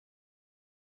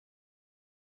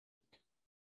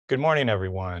Good morning,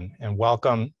 everyone, and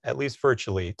welcome, at least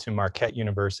virtually, to Marquette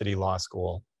University Law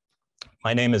School.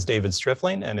 My name is David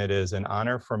Striffling, and it is an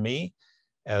honor for me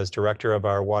as director of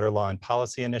our Water Law and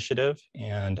Policy Initiative,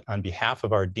 and on behalf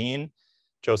of our Dean,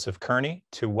 Joseph Kearney,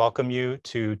 to welcome you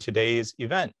to today's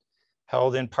event,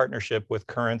 held in partnership with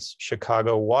Current's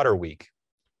Chicago Water Week.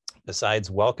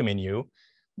 Besides welcoming you,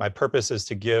 my purpose is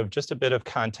to give just a bit of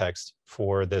context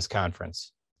for this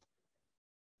conference.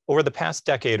 Over the past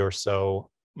decade or so,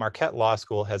 Marquette Law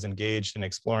School has engaged in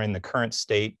exploring the current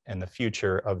state and the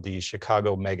future of the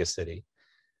Chicago Megacity.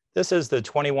 This is the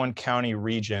 21-county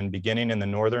region beginning in the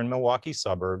northern Milwaukee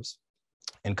suburbs,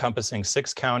 encompassing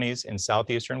 6 counties in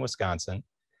southeastern Wisconsin,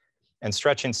 and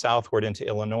stretching southward into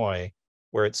Illinois,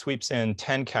 where it sweeps in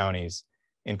 10 counties,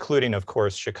 including, of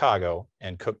course, Chicago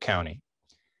and Cook County.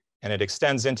 And it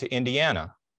extends into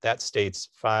Indiana, that state's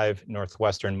 5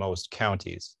 northwesternmost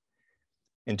counties.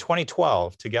 In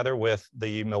 2012, together with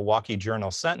the Milwaukee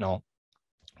Journal-Sentinel,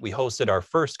 we hosted our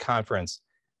first conference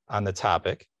on the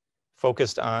topic,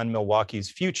 focused on Milwaukee's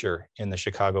future in the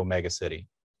Chicago megacity.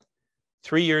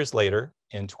 3 years later,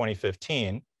 in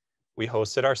 2015, we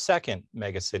hosted our second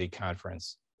megacity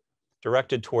conference,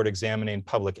 directed toward examining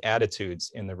public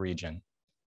attitudes in the region.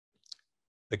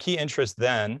 The key interest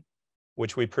then,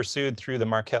 which we pursued through the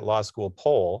Marquette Law School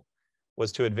poll,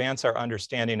 was to advance our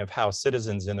understanding of how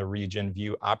citizens in the region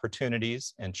view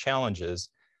opportunities and challenges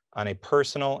on a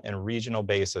personal and regional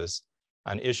basis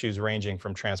on issues ranging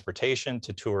from transportation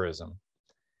to tourism.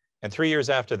 And 3 years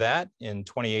after that, in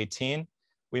 2018,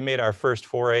 we made our first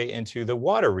foray into the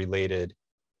water-related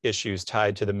issues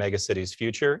tied to the megacity's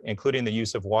future, including the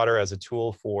use of water as a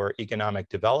tool for economic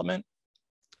development,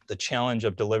 the challenge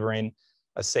of delivering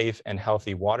a safe and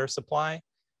healthy water supply,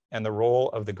 and the role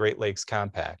of the Great Lakes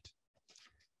Compact.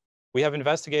 We have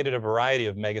investigated a variety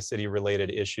of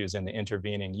megacity-related issues in the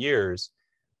intervening years,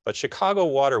 but Chicago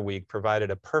Water Week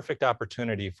provided a perfect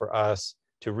opportunity for us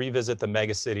to revisit the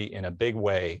megacity in a big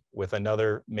way with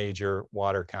another major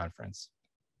water conference.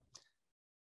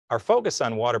 Our focus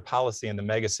on water policy in the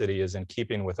megacity is in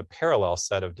keeping with a parallel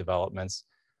set of developments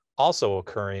also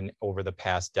occurring over the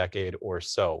past decade or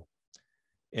so.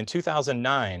 In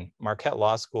 2009, Marquette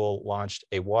Law School launched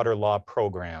a water law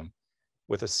program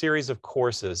with a series of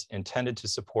courses intended to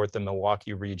support the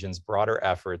Milwaukee region's broader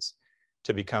efforts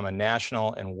to become a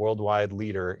national and worldwide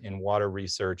leader in water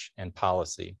research and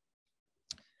policy.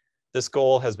 This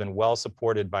goal has been well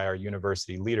supported by our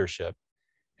university leadership,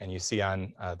 and you see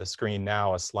on the screen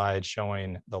now a slide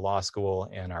showing the law school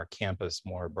and our campus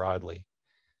more broadly.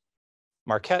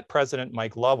 Marquette President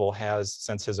Mike Lovell has,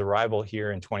 since his arrival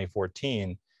here in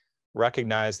 2014,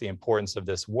 recognized the importance of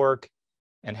this work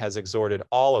and has exhorted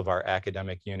all of our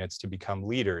academic units to become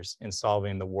leaders in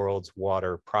solving the world's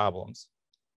water problems.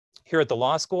 Here at the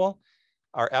law school,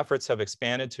 our efforts have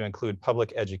expanded to include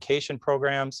public education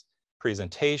programs,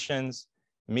 presentations,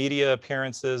 media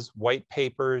appearances, white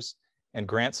papers, and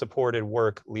grant-supported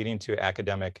work leading to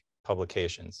academic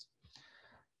publications.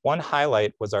 One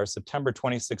highlight was our September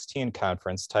 2016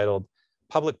 conference titled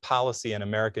Public Policy in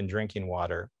American Drinking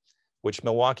Water, which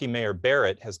Milwaukee Mayor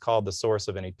Barrett has called the source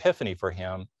of an epiphany for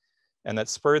him, and that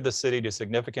spurred the city to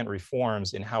significant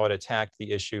reforms in how it attacked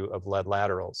the issue of lead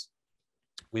laterals.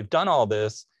 We've done all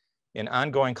this in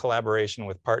ongoing collaboration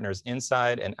with partners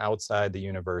inside and outside the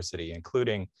university,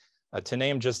 including, to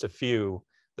name just a few,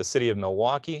 the City of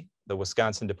Milwaukee, the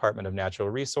Wisconsin Department of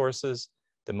Natural Resources,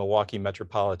 the Milwaukee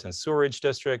Metropolitan Sewerage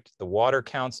District, the Water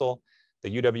Council,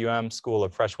 the UWM School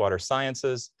of Freshwater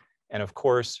Sciences, and of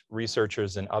course,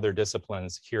 researchers in other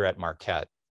disciplines here at Marquette.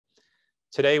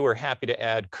 Today, we're happy to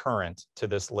add Current to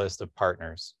this list of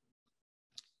partners.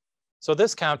 So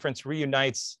this conference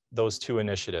reunites those two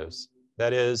initiatives.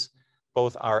 That is,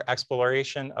 both our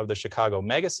exploration of the Chicago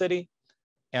megacity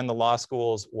and the law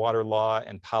school's water law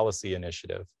and policy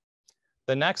initiative.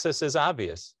 The nexus is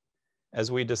obvious.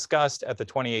 As we discussed at the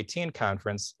 2018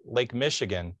 conference, Lake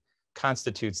Michigan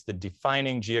constitutes the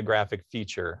defining geographic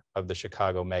feature of the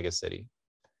Chicago megacity.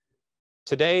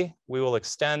 Today, we will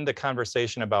extend the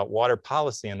conversation about water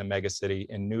policy in the megacity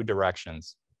in new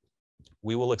directions.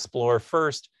 We will explore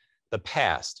first the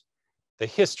past, the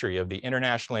history of the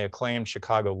internationally acclaimed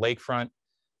Chicago lakefront,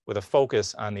 with a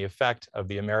focus on the effect of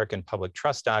the American public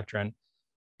trust doctrine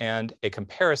and a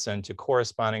comparison to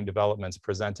corresponding developments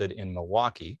presented in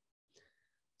Milwaukee.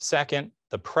 Second,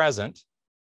 the present,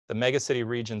 the megacity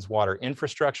region's water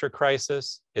infrastructure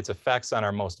crisis, its effects on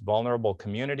our most vulnerable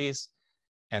communities,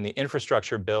 and the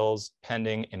infrastructure bills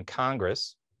pending in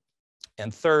Congress.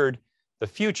 And third, the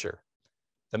future,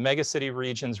 the megacity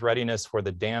region's readiness for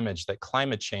the damage that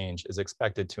climate change is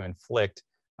expected to inflict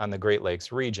on the Great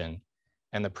Lakes region,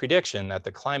 and the prediction that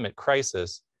the climate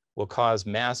crisis will cause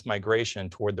mass migration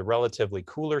toward the relatively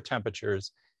cooler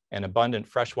temperatures and abundant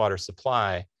freshwater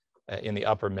supply in the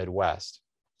upper Midwest.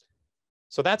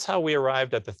 So that's how we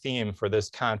arrived at the theme for this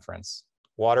conference: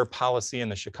 water policy in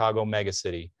the Chicago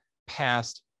megacity,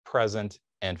 past, present,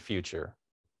 and future.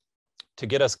 To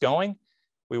get us going,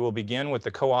 we will begin with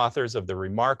the co-authors of the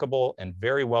remarkable and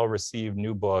very well-received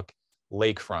new book,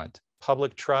 Lakefront: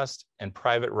 Public Trust and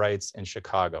Private Rights in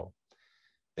Chicago.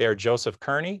 They are Joseph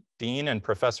Kearney, Dean and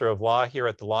Professor of Law here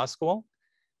at the Law School,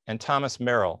 and Thomas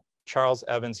Merrill, Charles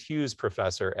Evans Hughes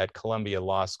Professor at Columbia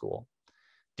Law School.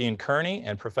 Dean Kearney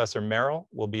and Professor Merrill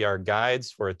will be our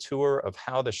guides for a tour of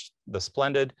how the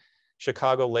splendid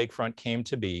Chicago lakefront came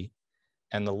to be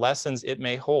and the lessons it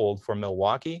may hold for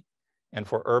Milwaukee and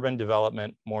for urban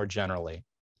development more generally.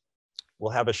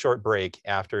 We'll have a short break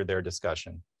after their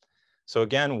discussion. So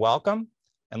again, welcome,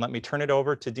 and let me turn it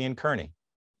over to Dean Kearney.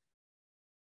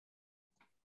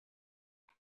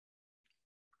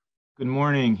 Good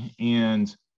morning,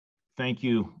 and thank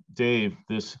you, Dave.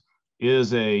 This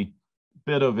is a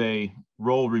bit of a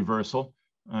role reversal.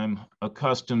 I'm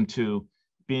accustomed to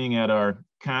being at our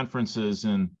conferences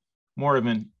in more of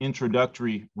an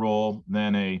introductory role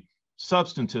than a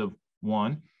substantive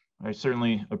one. I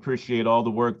certainly appreciate all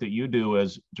the work that you do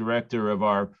as director of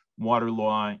our Water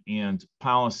Law and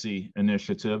Policy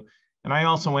Initiative. And I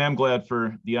also am glad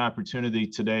for the opportunity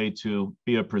today to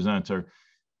be a presenter.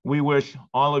 We wish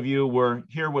all of you were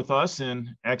here with us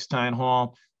in Eckstein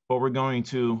Hall, but we're going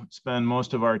to spend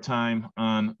most of our time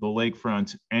on the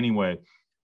lakefront anyway.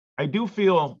 I do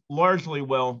feel largely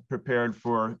well prepared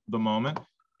for the moment.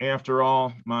 After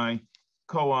all, my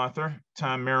co-author,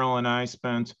 Tom Merrill, and I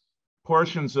spent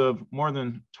portions of more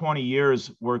than 20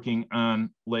 years working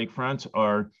on Lakefront,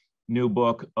 our new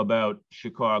book about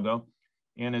Chicago.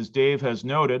 And as Dave has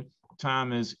noted,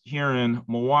 Tom is here in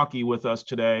Milwaukee with us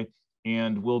today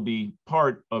and will be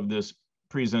part of this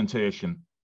presentation.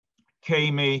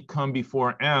 K may come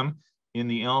before M in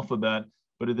the alphabet,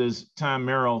 but it is Tom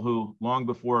Merrill who, long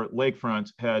before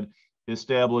Lakefront, had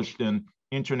established an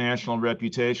international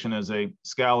reputation as a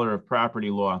scholar of property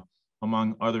law,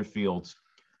 among other fields.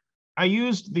 I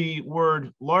used the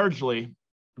word largely,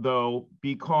 though,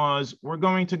 because we're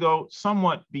going to go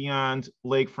somewhat beyond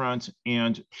Lakefront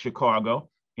and Chicago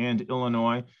and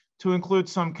Illinois to include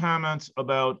some comments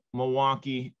about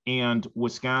Milwaukee and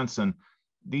Wisconsin.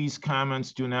 These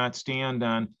comments do not stand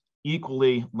on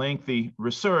equally lengthy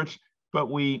research, but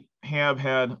we have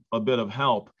had a bit of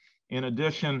help. In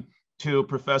addition to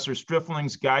Professor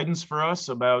Strifling's guidance for us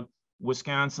about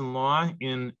Wisconsin law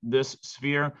in this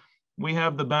sphere, we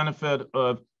have the benefit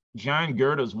of John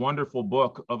Gerda's wonderful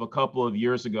book of a couple of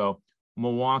years ago,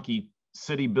 Milwaukee,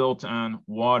 City Built on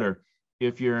Water.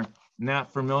 If you're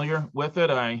not familiar with it,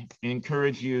 I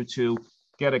encourage you to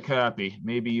get a copy.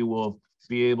 Maybe you will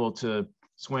be able to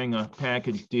swing a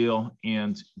package deal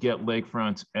and get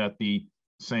Lakefront at the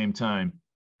same time.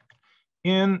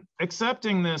 In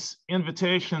accepting this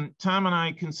invitation, Tom and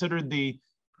I considered the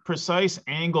precise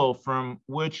angle from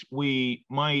which we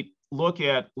might look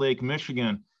at Lake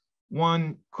Michigan.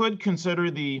 One could consider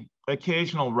the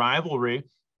occasional rivalry,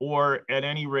 or at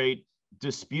any rate,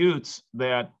 disputes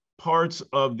that parts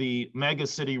of the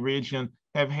megacity region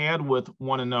have had with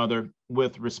one another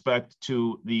with respect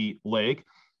to the lake.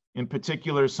 In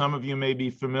particular, some of you may be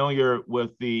familiar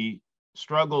with the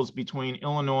struggles between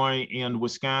Illinois and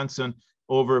Wisconsin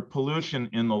over pollution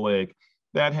in the lake.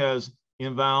 That has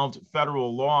involved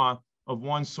federal law of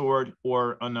one sort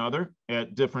or another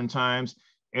at different times,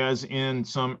 as in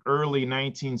some early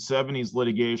 1970s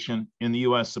litigation in the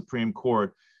US Supreme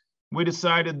Court. We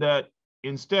decided that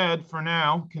instead, for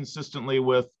now, consistently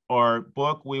with our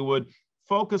book, we would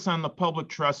focus on the public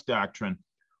trust doctrine,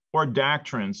 or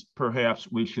doctrines,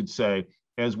 perhaps we should say,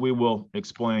 as we will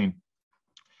explain.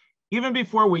 Even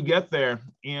before we get there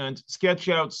and sketch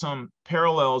out some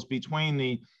parallels between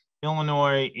the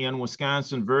Illinois and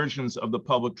Wisconsin versions of the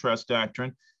public trust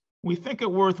doctrine, we think it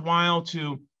worthwhile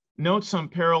to note some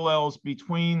parallels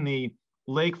between the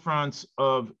lakefronts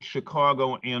of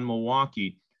Chicago and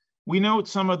Milwaukee. We note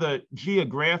some of the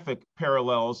geographic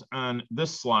parallels on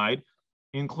this slide,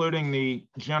 including the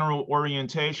general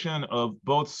orientation of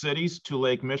both cities to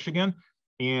Lake Michigan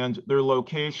and their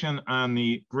location on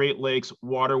the Great Lakes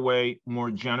waterway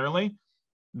more generally,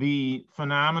 the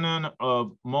phenomenon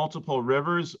of multiple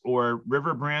rivers or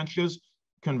river branches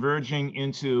converging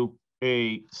into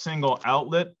a single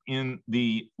outlet in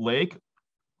the lake,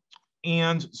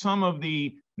 and some of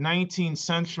the 19th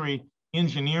century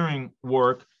engineering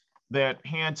work that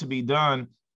had to be done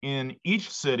in each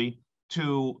city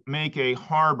to make a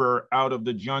harbor out of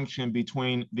the junction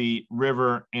between the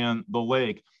river and the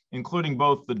lake, including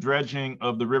both the dredging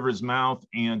of the river's mouth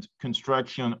and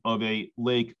construction of a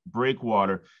lake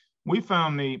breakwater. We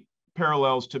found the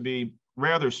parallels to be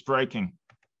rather striking.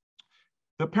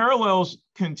 The parallels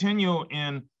continue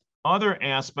in other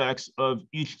aspects of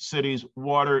each city's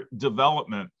water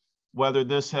development, whether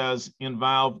this has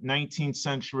involved 19th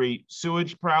century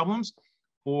sewage problems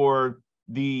or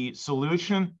the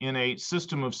solution in a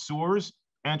system of sewers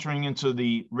entering into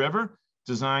the river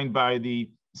designed by the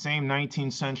same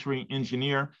 19th century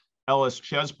engineer, Ellis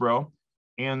Chesbrough,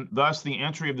 and thus the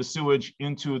entry of the sewage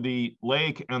into the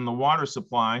lake and the water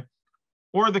supply,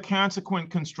 or the consequent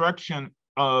construction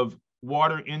of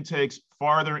water intakes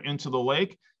farther into the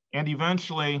lake and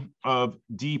eventually of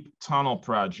deep tunnel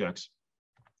projects.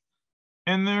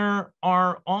 And there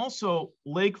are also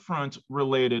lakefront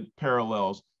related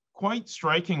parallels, quite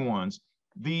striking ones.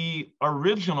 The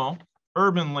original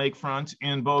urban lakefront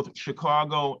in both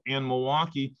Chicago and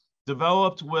Milwaukee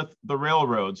developed with the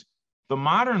railroads. The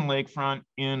modern lakefront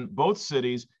in both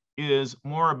cities is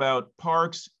more about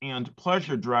parks and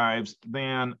pleasure drives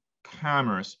than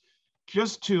commerce.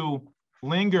 Just to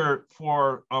linger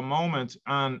for a moment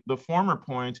on the former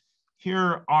point,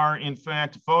 here are in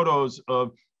fact photos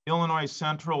of Illinois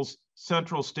Central's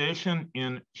Central Station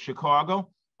in Chicago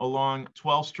along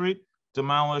 12th Street,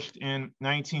 demolished in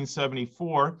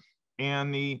 1974,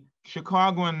 and the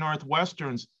Chicago and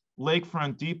Northwestern's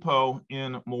Lakefront Depot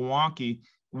in Milwaukee,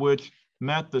 which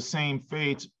met the same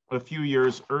fate a few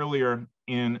years earlier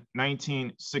in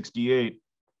 1968.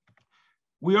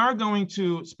 We are going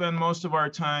to spend most of our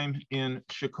time in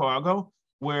Chicago,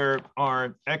 where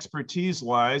our expertise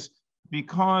lies,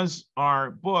 because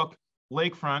our book,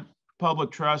 Lakefront,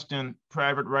 Public Trust and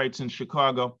Private Rights in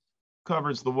Chicago,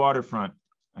 covers the waterfront.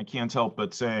 I can't help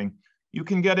but saying. You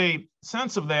can get a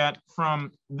sense of that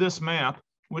from this map,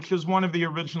 which is one of the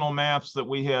original maps that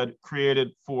we had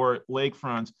created for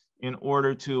Lakefront in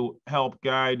order to help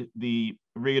guide the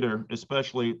reader,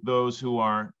 especially those who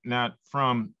are not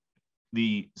from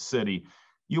the city.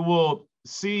 You will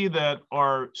see that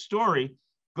our story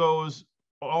goes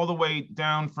all the way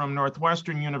down from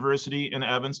Northwestern University in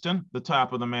Evanston, the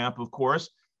top of the map, of course,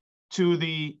 to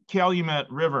the Calumet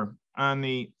River on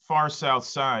the far south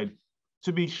side.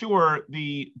 To be sure,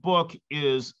 the book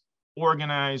is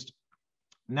organized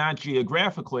not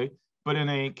geographically, but in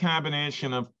a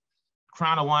combination of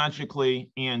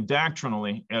chronologically and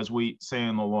doctrinally, as we say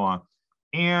in the law.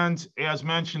 And as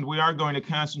mentioned, we are going to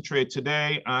concentrate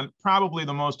today on probably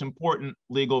the most important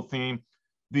legal theme,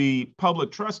 the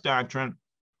public trust doctrine,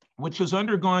 which has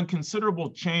undergone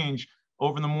considerable change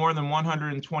over the more than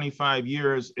 125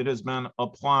 years it has been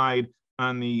applied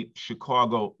on the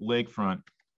Chicago lakefront.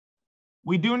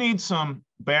 We do need some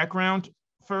background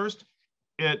first.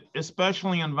 It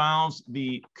especially involves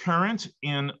the current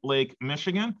in Lake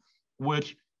Michigan,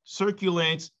 which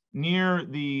circulates near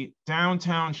the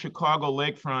downtown Chicago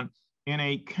lakefront in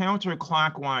a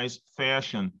counterclockwise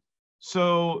fashion.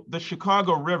 So the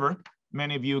Chicago River,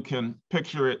 many of you can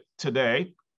picture it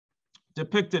today,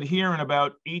 depicted here in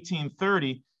about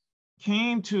 1830,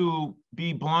 came to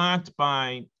be blocked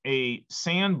by a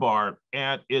sandbar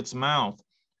at its mouth.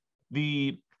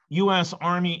 The U.S.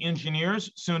 Army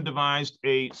engineers soon devised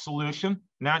a solution,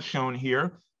 not shown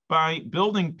here, by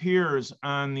building piers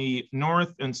on the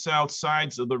north and south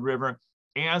sides of the river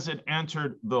as it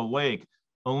entered the lake,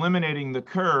 eliminating the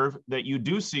curve that you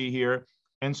do see here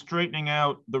and straightening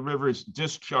out the river's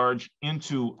discharge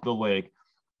into the lake.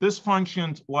 This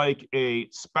functioned like a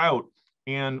spout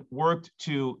and worked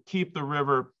to keep the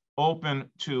river open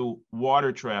to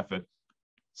water traffic.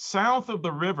 South of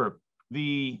the river,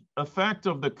 the effect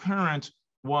of the current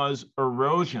was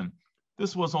erosion.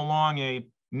 This was along a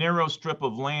narrow strip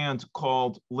of land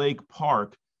called Lake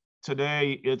Park.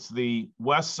 Today, it's the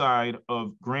west side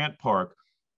of Grant Park.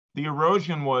 The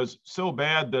erosion was so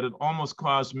bad that it almost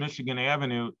caused Michigan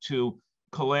Avenue to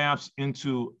collapse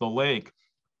into the lake.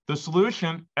 The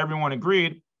solution, everyone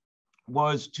agreed,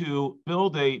 was to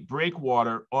build a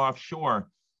breakwater offshore,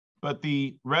 but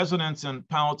the residents and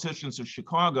politicians of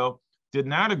Chicago did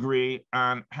not agree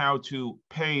on how to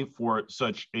pay for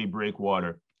such a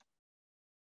breakwater.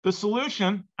 The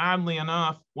solution, oddly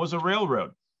enough, was a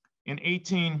railroad. In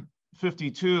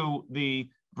 1852, the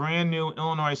brand new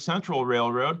Illinois Central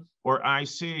Railroad, or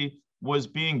IC, was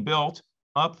being built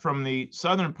up from the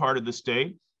southern part of the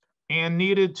state and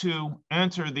needed to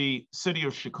enter the city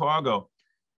of Chicago.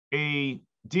 A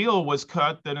deal was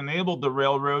cut that enabled the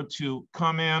railroad to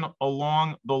come in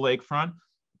along the lakefront,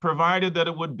 provided that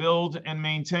it would build and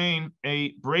maintain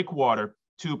a breakwater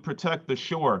to protect the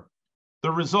shore.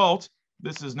 The result,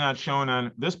 this is not shown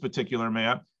on this particular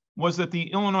map, was that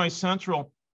the Illinois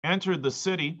Central entered the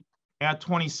city at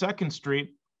 22nd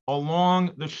Street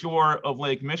along the shore of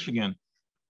Lake Michigan.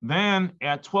 Then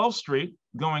at 12th Street,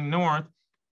 going north,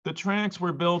 the tracks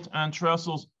were built on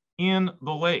trestles in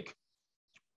the lake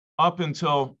up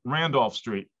until Randolph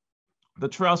Street. The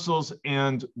trestles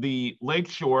and the lake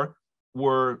shore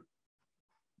were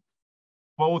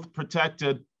both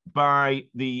protected by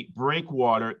the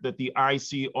breakwater that the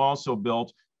IC also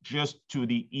built just to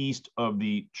the east of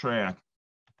the track.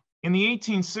 In the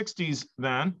 1860s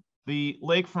then, the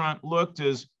lakefront looked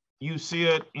as you see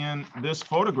it in this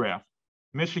photograph.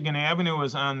 Michigan Avenue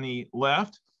is on the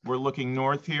left. We're looking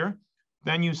north here.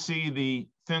 Then you see the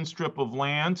thin strip of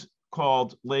land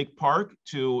called Lake Park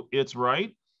to its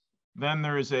right. Then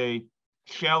there's a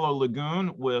shallow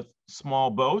lagoon with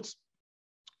small boats.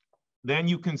 Then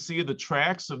you can see the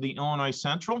tracks of the Illinois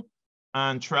Central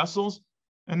on trestles.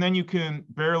 And then you can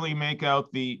barely make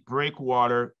out the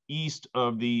breakwater east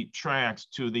of the tracks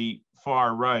to the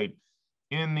far right.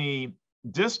 In the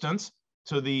distance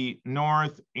to the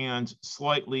north and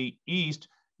slightly east,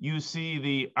 you see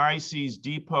the IC's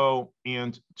depot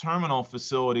and terminal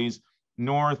facilities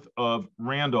north of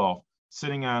Randolph,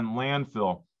 sitting on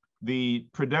landfill. The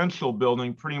Prudential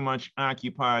building pretty much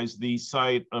occupies the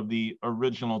site of the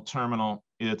original terminal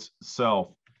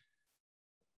itself.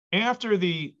 After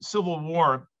the Civil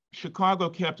War, Chicago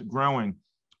kept growing,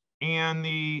 and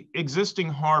the existing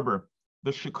harbor,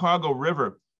 the Chicago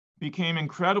River, became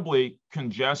incredibly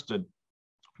congested.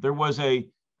 There was a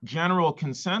general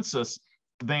consensus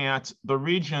that the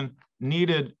region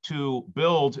needed to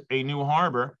build a new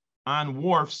harbor on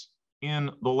wharfs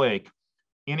in the lake.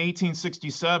 In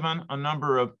 1867, a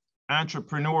number of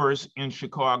entrepreneurs in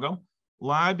Chicago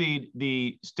lobbied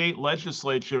the state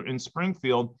legislature in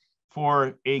Springfield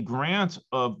for a grant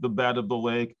of the bed of the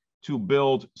lake to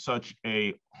build such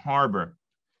a harbor.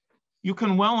 You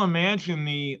can well imagine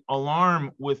the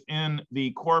alarm within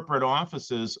the corporate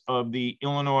offices of the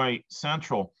Illinois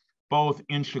Central, both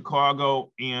in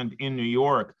Chicago and in New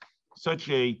York. Such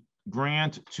a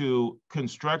grant to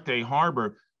construct a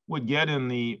harbor would get in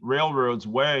the railroad's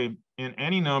way in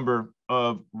any number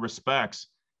of respects.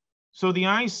 So the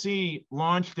IC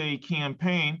launched a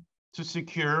campaign to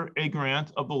secure a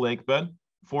grant of the lakebed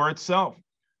for itself.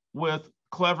 With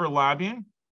clever lobbying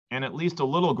and at least a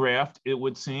little graft, it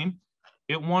would seem,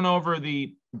 it won over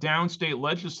the downstate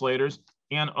legislators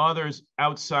and others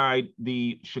outside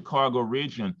the Chicago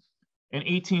region. An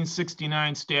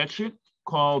 1869 statute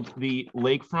called the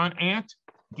Lakefront Act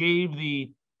gave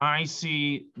the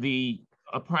IC the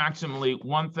approximately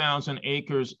 1,000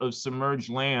 acres of submerged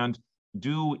land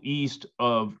due east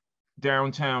of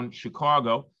downtown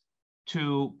Chicago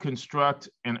to construct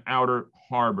an outer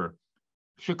harbor.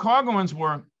 Chicagoans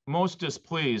were most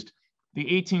displeased. The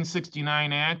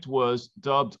 1869 Act was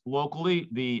dubbed locally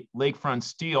the Lakefront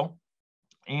Steal,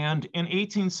 and in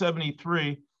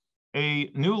 1873, a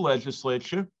new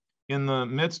legislature in the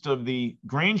midst of the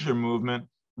Granger movement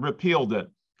repealed it.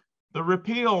 The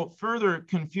repeal further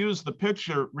confused the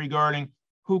picture regarding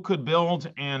who could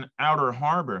build an outer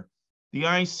harbor. The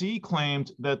IC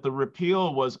claimed that the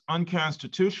repeal was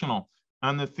unconstitutional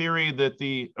on the theory that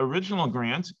the original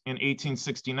grant in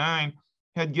 1869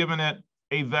 had given it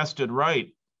a vested right.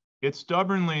 It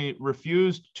stubbornly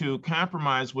refused to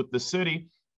compromise with the city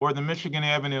or the Michigan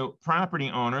Avenue property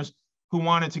owners who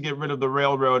wanted to get rid of the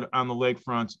railroad on the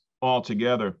lakefront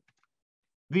altogether.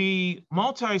 The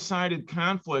multi-sided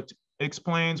conflict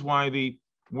explains why the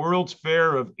World's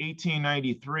Fair of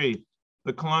 1893,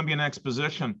 the Columbian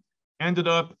Exposition, ended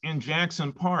up in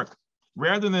Jackson Park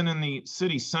rather than in the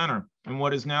city center in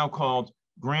what is now called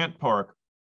Grant Park.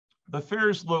 The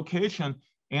fair's location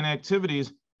and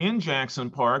activities in Jackson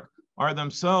Park are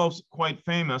themselves quite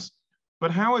famous,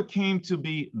 but how it came to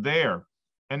be there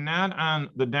and not on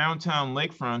the downtown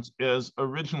lakefront as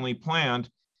originally planned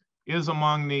is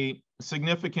among the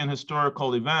significant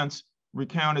historical events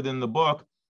recounted in the book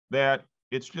that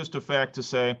it's just a fact to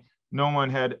say no one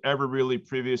had ever really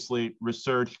previously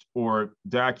researched or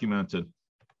documented.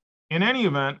 In any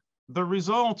event, the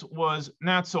result was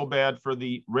not so bad for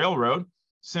the railroad,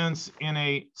 since in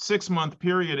a 6-month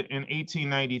period in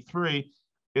 1893,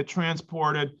 it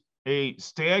transported a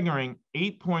staggering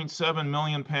 8.7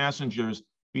 million passengers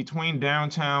between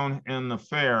downtown and the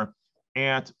fair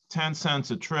at 10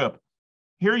 cents a trip.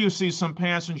 Here you see some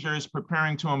passengers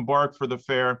preparing to embark for the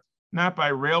fair, not by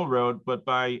railroad, but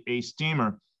by a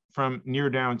steamer from near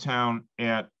downtown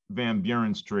at Van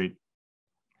Buren Street.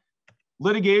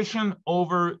 Litigation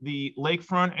over the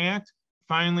Lakefront Act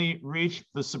finally reached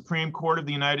the Supreme Court of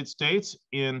the United States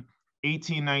in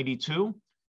 1892,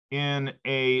 in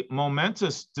a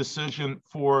momentous decision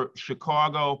for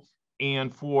Chicago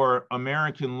and for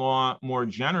American law more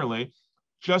generally,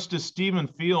 Justice Stephen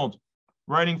Field,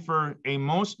 writing for a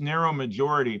most narrow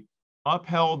majority,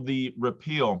 upheld the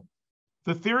repeal.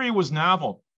 The theory was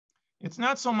novel. It's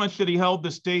not so much that he held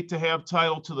the state to have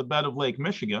title to the bed of Lake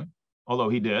Michigan, although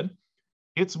he did.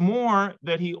 It's more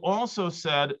that he also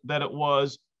said that it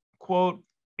was, quote,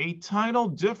 a title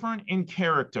different in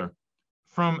character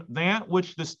from that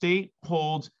which the state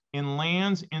holds in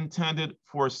lands intended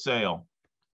for sale.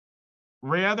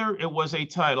 Rather, it was a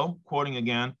title, quoting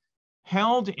again,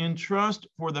 held in trust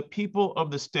for the people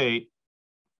of the state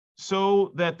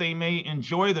so that they may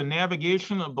enjoy the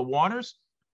navigation of the waters,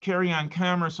 carry on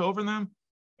commerce over them,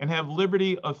 and have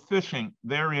liberty of fishing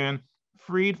therein,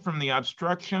 freed from the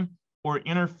obstruction or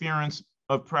interference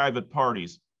of private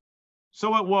parties.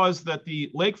 So it was that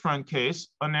the lakefront case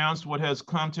announced what has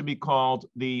come to be called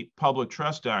the public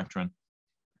trust doctrine.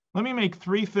 Let me make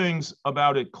three things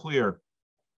about it clear.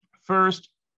 First,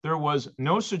 there was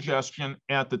no suggestion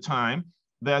at the time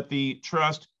that the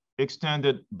trust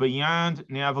extended beyond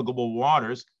navigable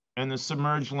waters and the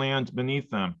submerged land beneath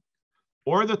them,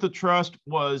 or that the trust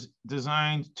was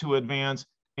designed to advance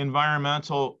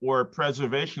environmental or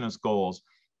preservationist goals.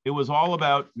 It was all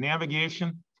about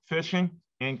navigation, fishing,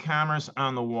 and commerce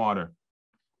on the water.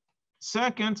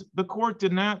 Second, the court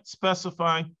did not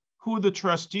specify who the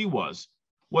trustee was.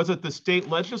 Was it the state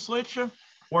legislature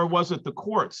or was it the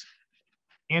courts?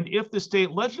 And if the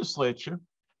state legislature,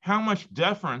 how much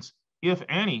deference, if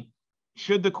any,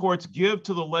 should the courts give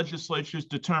to the legislature's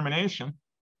determination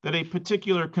that a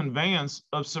particular conveyance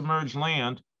of submerged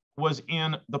land was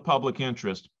in the public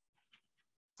interest?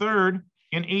 Third,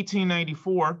 in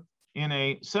 1894, in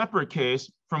a separate case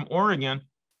from Oregon,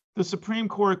 the Supreme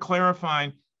Court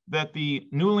clarified that the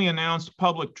newly announced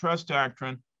public trust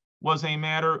doctrine was a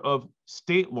matter of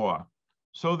state law,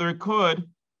 so there could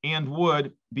and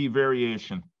would be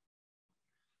variation.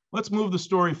 Let's move the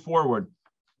story forward.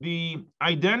 The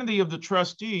identity of the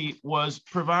trustee was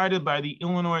provided by the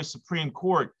Illinois Supreme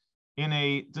Court in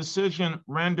a decision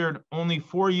rendered only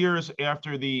 4 years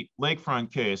after the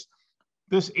lakefront case.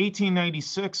 This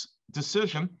 1896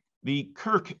 decision, the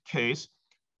Kirk case,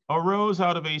 arose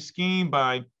out of a scheme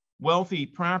by wealthy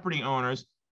property owners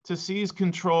to seize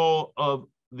control of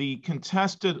the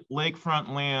contested lakefront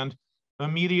land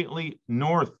immediately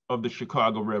north of the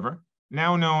Chicago River,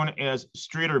 now known as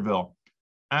Streeterville.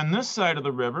 On this side of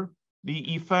the river,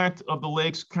 the effect of the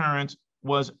lake's current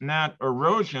was not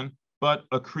erosion, but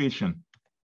accretion.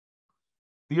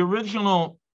 The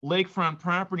original lakefront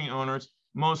property owner's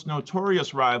most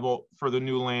notorious rival for the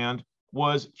new land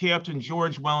was Captain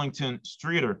George Wellington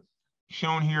Streeter,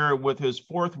 shown here with his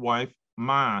fourth wife,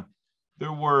 Ma.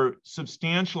 There were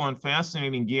substantial and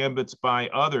fascinating gambits by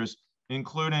others,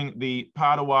 including the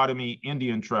Potawatomi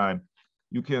Indian tribe.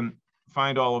 You can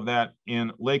find all of that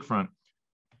in lakefront.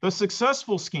 The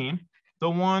successful scheme, the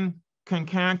one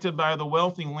concocted by the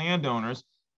wealthy landowners,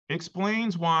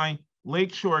 explains why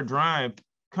Lakeshore Drive,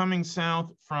 coming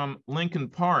south from Lincoln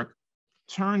Park,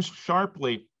 turns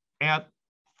sharply at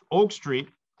Oak Street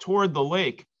toward the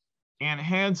lake and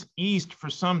heads east for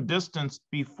some distance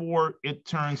before it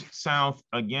turns south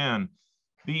again.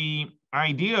 The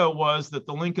idea was that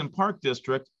the Lincoln Park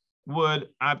District would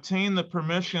obtain the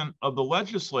permission of the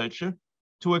legislature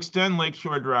to extend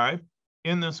Lakeshore Drive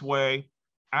in this way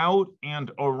out and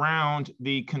around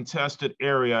the contested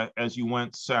area as you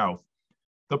went south.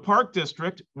 The Park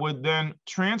District would then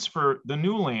transfer the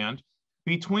new land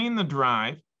between the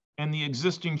drive and the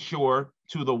existing shore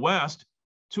to the west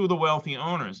to the wealthy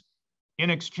owners. In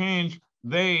exchange,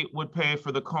 they would pay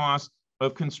for the cost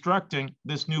of constructing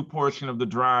this new portion of the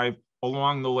drive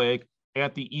along the lake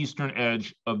at the eastern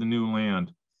edge of the new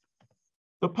land.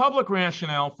 The public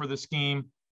rationale for the scheme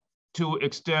to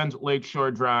extend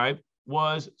Lakeshore Drive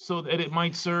was so that it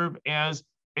might serve as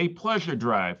a pleasure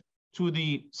drive to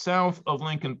the south of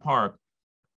Lincoln Park.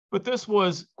 But this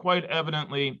was quite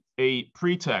evidently a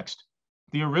pretext.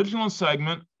 The original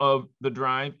segment of the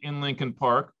drive in Lincoln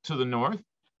Park to the north,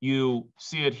 you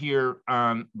see it here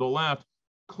on the left,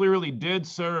 clearly did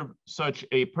serve such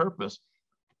a purpose.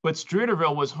 But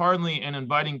Streeterville was hardly an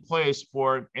inviting place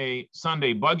for a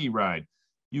Sunday buggy ride.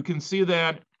 You can see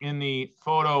that in the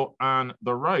photo on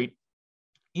the right,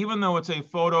 even though it's a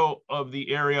photo of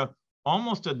the area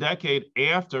almost a decade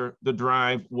after the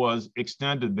drive was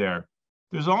extended there.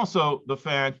 There's also the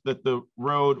fact that the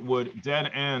road would dead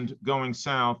end going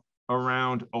south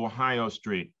around Ohio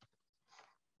Street.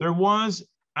 There was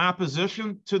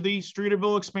opposition to the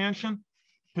Streeterville expansion.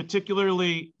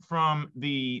 particularly from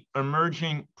the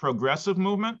emerging progressive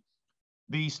movement.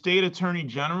 The state attorney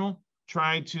general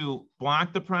tried to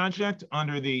block the project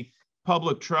under the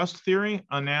public trust theory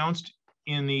announced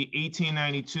in the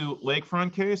 1892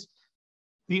 lakefront case.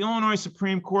 The Illinois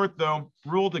Supreme Court, though,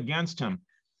 ruled against him,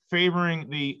 favoring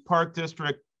the Park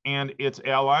District and its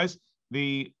allies,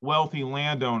 the wealthy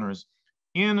landowners.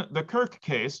 In the Kirk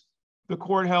case, the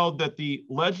court held that the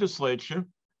legislature,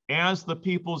 as the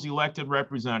people's elected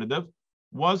representative,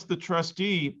 was the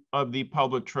trustee of the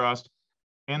public trust,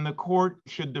 and the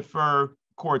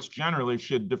courts generally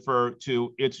should defer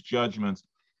to its judgments.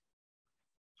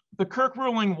 The Kirk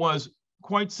ruling was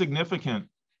quite significant.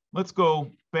 Let's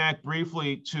go back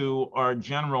briefly to our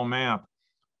general map.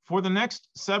 For the next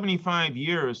 75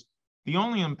 years, the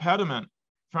only impediment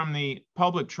from the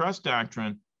public trust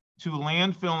doctrine to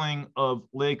landfilling of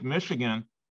Lake Michigan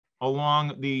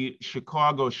along the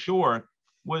Chicago shore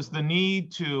was the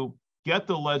need to get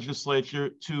the legislature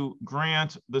to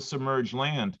grant the submerged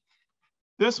land.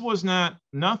 This was not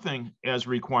nothing as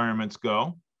requirements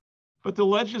go, but the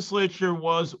legislature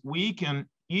was weak and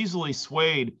easily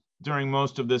swayed during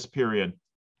most of this period.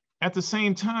 At the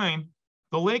same time,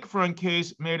 the lakefront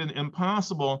case made it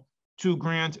impossible to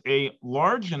grant a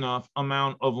large enough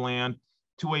amount of land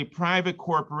to a private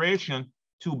corporation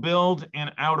to build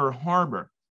an outer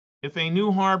harbor. If a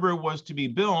new harbor was to be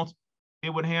built, it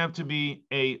would have to be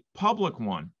a public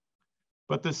one.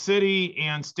 But the city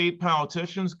and state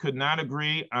politicians could not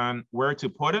agree on where to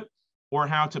put it or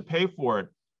how to pay for it.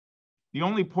 The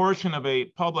only portion of a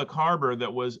public harbor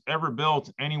that was ever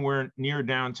built anywhere near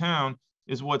downtown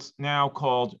is what's now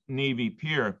called Navy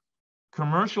Pier.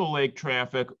 Commercial lake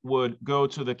traffic would go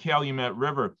to the Calumet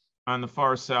River on the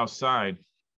far south side.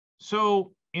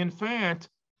 So, in fact,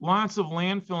 lots of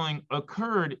landfilling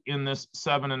occurred in this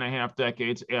 7.5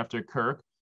 decades after Kirk,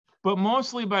 but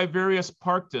mostly by various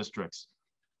park districts.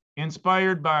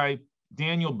 Inspired by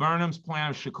Daniel Burnham's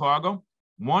plan of Chicago,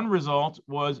 one result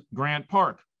was Grant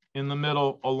Park in the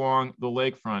middle along the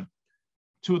lakefront.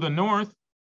 To the north,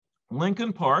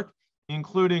 Lincoln Park,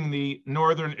 including the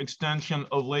northern extension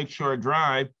of Lakeshore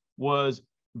Drive, was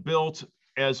built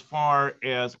as far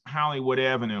as Hollywood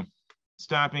Avenue,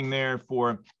 stopping there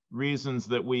for reasons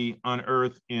that we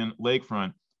unearth in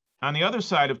Lakefront. On the other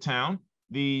side of town,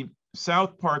 the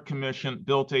South Park Commission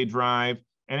built a drive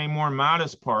and a more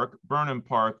modest park, Burnham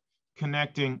Park,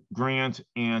 connecting Grant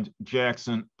and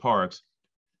Jackson Parks.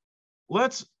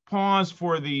 Let's pause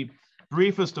for the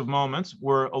briefest of moments.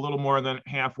 We're a little more than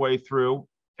halfway through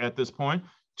at this point,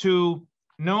 to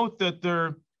note that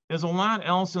there is a lot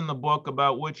else in the book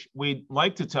about which we'd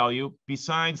like to tell you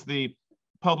besides the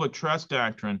public trust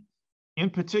doctrine. In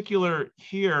particular,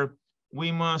 here,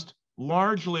 we must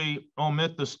largely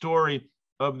omit the story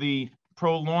of the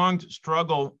prolonged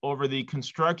struggle over the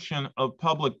construction of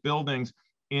public buildings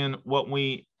in what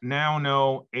we now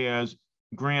know as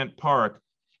Grant Park.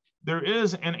 There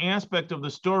is an aspect of the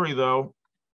story, though,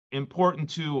 important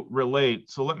to relate.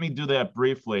 So let me do that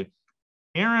briefly.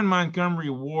 Aaron Montgomery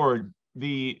Ward,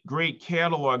 the great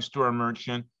catalog store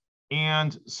merchant,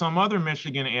 and some other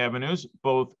Michigan avenues,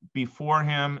 both before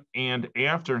him and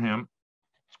after him,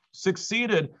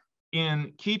 succeeded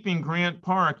in keeping Grant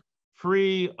Park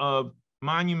free of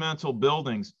monumental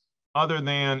buildings other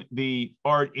than the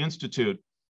Art Institute.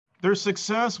 Their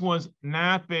success was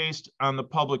not based on the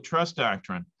public trust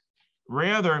doctrine.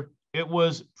 Rather, it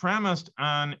was premised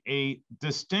on a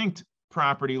distinct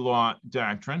property law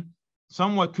doctrine,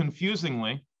 somewhat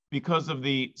confusingly because of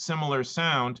the similar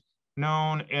sound,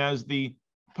 known as the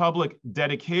public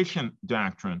dedication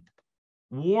doctrine.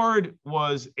 Ward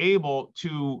was able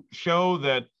to show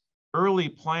that early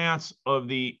plats of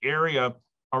the area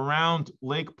around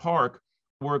Lake Park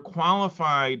were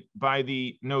qualified by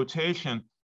the notation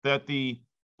that the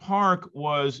park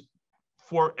was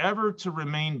forever to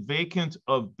remain vacant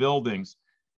of buildings.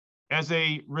 As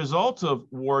a result of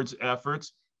Ward's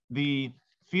efforts, the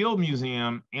Field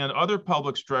Museum and other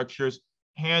public structures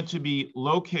had to be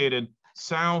located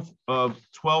south of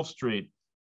 12th Street.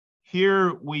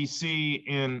 Here we see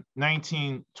in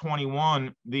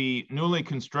 1921 the newly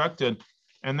constructed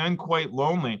and then quite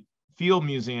lonely Field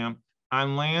Museum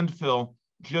on landfill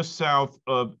just south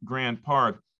of Grant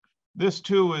Park. This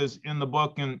too is in the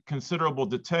book in considerable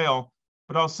detail,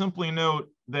 but I'll simply note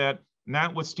that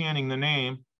notwithstanding the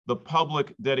name, the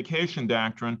public dedication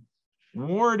doctrine,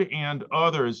 Ward and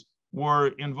others were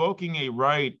invoking a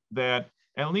right that,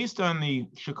 at least on the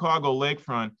Chicago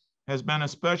lakefront, has been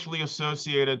especially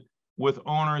associated with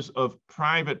owners of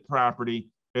private property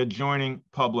adjoining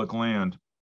public land.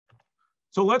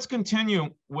 So let's continue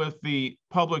with the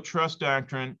public trust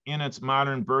doctrine in its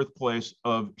modern birthplace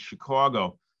of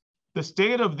Chicago. The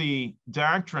state of the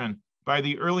doctrine by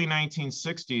the early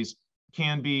 1960s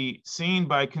can be seen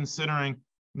by considering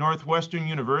Northwestern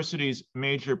University's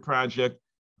major project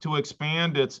to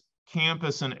expand its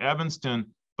campus in Evanston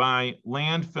by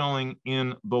landfilling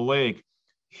in the lake.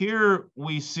 Here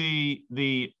we see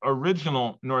the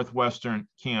original Northwestern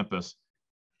campus.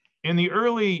 In the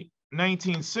early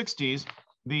 1960s,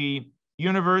 the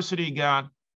university got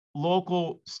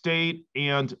local, state,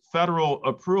 and federal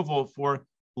approval for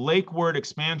lakeward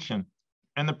expansion,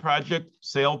 and the project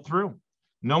sailed through.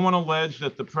 No one alleged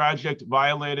that the project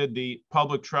violated the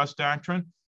public trust doctrine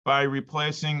by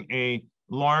replacing a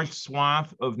large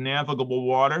swath of navigable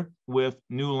water with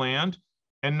new land,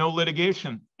 and no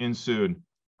litigation ensued.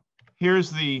 Here's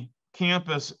the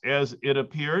campus as it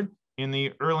appeared in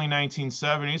the early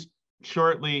 1970s,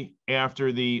 shortly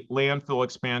after the landfill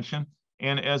expansion,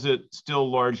 and as it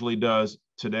still largely does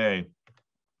today.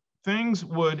 Things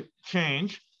would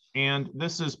change, and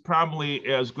this is probably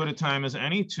as good a time as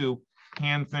any to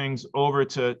hand things over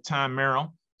to Tom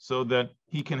Merrill so that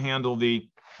he can handle the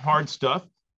hard stuff.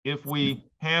 If we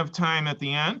have time at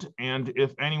the end, and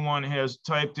if anyone has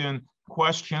typed in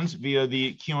questions via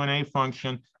the Q&A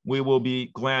function, we will be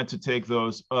glad to take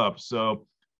those up. So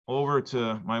over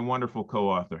to my wonderful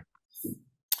co-author.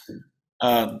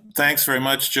 Thanks very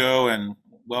much, Joe, and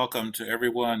welcome to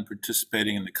everyone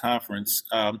participating in the conference.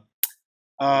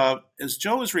 As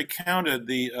Joe has recounted,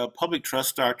 the public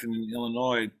trust doctrine in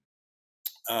Illinois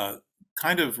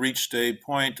kind of reached a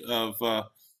point of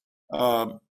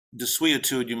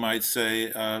desuetude, you might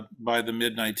say, by the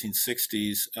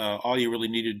mid-1960s. All you really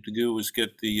needed to do was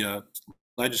get the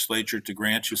legislature to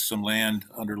grant you some land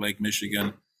under Lake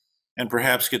Michigan, and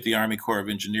perhaps get the Army Corps of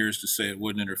Engineers to say it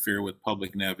wouldn't interfere with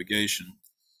public navigation.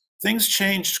 Things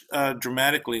changed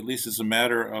dramatically, at least as a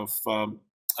matter of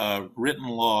written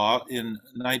law, in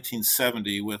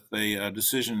 1970 with a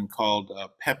decision called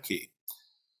Pepke.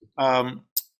 I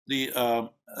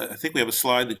think we have a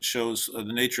slide that shows the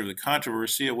nature of the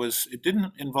controversy. It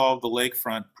didn't involve the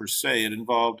lakefront per se. It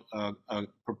involved a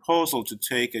proposal to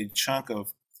take a chunk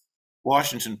of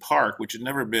Washington Park, which had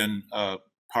never been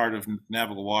part of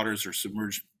navigable waters or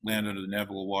submerged land under the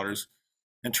navigable waters,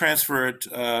 and transfer it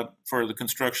for the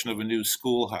construction of a new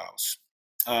schoolhouse.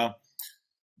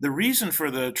 The reason for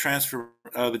the transfer,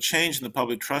 the change in the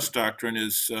public trust doctrine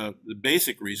is, the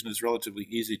basic reason is relatively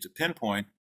easy to pinpoint.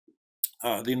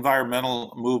 The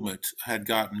environmental movement had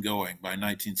gotten going by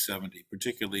 1970,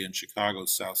 particularly in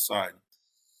Chicago's South Side.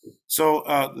 So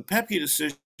the Pepke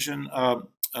decision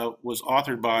was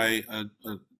authored by a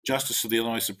justice of the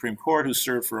Illinois Supreme Court who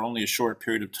served for only a short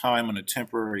period of time on a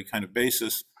temporary kind of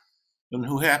basis, and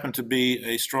who happened to be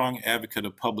a strong advocate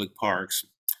of public parks.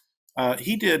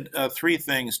 He did three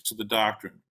things to the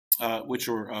doctrine, which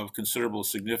were of considerable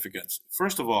significance.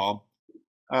 First of all,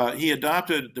 he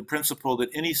adopted the principle that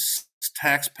any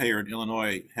taxpayer in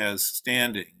Illinois has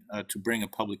standing to bring a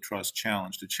public trust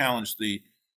challenge, to challenge the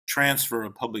transfer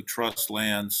of public trust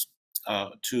lands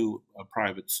to a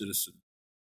private citizen.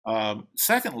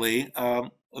 Secondly,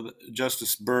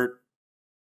 Justice Burt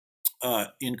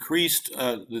increased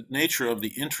the nature of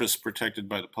the interests protected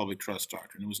by the public trust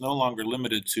doctrine. It was no longer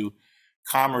limited to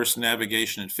commerce,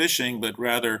 navigation, and fishing, but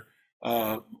rather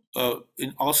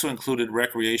also included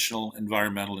recreational,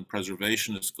 environmental, and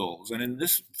preservationist goals. And in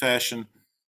this fashion,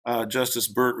 Justice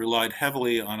Burt relied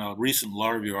heavily on a recent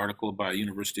law review article by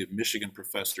University of Michigan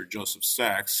professor Joseph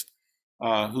Sachs,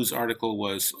 whose article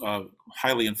was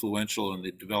highly influential in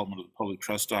the development of the public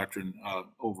trust doctrine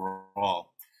overall.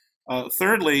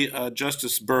 Thirdly,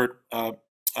 Justice Burt,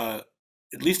 at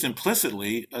least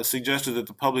implicitly, suggested that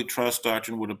the public trust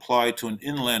doctrine would apply to an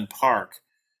inland park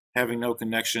having no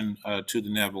connection to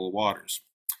the navigable waters.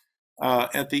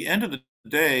 At the end of the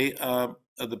day,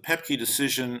 the Pepke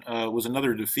decision was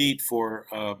another defeat for,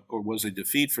 or was a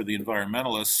defeat for the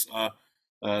environmentalists.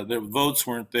 Their votes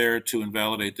weren't there to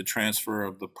invalidate the transfer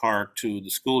of the park to the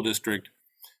school district,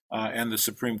 and the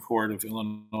Supreme Court of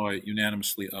Illinois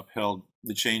unanimously upheld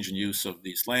the change in use of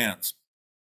these lands.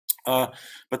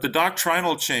 But the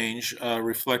doctrinal change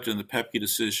reflected in the Pepke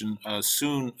decision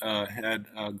soon had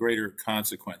greater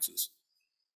consequences.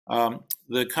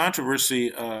 The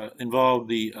controversy involved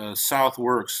the South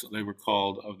Works, they were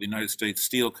called, of the United States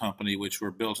Steel Company, which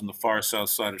were built on the far south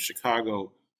side of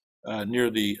Chicago,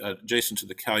 adjacent to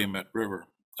the Calumet River.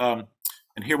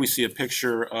 And here we see a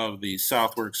picture of the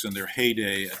South Works in their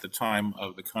heyday at the time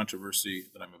of the controversy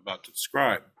that I'm about to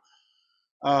describe.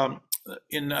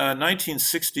 In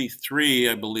 1963,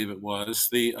 I believe it was,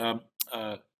 the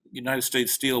United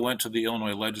States Steel went to the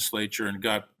Illinois legislature and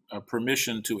got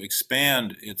permission to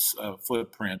expand its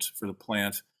footprint for the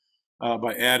plant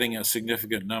by adding a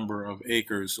significant number of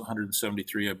acres,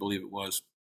 173, I believe it was,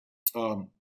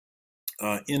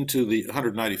 into the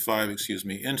 195, excuse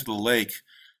me, into the lake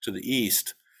to the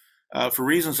east. For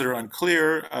reasons that are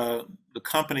unclear, the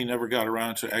company never got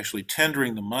around to actually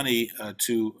tendering the money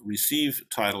to receive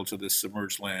title to this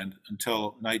submerged land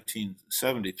until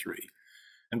 1973.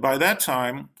 And by that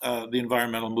time, the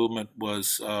environmental movement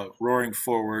was roaring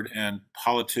forward, and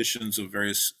politicians of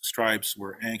various stripes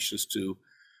were anxious to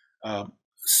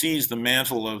seize the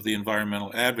mantle of the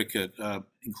environmental advocate,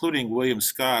 including William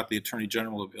Scott, the Attorney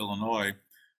General of Illinois,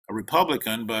 a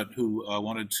Republican, but who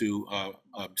wanted to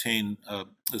obtain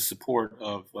the support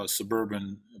of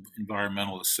suburban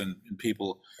environmentalists and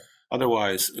people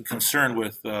otherwise concerned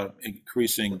with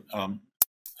increasing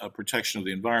protection of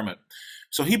the environment.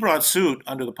 So he brought suit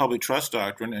under the public trust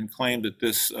doctrine and claimed that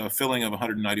this filling of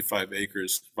 195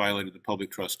 acres violated the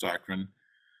public trust doctrine.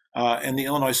 And the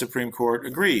Illinois Supreme Court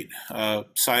agreed,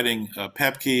 citing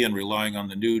Pepke and relying on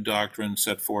the new doctrine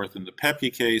set forth in the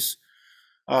Pepke case.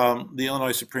 The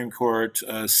Illinois Supreme Court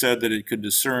said that it could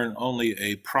discern only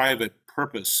a private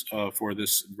purpose for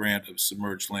this grant of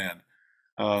submerged land.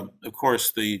 Of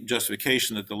course, the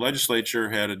justification that the legislature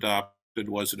had adopted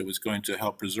was that it was going to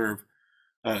help preserve,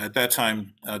 at that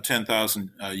time,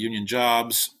 10,000 union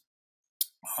jobs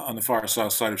on the far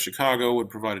south side of Chicago, would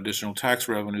provide additional tax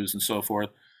revenues and so forth.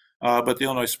 But the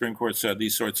Illinois Supreme Court said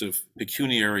these sorts of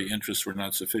pecuniary interests were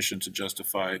not sufficient to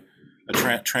justify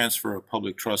a transfer of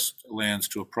public trust lands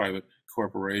to a private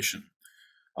corporation.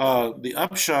 The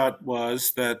upshot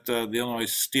was that the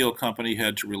Illinois Steel Company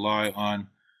had to rely on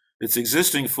its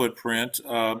existing footprint,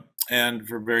 and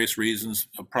for various reasons,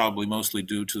 probably mostly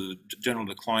due to the general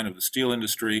decline of the steel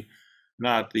industry,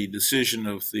 not the decision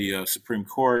of the Supreme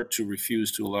Court to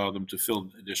refuse to allow them to fill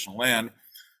additional land.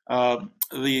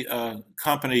 The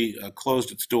company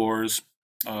closed its doors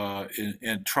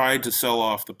and tried to sell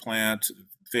off the plant,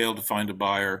 failed to find a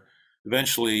buyer,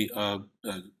 eventually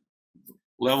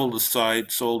leveled the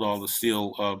site, sold all the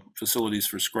steel facilities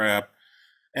for scrap,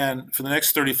 and for the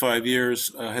next 35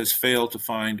 years has failed to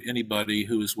find anybody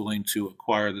who is willing to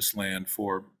acquire this land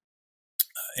for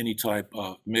any type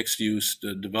of mixed-use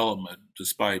development,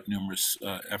 despite numerous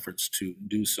efforts to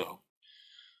do so.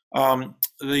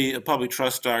 The public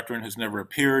trust doctrine has never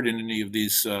appeared in any of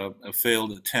these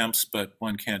failed attempts, but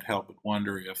one can't help but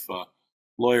wonder if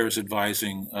lawyers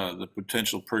advising the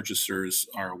potential purchasers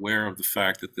are aware of the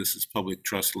fact that this is public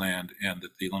trust land and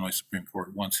that the Illinois Supreme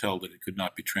Court once held that it could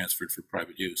not be transferred for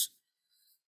private use.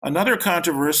 Another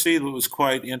controversy that was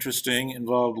quite interesting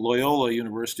involved Loyola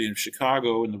University in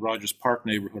Chicago in the Rogers Park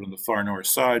neighborhood on the far north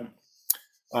side.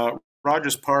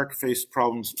 Rogers Park faced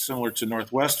problems similar to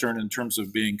Northwestern in terms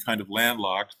of being kind of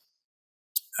landlocked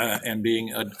and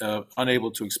being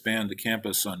unable to expand the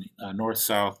campus on north,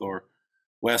 south, or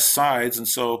west sides. And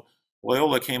so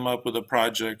Loyola came up with a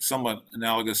project somewhat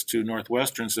analogous to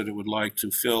Northwestern's that it would like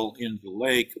to fill in the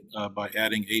lake by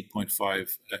adding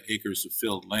 8.5 acres of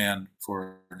filled land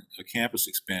for a campus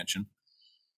expansion.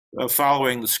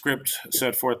 Following the script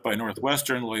set forth by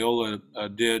Northwestern, Loyola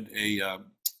did a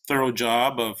thorough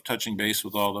job of touching base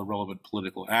with all the relevant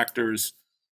political actors,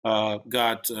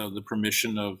 got the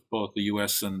permission of both the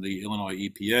U.S. and the Illinois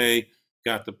EPA,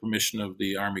 got the permission of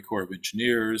the Army Corps of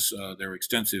Engineers. There were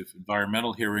extensive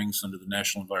environmental hearings under the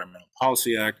National Environmental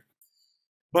Policy Act.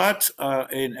 But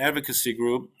an advocacy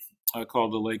group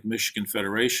called the Lake Michigan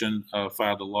Federation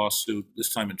filed a lawsuit,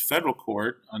 this time in federal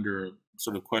court, under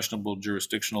sort of questionable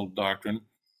jurisdictional doctrine,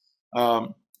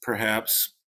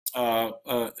 perhaps,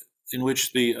 in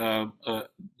which the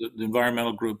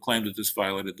environmental group claimed that this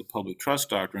violated the public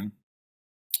trust doctrine.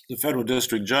 The federal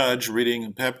district judge,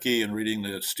 reading Pepke and reading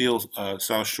the Steel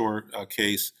South Shore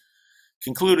case,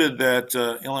 concluded that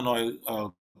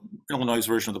Illinois'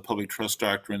 version of the public trust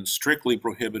doctrine strictly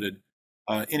prohibited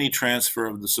any transfer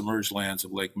of the submerged lands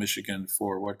of Lake Michigan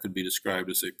for what could be described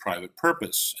as a private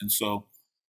purpose. And so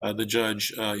the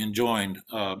judge enjoined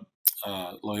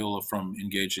Loyola from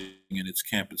engaging in its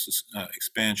campus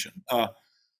expansion.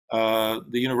 The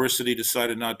university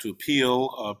decided not to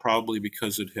appeal, probably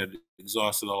because it had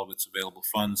exhausted all of its available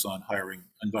funds on hiring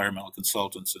environmental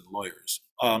consultants and lawyers.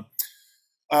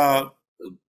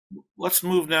 Let's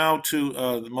move now to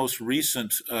the most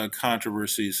recent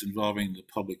controversies involving the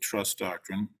public trust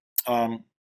doctrine. You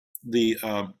may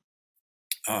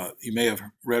have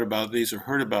read about these or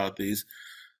heard about these.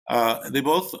 They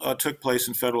both took place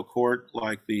in federal court,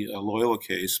 like the Loyola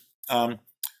case.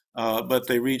 But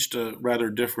they reached rather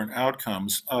different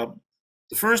outcomes.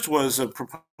 The first was a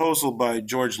proposal by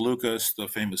George Lucas, the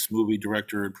famous movie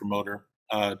director and promoter,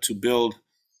 to build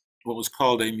what was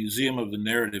called a Museum of the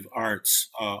Narrative Arts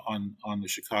on the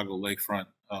Chicago lakefront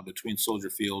between Soldier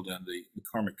Field and the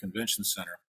McCormick Convention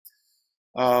Center.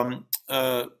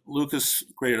 Lucas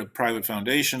created a private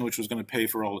foundation which was going to pay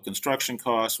for all the construction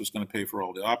costs, was going to pay for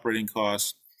all the operating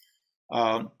costs,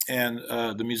 and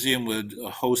the museum would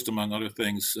host, among other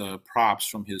things, props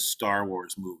from his Star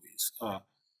Wars movies.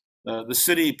 The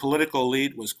city political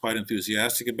elite was quite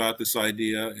enthusiastic about this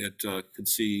idea. It could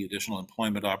see additional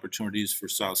employment opportunities for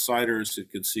Southsiders.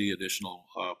 It could see additional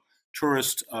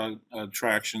tourist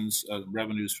attractions,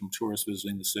 revenues from tourists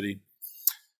visiting the city.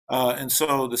 And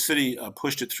so the city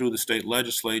pushed it through the state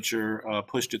legislature,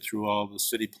 pushed it through all the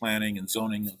city planning and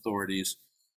zoning authorities,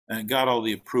 and got all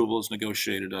the approvals,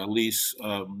 negotiated a lease,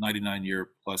 99-year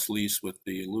plus lease with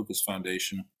the Lucas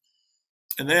Foundation.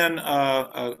 And then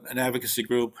an advocacy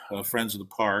group, Friends of the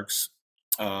Parks,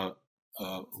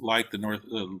 like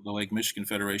the Lake Michigan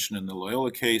Federation in the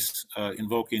Loyola case,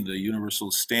 invoking the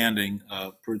universal standing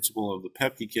principle of the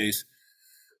Pepke case,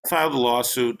 filed a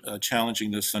lawsuit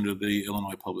challenging this under the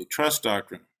Illinois Public Trust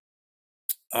Doctrine.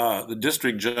 The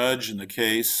district judge in the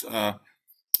case,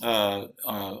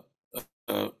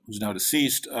 who's now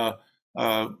deceased,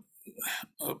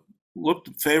 looked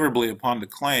favorably upon the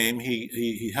claim.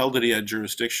 He held that he had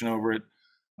jurisdiction over it.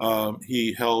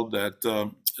 He held that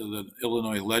the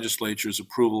Illinois legislature's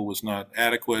approval was not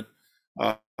adequate.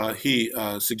 He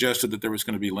suggested that there was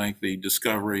going to be lengthy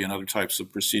discovery and other types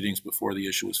of proceedings before the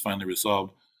issue was finally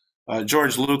resolved.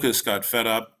 George Lucas got fed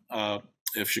up.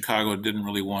 If Chicago didn't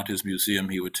really want his museum,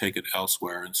 he would take it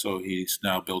elsewhere. And so he's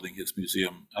now building his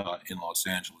museum in Los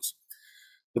Angeles.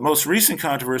 The most recent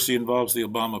controversy involves the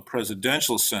Obama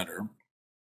Presidential Center.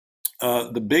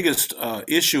 The biggest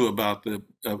issue about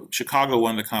Chicago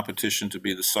won the competition to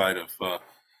be the site of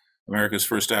America's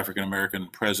first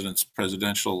African-American president's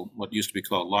presidential, what used to be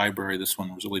called library. This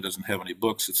one really doesn't have any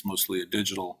books. It's mostly a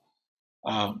digital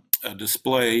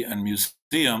display and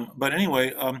museum. But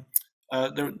anyway,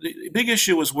 the big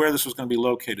issue was where this was going to be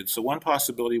located. So one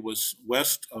possibility was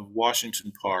west of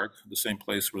Washington Park, the same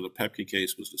place where the Pepke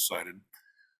case was decided,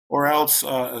 or else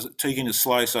taking a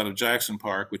slice out of Jackson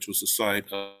Park, which was the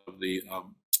site of the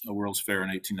World's Fair in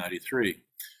 1893.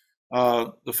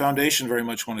 The foundation very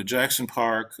much wanted Jackson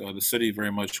Park. The city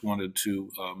very much wanted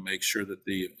to make sure that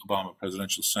the Obama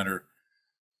Presidential Center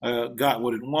got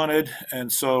what it wanted, and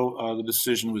so the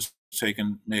decision was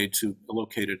made to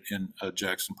locate it in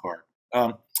Jackson Park.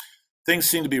 Things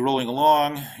seem to be rolling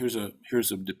along. Here's a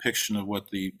depiction of what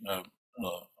the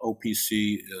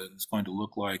OPC is going to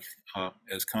look like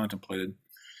as contemplated.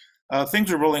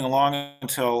 Things were rolling along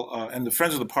until, and the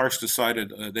Friends of the Parks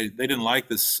decided, they didn't like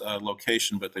this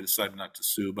location, but they decided not to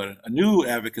sue. But a new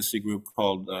advocacy group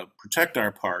called Protect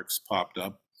Our Parks popped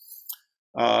up,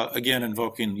 again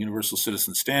invoking universal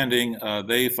citizen standing.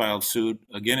 They filed suit,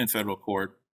 again in federal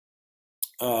court.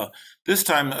 This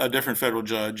time, a different federal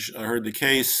judge heard the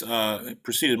case,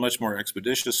 proceeded much more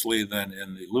expeditiously than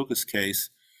in the Lucas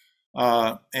case,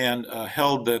 and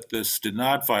held that this did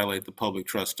not violate the public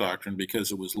trust doctrine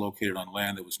because it was located on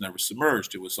land that was never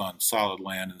submerged. It was on solid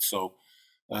land, and so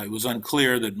it was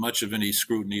unclear that much of any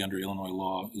scrutiny under Illinois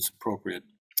law is appropriate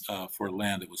for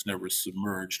land that was never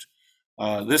submerged.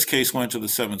 This case went to the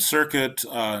Seventh Circuit,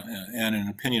 and an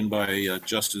opinion by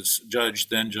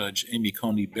then Judge Amy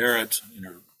Coney Barrett in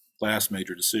her last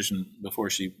major decision before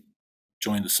she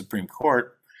joined the Supreme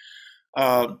Court,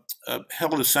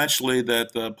 held essentially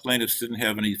that the plaintiffs didn't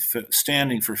have any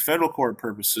standing for federal court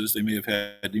purposes. They may have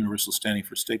had universal standing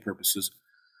for state purposes.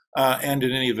 And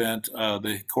in any event,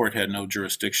 the court had no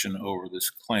jurisdiction over this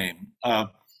claim.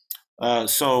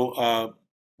 So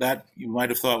that you might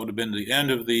have thought would have been the end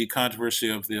of the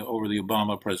controversy over the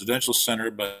Obama Presidential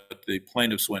Center, but the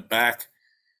plaintiffs went back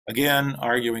again,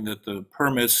 arguing that the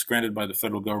permits granted by the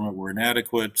federal government were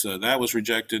inadequate. That was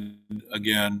rejected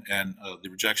again, and the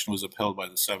rejection was upheld by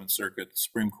the Seventh Circuit. The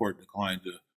Supreme Court declined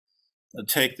to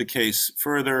take the case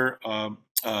further.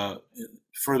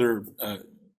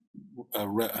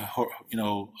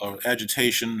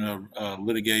 Agitation,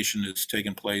 litigation has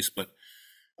taken place, but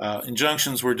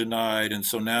injunctions were denied, and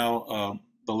so now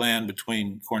the land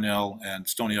between Cornell and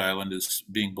Stony Island is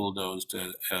being bulldozed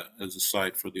as a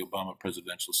site for the Obama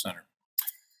Presidential Center.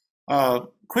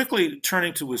 Quickly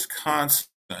turning to Wisconsin,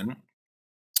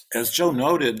 as Joe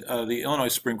noted, the Illinois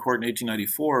Supreme Court in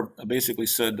 1894 basically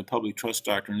said the public trust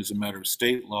doctrine is a matter of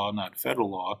state law, not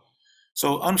federal law.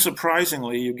 So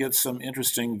unsurprisingly, you get some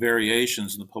interesting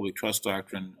variations in the public trust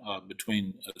doctrine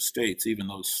between states, even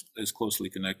those as closely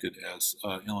connected as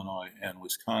Illinois and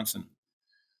Wisconsin.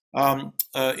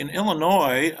 In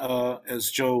Illinois,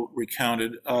 as Joe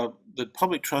recounted, the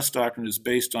public trust doctrine is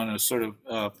based on a sort of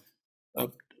a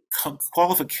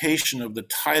qualification of the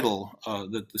title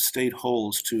that the state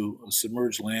holds to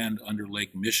submerged land under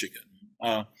Lake Michigan.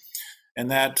 And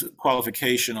that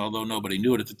qualification, although nobody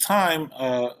knew it at the time,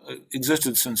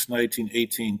 existed since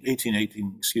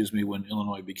 1818, excuse me, when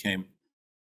Illinois became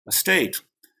a state.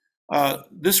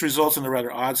 This results in a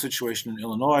rather odd situation in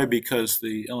Illinois because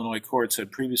the Illinois courts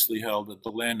had previously held that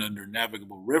the land under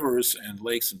navigable rivers and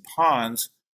lakes and ponds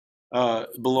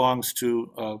belongs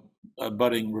to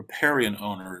budding riparian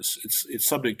owners. It's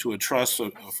subject to a trust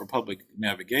for public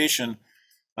navigation,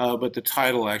 but the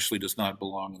title actually does not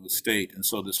belong in the state. And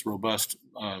so this robust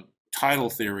title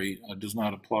theory does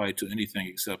not apply to anything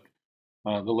except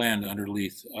the land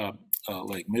underneath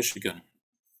Lake Michigan.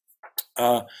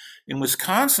 In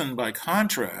Wisconsin, by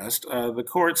contrast, the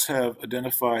courts have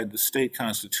identified the state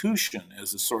constitution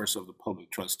as the source of the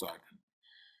public trust doctrine.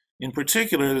 In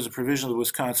particular, there's a provision of the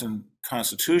Wisconsin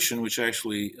Constitution which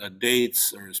actually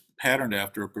dates or is patterned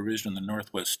after a provision in the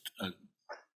Northwest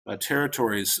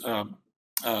Territories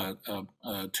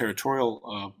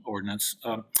territorial ordinance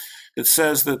that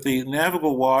says that the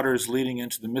navigable waters leading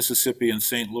into the Mississippi and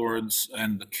St. Lawrence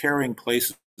and the carrying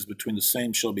places between the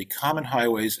same shall be common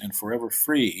highways and forever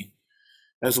free,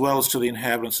 as well as to the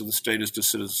inhabitants of the state as to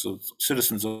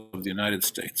citizens of the United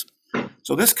States.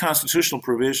 So this constitutional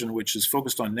provision, which is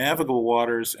focused on navigable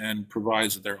waters and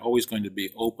provides that they're always going to be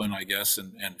open, I guess,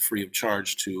 and free of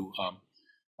charge to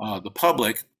the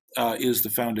public, is the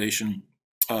foundation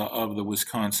of the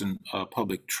Wisconsin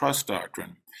public trust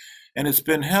doctrine. And it's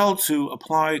been held to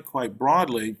apply quite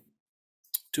broadly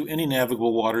to any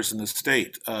navigable waters in the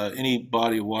state, any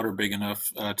body of water big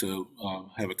enough to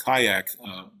have a kayak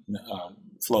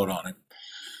float on it,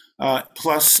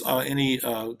 plus any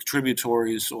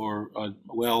tributaries or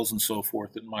wells and so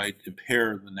forth that might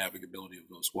impair the navigability of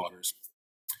those waters.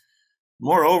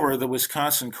 Moreover, the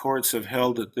Wisconsin courts have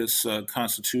held that this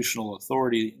constitutional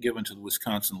authority given to the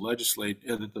Wisconsin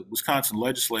legislature, that the Wisconsin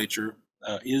legislature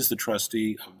is the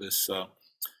trustee of this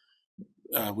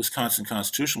Wisconsin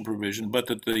constitutional provision, but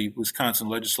that the Wisconsin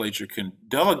legislature can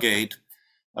delegate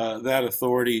that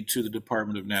authority to the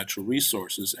Department of Natural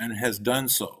Resources and has done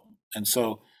so. And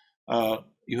so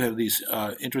you have these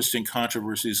interesting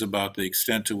controversies about the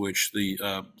extent to which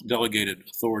the delegated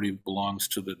authority belongs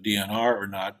to the DNR or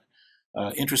not.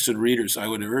 Interested readers, I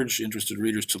would urge interested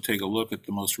readers to take a look at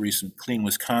the most recent Clean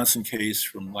Wisconsin case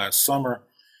from last summer,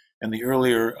 and the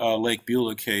earlier Lake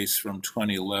Beulah case from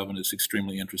 2011 is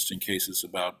extremely interesting cases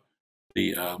about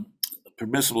the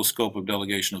permissible scope of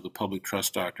delegation of the public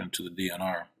trust doctrine to the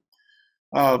DNR.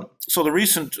 So the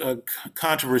recent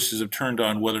controversies have turned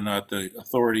on whether or not the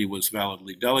authority was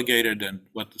validly delegated and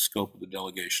what the scope of the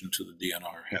delegation to the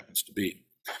DNR happens to be.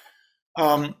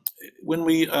 When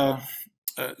we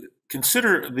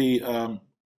consider the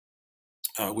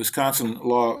Wisconsin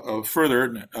law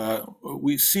further,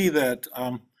 we see that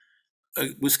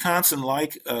Wisconsin,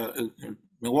 like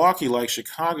Milwaukee, like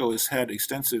Chicago, has had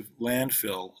extensive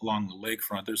landfill along the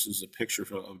lakefront. This is a picture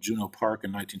of Juneau Park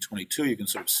in 1922. You can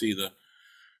sort of see the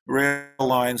rail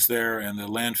lines there and the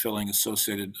landfilling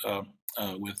associated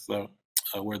with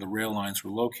where the rail lines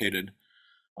were located.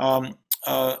 So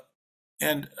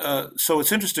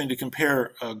it's interesting to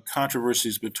compare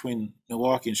controversies between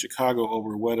Milwaukee and Chicago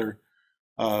over whether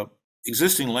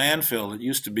existing landfill that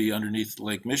used to be underneath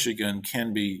Lake Michigan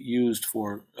can be used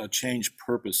for change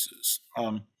purposes.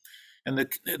 And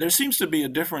there seems to be a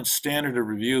different standard of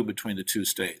review between the two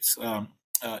states.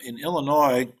 In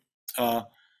Illinois,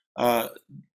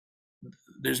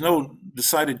 there's no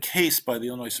decided case by the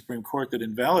Illinois Supreme Court that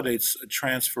invalidates a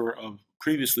transfer of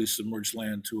previously submerged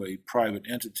land to a private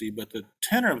entity, but the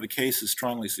tenor of the cases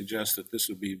strongly suggests that this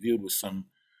would be viewed with some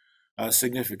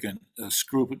significant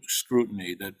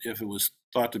scrutiny, that if it was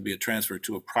thought to be a transfer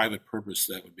to a private purpose,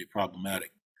 that would be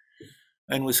problematic.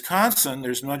 In Wisconsin,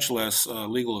 there's much less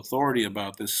legal authority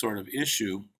about this sort of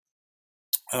issue,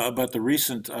 but the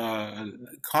recent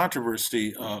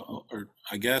controversy, or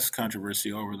I guess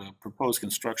controversy over the proposed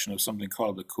construction of something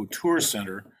called the Couture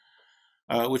Center,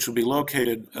 which will be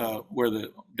located where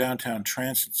the downtown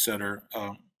transit center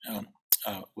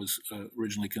was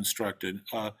originally constructed,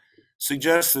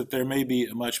 suggests that there may be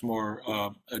a much more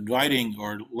inviting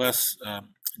or less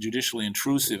judicially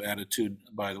intrusive attitude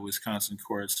by the Wisconsin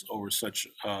courts over such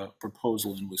a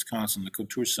proposal in Wisconsin. The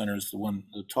Couture Center is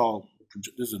the tall,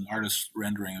 this is an artist's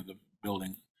rendering of the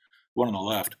building, one on the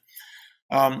left.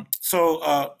 So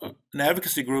an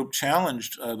advocacy group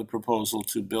challenged the proposal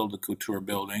to build the Couture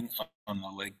building on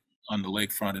the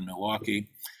lakefront in Milwaukee.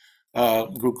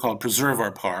 group called Preserve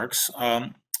Our Parks.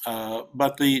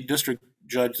 But the district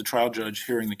judge, the trial judge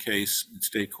hearing the case in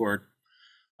state court,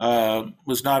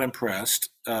 was not impressed.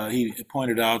 He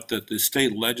pointed out that the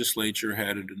state legislature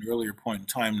had at an earlier point in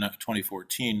time, not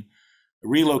 2014,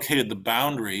 relocated the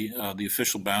boundary, the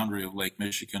official boundary of Lake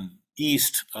Michigan,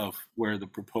 east of where the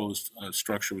proposed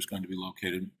structure was going to be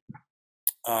located.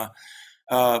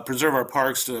 Preserve Our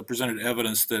Parks presented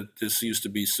evidence that this used to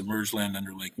be submerged land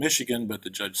under Lake Michigan, but the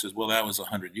judge says, well, that was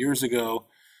 100 years ago.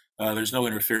 There's no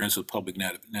interference with public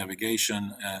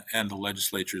navigation, and the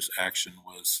legislature's action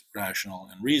was rational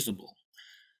and reasonable.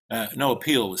 No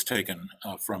appeal was taken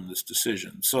from this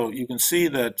decision. So you can see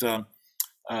that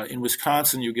in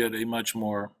Wisconsin, you get a much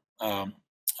more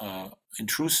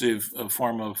intrusive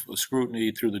form of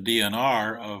scrutiny through the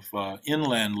DNR of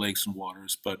inland lakes and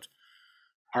waters, but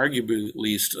arguably at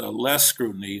least less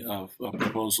scrutiny of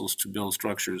proposals to build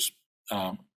structures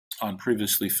on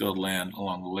previously filled land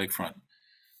along the lakefront.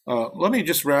 Let me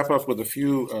just wrap up with a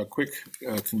few quick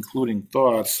concluding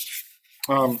thoughts.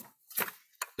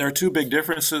 There are two big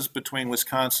differences between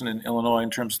Wisconsin and Illinois in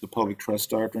terms of the public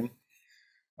trust doctrine.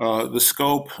 The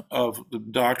scope of the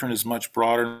doctrine is much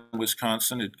broader in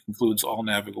Wisconsin. It includes all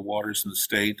navigable waters in the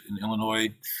state. In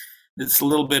Illinois, it's a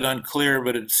little bit unclear,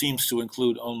 but it seems to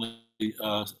include only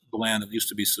the land that used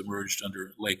to be submerged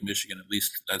under Lake Michigan. At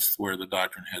least that's where the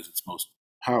doctrine has its most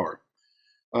power.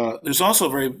 There's also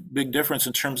a very big difference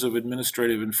in terms of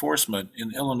administrative enforcement.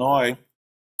 In Illinois,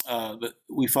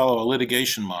 we follow a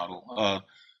litigation model.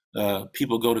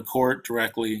 People go to court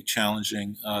directly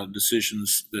challenging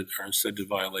decisions that are said to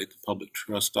violate the public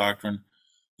trust doctrine.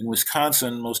 In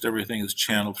Wisconsin, most everything is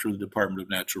channeled through the Department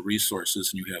of Natural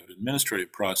Resources, and you have an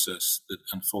administrative process that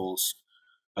unfolds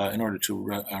in order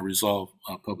to resolve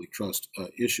public trust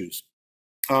issues.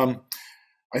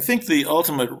 I think the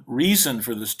ultimate reason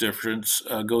for this difference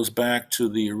goes back to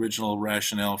the original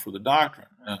rationale for the doctrine.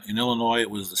 In Illinois, it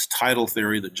was this tidal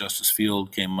theory that Justice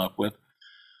Field came up with.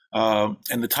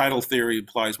 And the tidal theory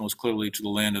applies most clearly to the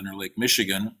land under Lake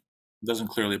Michigan. It doesn't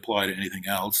clearly apply to anything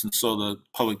else. And so the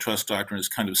public trust doctrine is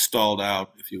kind of stalled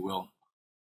out, if you will,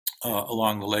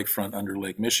 along the lakefront under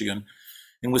Lake Michigan.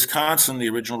 In Wisconsin, the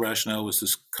original rationale was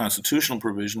this constitutional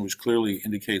provision, which clearly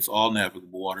indicates all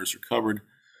navigable waters are covered,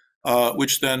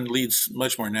 which then leads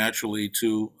much more naturally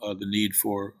to the need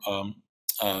for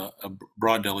a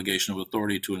broad delegation of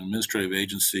authority to an administrative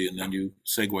agency, and then you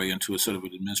segue into a sort of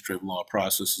an administrative law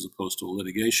process as opposed to a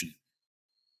litigation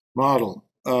model.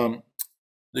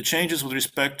 The changes with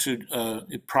respect to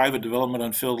private development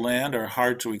on filled land are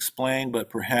hard to explain,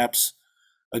 but perhaps,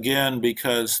 again,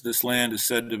 because this land is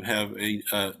said to have a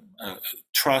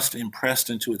trust impressed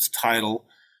into its title,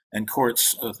 and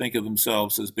courts think of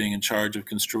themselves as being in charge of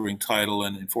construing title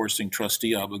and enforcing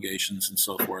trustee obligations and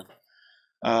so forth,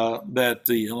 that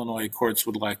the Illinois courts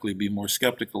would likely be more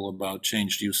skeptical about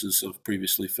changed uses of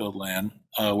previously filled land,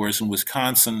 whereas in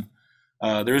Wisconsin,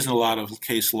 there isn't a lot of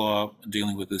case law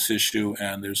dealing with this issue,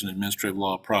 and there's an administrative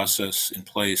law process in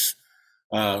place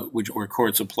where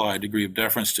courts apply a degree of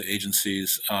deference to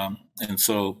agencies, and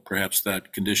so perhaps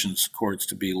that conditions courts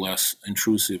to be less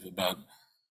intrusive about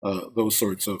those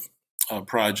sorts of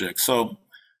projects. So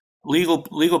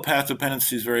legal path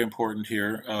dependency is very important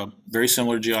here. Very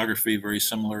similar geography, very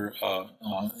similar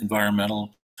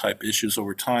environmental type issues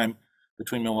over time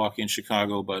between Milwaukee and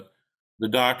Chicago, but the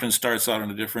doctrine starts out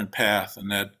on a different path, and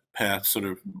that path sort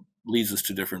of leads us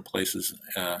to different places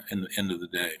in the end of the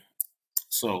day.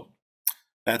 So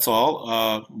that's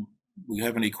all. We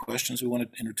have any questions we want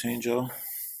to entertain, Joe?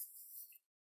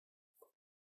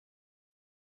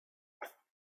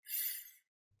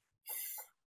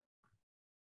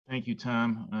 Thank you,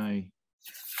 Tom. I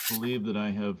believe that I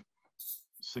have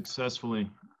successfully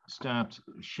stopped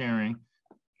sharing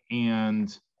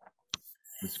and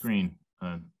the screen,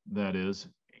 that is.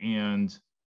 And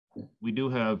we do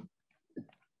have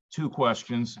two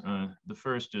questions. The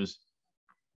first is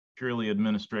purely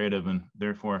administrative and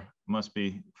therefore must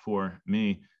be for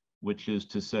me, which is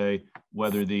to say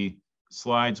whether the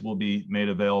slides will be made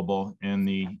available. And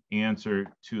the answer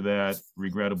to that,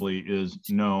 regrettably, is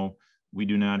no. We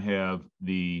do not have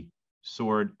the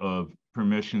sort of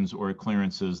permissions or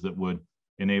clearances that would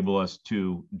enable us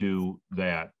to do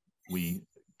that. We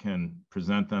can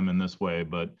present them in this way,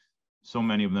 but so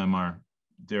many of them are,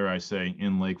 dare I say,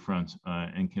 in lakefront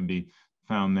and can be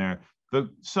found there. The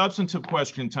substantive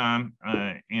question, Tom,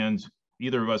 and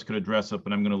either of us could address it,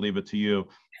 but I'm going to leave it to you,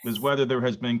 is whether there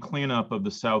has been cleanup of the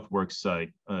Southworks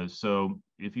site. So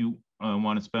if you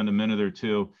want to spend a minute or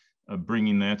two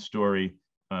bringing that story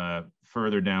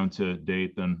further down to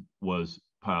date than was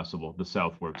possible, the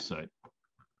Southworks site.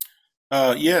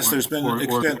 Yes, there's been or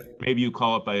maybe you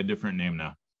call it by a different name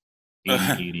now,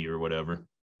 8080 or whatever.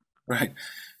 Right.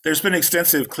 There's been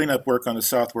extensive cleanup work on the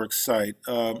Southworks site,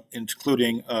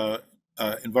 including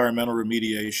environmental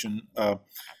remediation.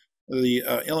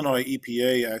 The Illinois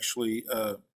EPA actually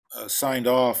signed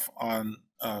off on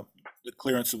the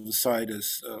clearance of the site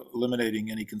as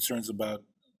eliminating any concerns about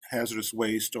hazardous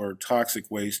waste or toxic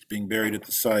waste being buried at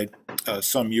the site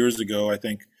some years ago. I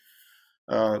think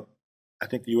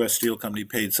the U.S. Steel Company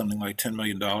paid something like $10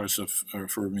 million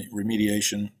for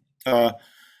remediation.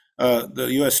 The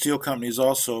U.S. Steel Company has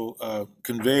also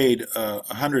conveyed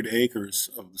 100 acres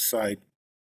of the site.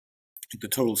 I think the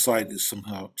total site is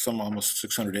some almost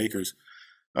 600 acres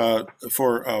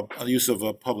for use of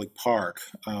a public park.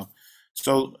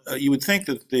 So you would think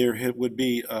that there would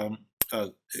be,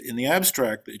 in the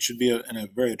abstract, it should be in a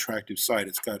very attractive site.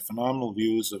 It's got phenomenal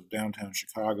views of downtown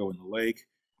Chicago and the lake.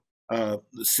 The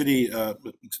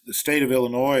state of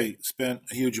Illinois spent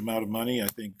a huge amount of money, I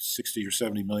think $60 or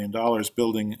 $70 million,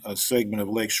 building a segment of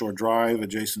Lakeshore Drive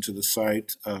adjacent to the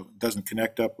site. Doesn't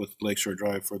connect up with Lakeshore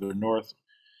Drive further north,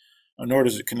 nor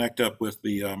does it connect up with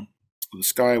the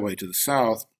Skyway to the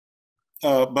south.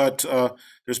 But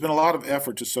there's been a lot of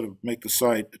effort to sort of make the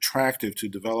site attractive to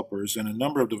developers, and a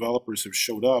number of developers have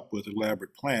showed up with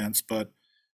elaborate plans, but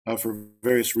for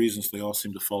various reasons, they all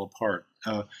seem to fall apart.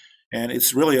 And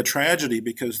it's really a tragedy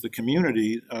because the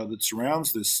community that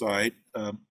surrounds this site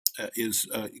is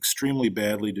extremely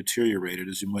badly deteriorated,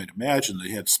 as you might imagine.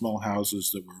 They had small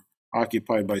houses that were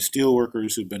occupied by steel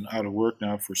workers who've been out of work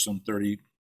now for some 30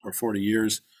 or 40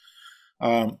 years.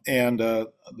 And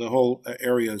the whole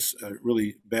area is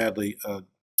really badly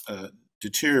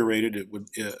deteriorated. It would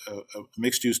a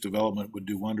mixed-use development would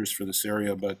do wonders for this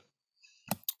area, but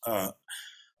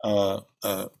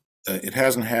it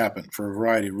hasn't happened for a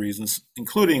variety of reasons,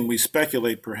 including, we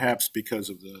speculate, perhaps because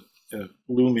of the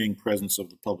looming presence of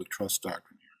the public trust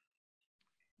doctrine here.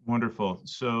 Wonderful.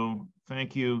 So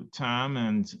thank you, Tom.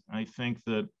 And I think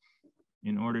that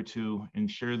in order to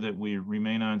ensure that we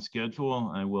remain on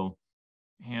schedule, I will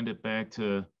hand it back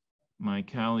to my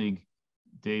colleague,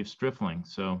 Dave Strifling.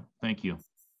 So thank you.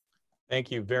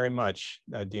 Thank you very much,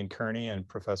 Dean Kearney and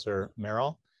Professor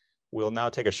Merrill. We'll now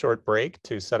take a short break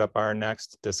to set up our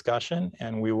next discussion,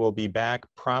 and we will be back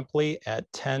promptly at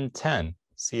 10:10.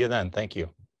 See you then. Thank you.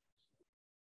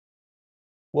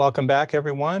 Welcome back,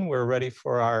 everyone. We're ready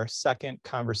for our second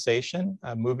conversation,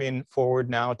 moving forward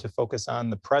now to focus on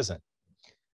the present.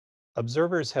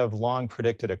 Observers have long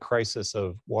predicted a crisis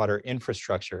of water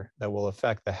infrastructure that will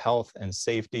affect the health and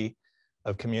safety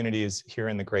of communities here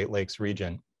in the Great Lakes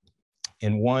region.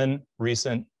 In one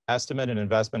recent estimate, an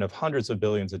investment of hundreds of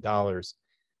billions of dollars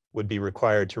would be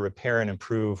required to repair and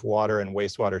improve water and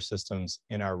wastewater systems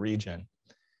in our region.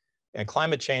 And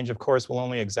climate change, of course, will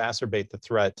only exacerbate the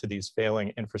threat to these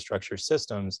failing infrastructure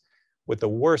systems, with the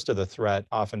worst of the threat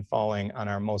often falling on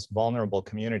our most vulnerable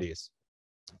communities.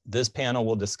 This panel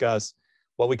will discuss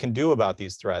what we can do about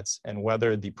these threats and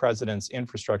whether the President's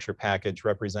infrastructure package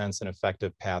represents an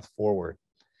effective path forward.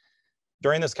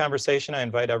 During this conversation, I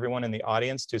invite everyone in the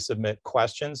audience to submit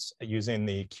questions using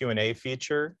the Q&A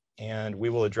feature, and we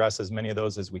will address as many of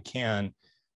those as we can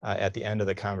at the end of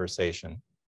the conversation.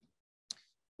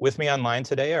 With me online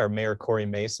today are Mayor Corey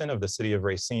Mason of the city of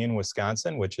Racine,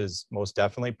 Wisconsin, which is most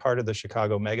definitely part of the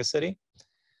Chicago Megacity,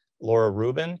 Laura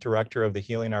Rubin, Director of the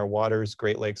Healing Our Waters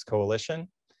Great Lakes Coalition,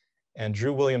 and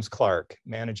Drew Williams-Clark,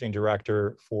 Managing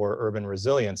Director for Urban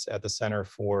Resilience at the Center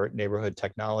for Neighborhood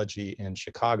Technology in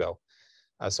Chicago.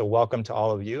 So welcome to all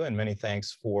of you, and many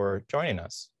thanks for joining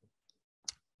us.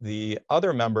 The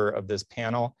other member of this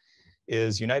panel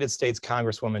is United States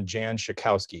Congresswoman Jan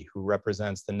Schakowsky, who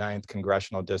represents the 9th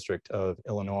Congressional District of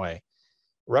Illinois.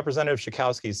 Representative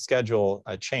Schakowsky's schedule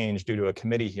changed due to a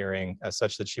committee hearing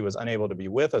such that she was unable to be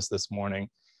with us this morning,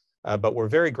 but we're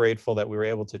very grateful that we were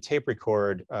able to tape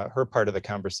record her part of the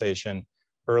conversation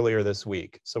earlier this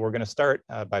week. So we're going to start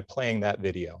by playing that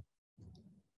video.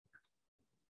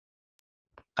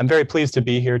 I'm very pleased to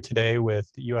be here today with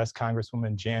U.S.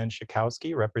 Congresswoman Jan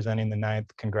Schakowsky, representing the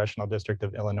 9th Congressional District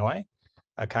of Illinois.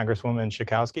 Congresswoman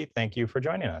Schakowsky, thank you for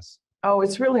joining us. Oh,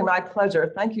 it's really my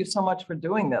pleasure. Thank you so much for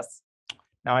doing this.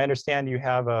 Now, I understand you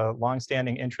have a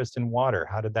longstanding interest in water.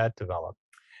 How did that develop?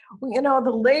 Well, you know, the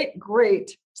late,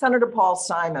 great Senator Paul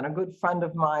Simon, a good friend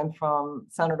of mine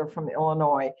senator from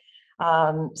Illinois,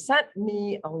 sent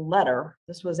me a letter.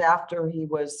 This was after he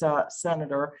was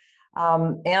senator,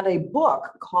 and a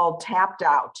book called Tapped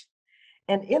Out.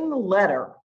 And in the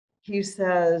letter, he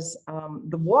says,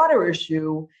 the water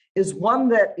issue is one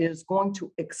that is going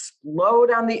to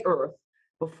explode on the earth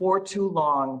before too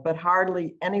long, but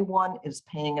hardly anyone is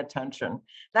paying attention.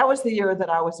 That was the year that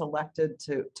I was elected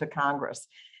to Congress.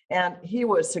 And he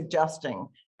was suggesting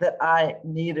that I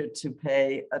needed to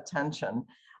pay attention.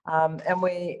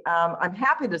 I'm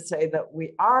happy to say that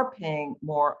we are paying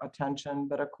more attention,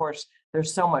 but of course,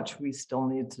 there's so much we still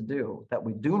need to do, that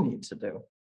we do need to do.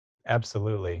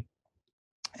 Absolutely.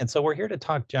 And so we're here to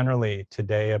talk generally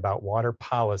today about water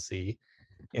policy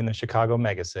in the Chicago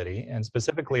megacity, and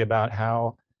specifically about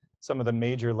how some of the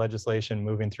major legislation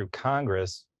moving through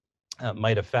Congress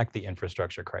might affect the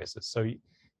infrastructure crisis. So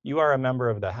you are a member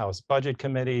of the House Budget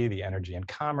Committee, the Energy and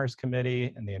Commerce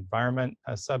Committee, and the Environment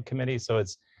Subcommittee. So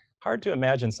it's hard to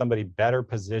imagine somebody better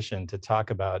positioned to talk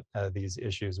about these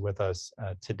issues with us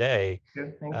today.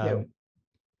 Good, thank you.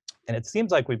 And it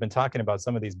seems like we've been talking about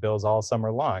some of these bills all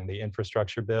summer long, the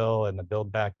infrastructure bill and the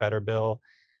Build Back Better bill.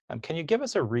 Can you give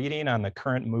us a reading on the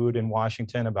current mood in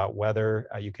Washington about whether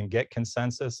you can get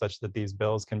consensus such that these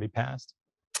bills can be passed?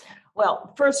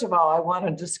 Well, first of all, I want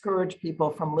to discourage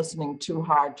people from listening too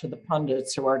hard to the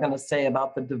pundits who are going to say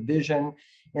about the division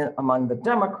among the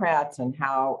Democrats and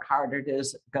how hard it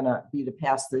is going to be to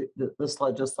pass this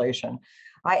legislation.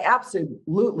 I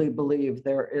absolutely believe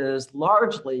there is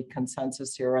largely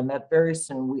consensus here, and that very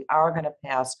soon we are going to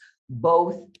pass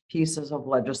both pieces of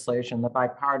legislation, the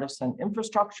bipartisan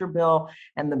infrastructure bill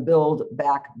and the Build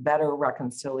Back Better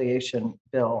reconciliation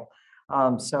bill.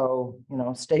 So,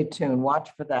 stay tuned, watch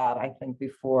for that, I think,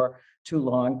 before too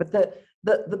long. But the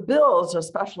bills,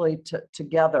 especially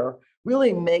together,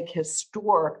 really make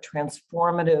historic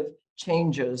transformative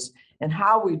changes in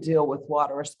how we deal with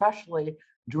water, especially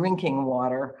drinking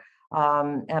water.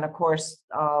 And of course,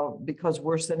 because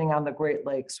we're sitting on the Great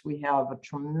Lakes, we have a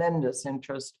tremendous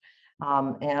interest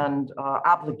and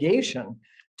obligation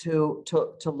to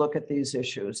look at these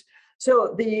issues.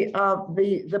 So the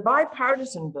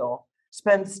bipartisan bill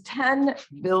spends $10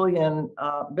 billion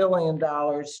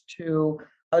to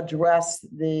address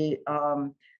the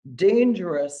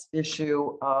dangerous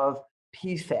issue of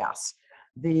PFAS,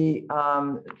 the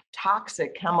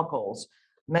toxic chemicals,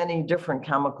 many different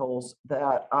chemicals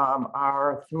that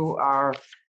are through our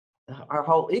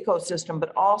whole ecosystem,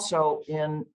 but also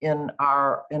in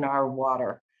our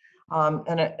water.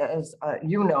 And as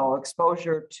you know,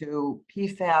 exposure to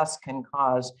PFAS can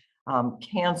cause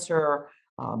cancer,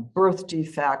 birth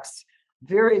defects,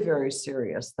 very, very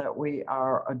serious, that we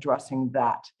are addressing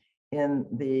that in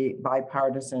the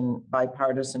bipartisan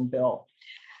bill.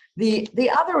 The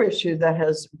other issue that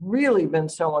has really been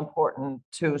so important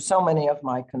to so many of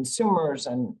my consumers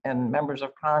and members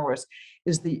of Congress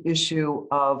is the issue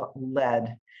of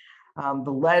lead,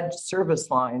 the lead service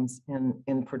lines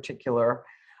in particular.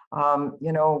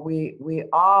 We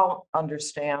all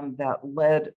understand that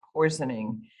lead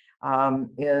poisoning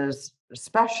is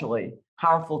especially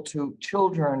harmful to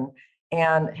children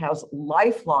and has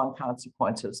lifelong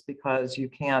consequences because you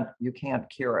can't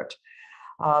cure it.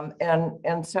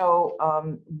 So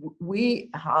we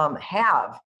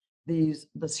have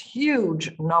this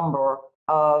huge number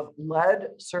of lead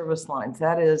service lines.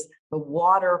 That is the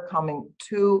water coming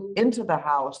into the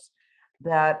house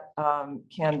that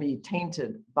can be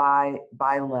tainted by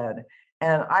lead.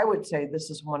 And I would say this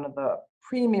is one of the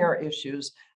premier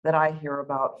issues that I hear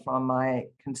about from my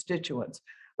constituents,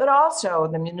 but also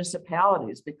the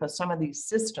municipalities, because some of these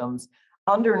systems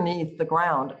underneath the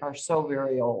ground are so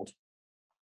very old.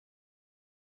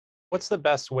 What's the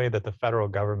best way that the federal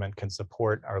government can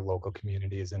support our local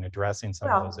communities in addressing some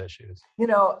of those issues?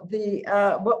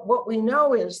 What we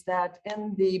know is that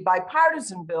in the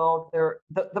bipartisan bill,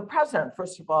 the president,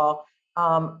 first of all,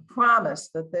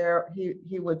 promised that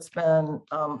he would spend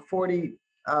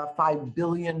 $45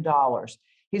 billion.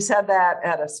 He said that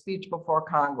at a speech before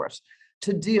Congress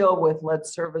to deal with lead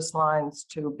service lines,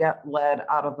 to get lead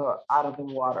out of the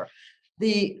water.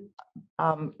 The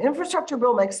infrastructure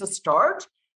bill makes a start,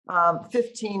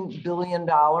 $15 billion,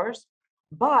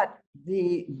 but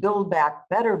the Build Back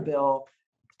Better bill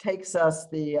takes us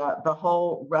the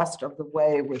whole rest of the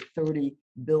way with $30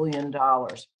 billion.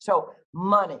 So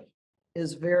money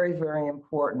is very, very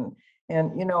important.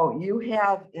 And you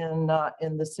have in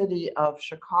the city of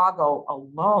Chicago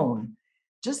alone,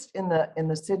 just in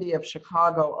the city of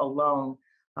Chicago alone,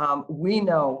 we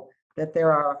know that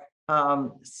there are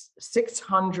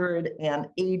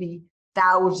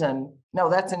 680,000, no,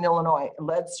 that's in Illinois,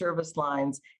 lead service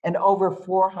lines, and over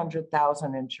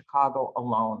 400,000 in Chicago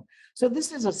alone. So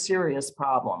this is a serious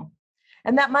problem.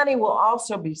 And that money will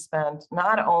also be spent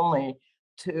not only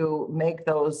to make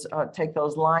those, take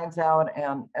those lines out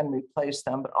and replace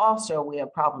them. But also we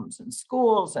have problems in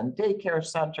schools and daycare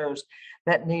centers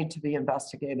that need to be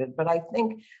investigated. But I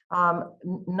think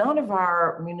none of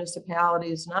our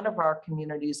municipalities, none of our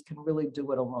communities can really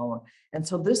do it alone. And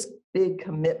so this big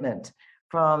commitment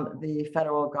from the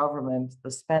federal government,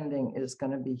 the spending is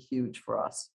going to be huge for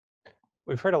us.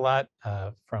 We've heard a lot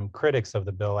from critics of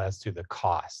the bill as to the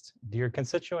cost. Do your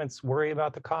constituents worry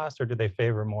about the cost, or do they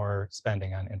favor more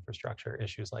spending on infrastructure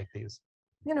issues like these?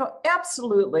 You know,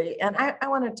 absolutely. And I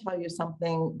want to tell you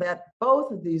something, that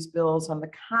both of these bills and the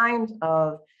kind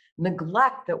of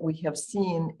neglect that we have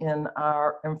seen in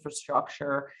our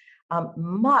infrastructure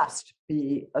must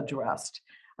be addressed.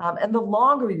 And the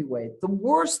longer you wait, the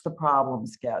worse the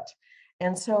problems get.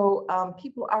 And so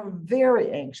people are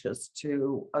very anxious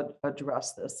to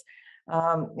address this.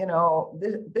 You know,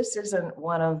 this isn't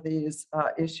one of these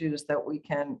issues that we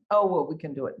can, oh, well, we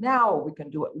can do it now, or we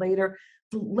can do it later.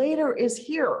 The later is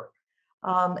here.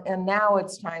 And now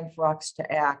it's time for us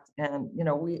to act. And, you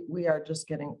know, we are just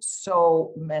getting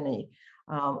so many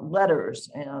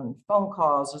letters and phone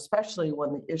calls, especially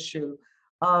when the issue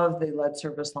of the lead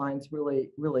service lines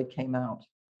really came out.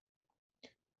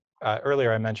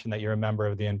 Earlier, I mentioned that you're a member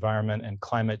of the Environment and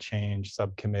Climate Change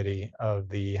Subcommittee of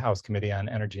the House Committee on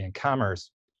Energy and Commerce.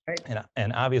 Right.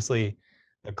 And obviously,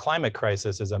 the climate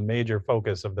crisis is a major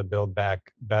focus of the Build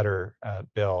Back Better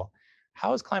bill.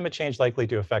 How is climate change likely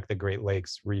to affect the Great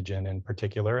Lakes region in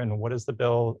particular, and what does the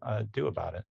bill do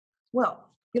about it?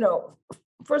 Well, you know,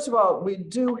 first of all, we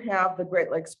do have the Great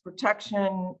Lakes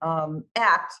Protection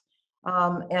Act.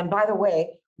 And by the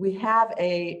way, we have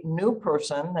a new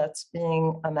person that's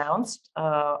being announced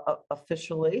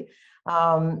officially,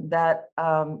 that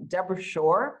Deborah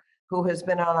Shore, who has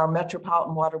been on our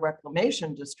Metropolitan Water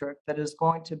Reclamation District, that is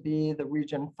going to be the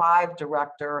Region 5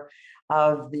 Director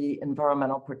of the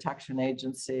Environmental Protection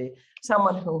Agency,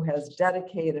 someone who has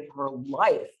dedicated her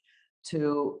life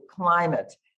to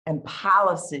climate and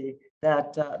policy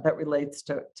that relates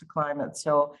to climate.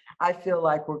 So I feel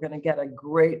like we're going to get a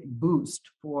great boost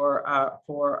for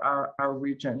our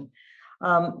region.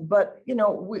 But you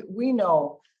know, we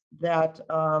know that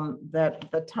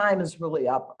that the time is really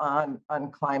up on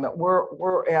climate.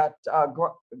 We're at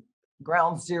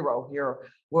ground zero here,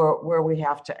 where we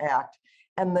have to act.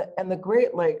 And the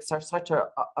Great Lakes are such a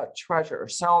treasure.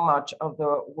 So much of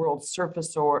the world's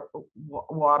surface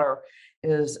water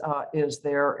is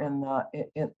there in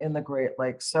the Great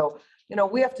Lakes. So you know,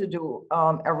 we have to do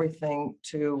everything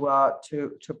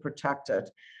to protect it.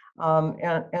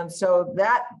 And so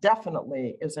that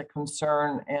definitely is a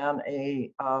concern and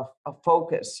a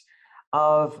focus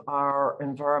of our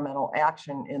environmental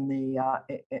action in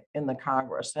the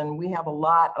Congress. And we have a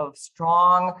lot of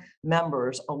strong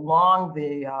members along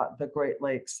the Great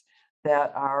Lakes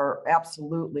that are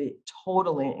absolutely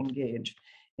totally engaged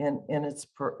in its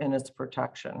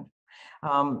protection.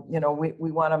 You know,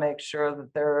 we want to make sure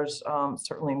that there's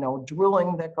certainly no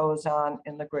drilling that goes on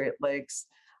in the Great Lakes.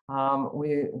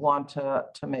 We want to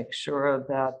make sure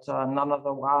that none of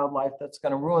the wildlife that's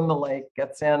going to ruin the lake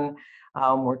gets in.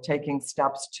 We're taking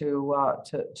steps to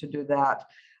do that.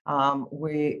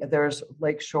 There's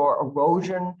lakeshore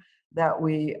erosion that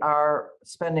we are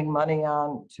spending money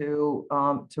on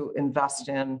to invest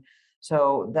in.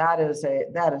 So that is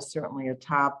certainly a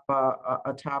top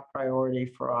priority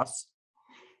for us.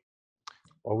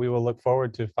 Well, we will look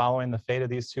forward to following the fate of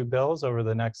these two bills over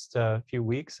the next few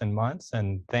weeks and months.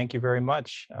 And thank you very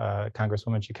much,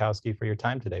 Congresswoman Schakowsky, for your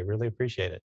time today. Really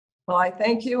appreciate it. Well, I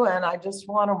thank you. And I just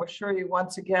want to assure you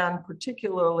once again,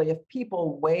 particularly if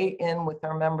people weigh in with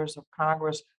our members of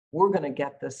Congress, we're going to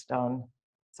get this done.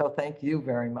 So thank you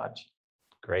very much.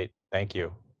 Great. Thank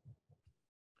you.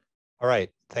 All right.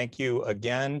 Thank you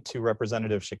again to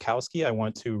Representative Schakowsky. I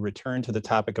want to return to the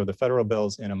topic of the federal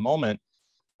bills in a moment.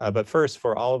 But first,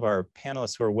 for all of our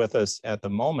panelists who are with us at the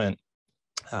moment,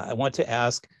 I want to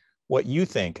ask what you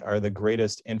think are the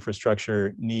greatest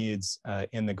infrastructure needs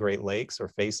in the Great Lakes or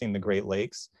facing the Great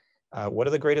Lakes. What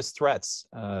are the greatest threats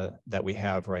that we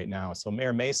have right now? So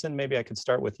Mayor Mason, maybe I could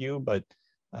start with you, but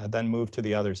then move to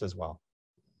the others as well.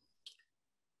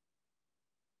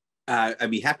 I'd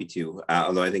be happy to,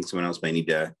 although I think someone else might need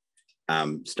to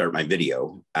start my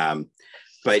video.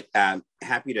 But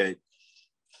happy to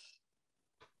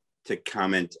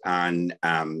comment on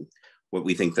what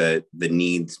we think the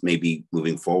needs may be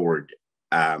moving forward.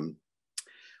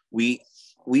 We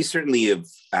certainly have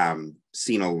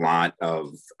seen a lot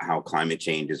of how climate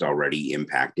change is already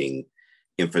impacting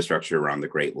infrastructure around the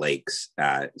Great Lakes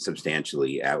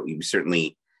substantially. We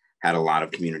certainly had a lot of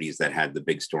communities that had the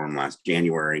big storm last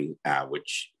January,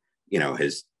 which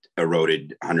has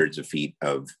eroded hundreds of feet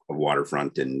of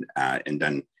waterfront and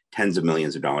done tens of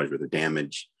millions of dollars worth of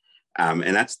damage.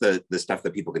 And that's the stuff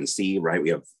that people can see, right? We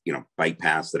have, bike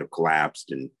paths that have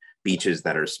collapsed and beaches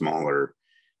that are smaller.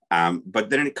 But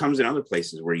then it comes in other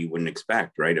places where you wouldn't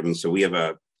expect, right? I mean, so we have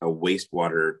a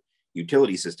wastewater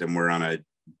utility system where on a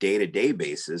day-to-day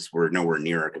basis, we're nowhere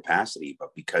near our capacity, but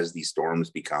because these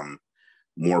storms become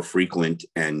more frequent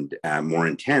and more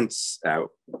intense,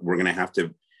 we're going to have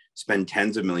to spend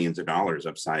tens of millions of dollars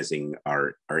upsizing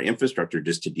our infrastructure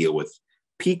just to deal with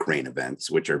peak rain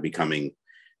events, which are becoming,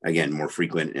 again, more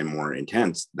frequent and more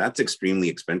intense. That's extremely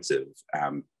expensive.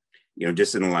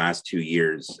 Just in the last 2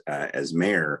 years as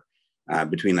mayor,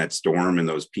 between that storm and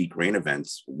those peak rain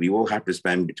events, we will have to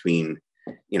spend between,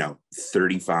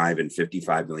 $35 and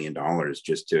 $55 million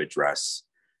just to address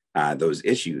those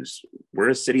issues. We're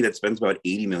a city that spends about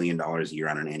 $80 million a year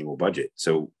on an annual budget.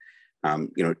 So,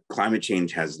 climate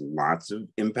change has lots of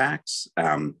impacts,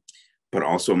 but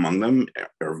also among them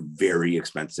are very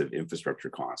expensive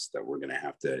infrastructure costs that we're going to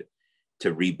have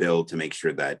to rebuild to make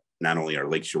sure that not only our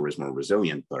lakeshore is more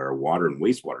resilient, but our water and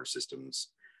wastewater systems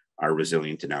are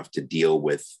resilient enough to deal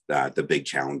with the big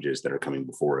challenges that are coming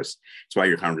before us. That's why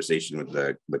your conversation with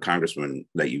the congressman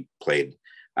that you played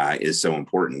is so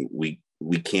important. We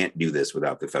can't do this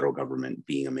without the federal government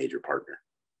being a major partner.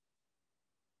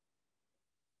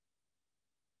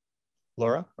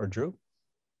 Laura or Drew?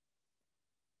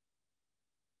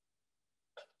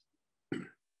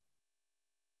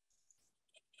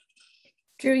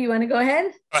 Drew, you want to go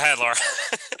ahead? Go ahead, Laura.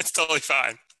 It's totally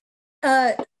fine.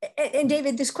 And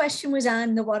David, this question was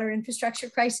on the water infrastructure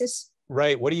crisis.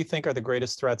 Right. What do you think are the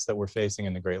greatest threats that we're facing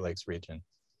in the Great Lakes region?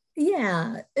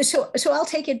 Yeah, so I'll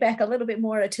take it back a little bit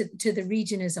more to the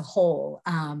region as a whole.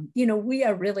 We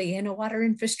are really in a water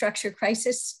infrastructure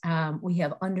crisis. We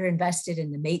have underinvested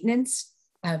in the maintenance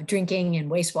of drinking and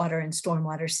wastewater and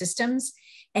stormwater systems.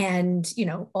 And,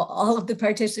 all of the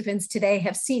participants today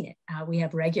have seen it. We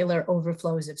have regular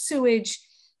overflows of sewage.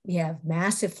 We have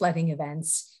massive flooding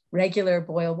events, regular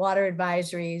boil water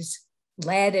advisories,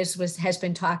 lead has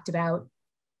been talked about,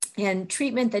 and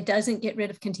treatment that doesn't get rid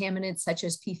of contaminants such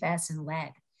as PFAS and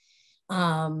lead.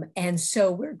 And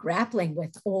so we're grappling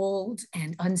with old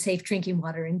and unsafe drinking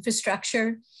water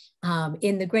infrastructure.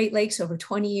 In the Great Lakes over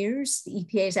 20 years, the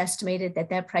EPA has estimated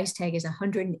that price tag is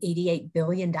 $188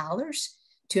 billion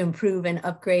to improve and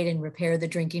upgrade and repair the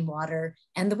drinking water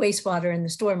and the wastewater and the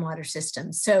stormwater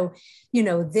systems. So,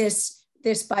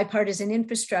 this bipartisan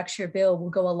infrastructure bill will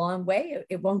go a long way.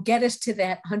 It won't get us to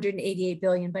that $188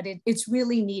 billion, but it's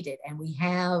really needed. And we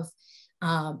have,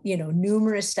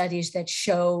 numerous studies that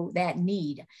show that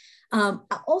need.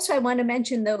 Also, I want to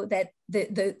mention, though, that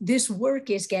this work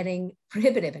is getting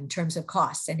prohibitive in terms of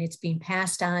costs, and it's being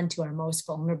passed on to our most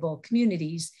vulnerable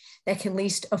communities that can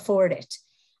least afford it.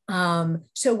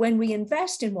 So when we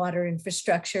invest in water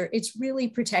infrastructure, it's really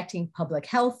protecting public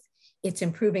health. It's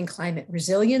improving climate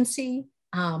resiliency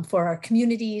for our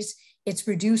communities. It's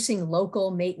reducing local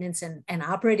maintenance and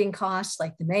operating costs,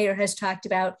 like the mayor has talked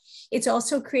about. It's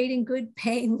also creating good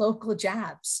paying local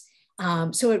jobs.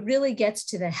 So it really gets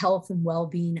to the health and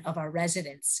well-being of our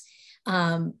residents.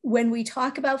 When we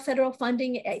talk about federal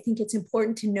funding, I think it's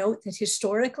important to note that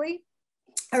historically,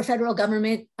 our federal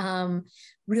government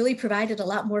really provided a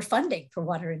lot more funding for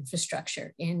water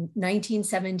infrastructure. In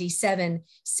 1977,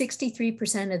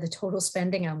 63% of the total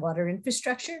spending on water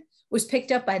infrastructure was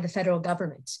picked up by the federal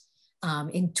government.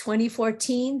 In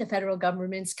 2014, the federal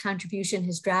government's contribution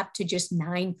has dropped to just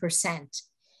 9%.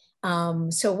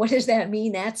 So what does that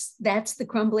mean? That's the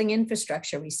crumbling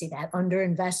infrastructure. We see that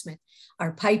underinvestment.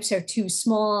 Our pipes are too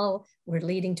small. We're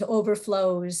leading to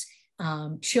overflows.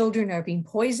 Children are being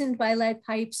poisoned by lead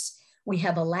pipes. We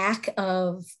have a lack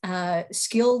of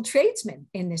skilled tradesmen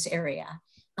in this area.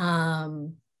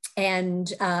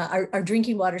 And our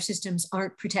drinking water systems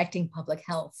aren't protecting public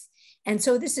health. And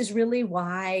so this is really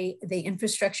why the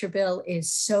infrastructure bill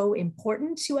is so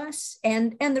important to us,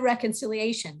 and the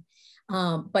reconciliation.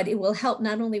 But it will help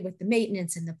not only with the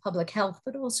maintenance and the public health,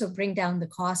 but also bring down the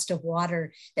cost of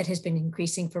water that has been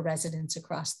increasing for residents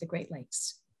across the Great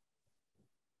Lakes.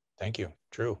 Thank you.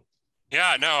 Drew.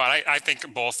 Yeah, no, I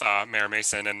think both Mayor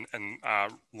Mason and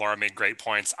Laura made great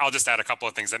points. I'll just add a couple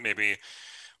of things that maybe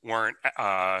weren't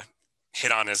hit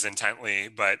on as intently,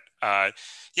 but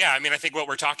yeah, I mean, I think what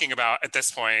we're talking about at this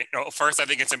point, first, I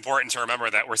think it's important to remember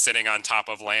that we're sitting on top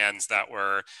of lands that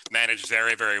were managed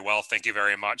very, very well, thank you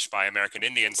very much, by American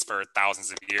Indians for thousands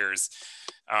of years.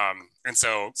 And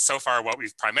so far, what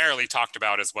we've primarily talked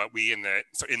about is what we in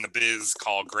the biz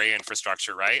call gray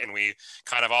infrastructure, right? And we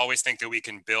kind of always think that we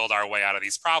can build our way out of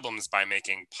these problems by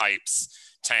making pipes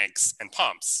tanks, and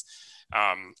pumps.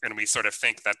 And we sort of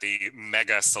think that the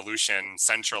mega solution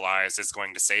centralized is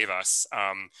going to save us.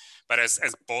 But as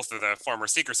both of the former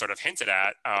speakers sort of hinted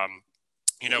at,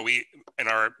 you know, we, in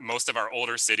most of our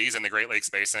older cities in the Great Lakes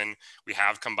Basin, we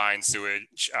have combined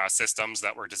sewage systems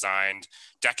that were designed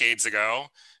decades ago.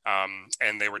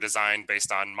 And they were designed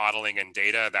based on modeling and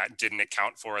data that didn't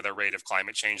account for the rate of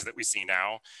climate change that we see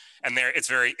now. And it's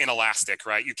very inelastic,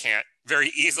 right? You can't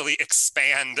very easily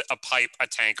expand a pipe, a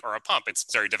tank, or a pump. It's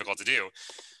very difficult to do.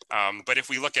 But if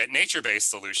we look at nature-based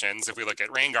solutions, if we look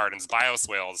at rain gardens,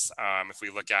 bioswales, if we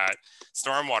look at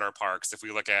stormwater parks, if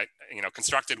we look at, you know,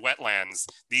 constructed wetlands,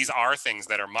 these are things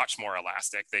that are much more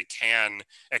elastic. They can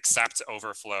accept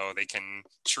overflow. They can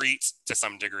treat to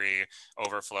some degree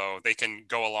overflow. They can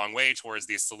go a long way towards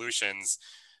these solutions.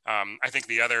 I think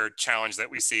the other challenge that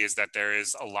we see is that there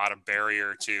is a lot of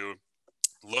barrier to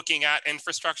looking at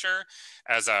infrastructure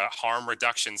as a harm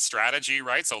reduction strategy,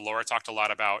 right? So Laura talked a lot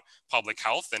about public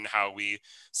health and how we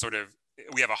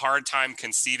have a hard time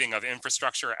conceiving of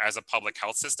infrastructure as a public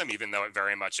health system, even though it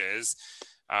very much is.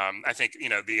 I think, you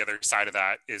know, the other side of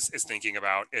that is thinking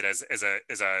about it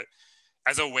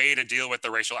as a way to deal with the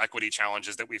racial equity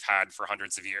challenges that we've had for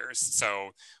hundreds of years.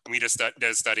 So we just did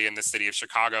a study in the city of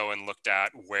Chicago and looked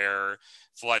at where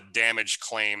flood damage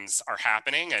claims are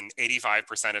happening, and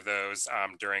 85% of those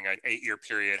during an 8-year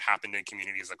period happened in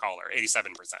communities of color,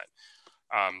 87%.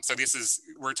 So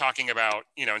we're talking about,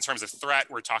 you know, in terms of threat,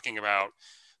 we're talking about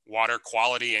water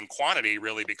quality and quantity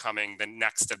really becoming the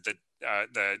next of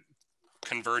the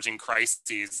converging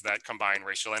crises that combine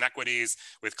racial inequities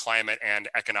with climate and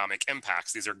economic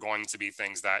impacts. These are going to be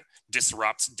things that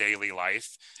disrupt daily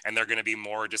life, and they're going to be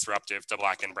more disruptive to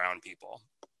Black and brown people.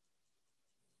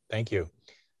 Thank you.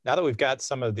 Now that we've got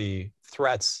some of the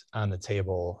threats on the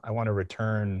table, I want to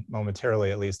return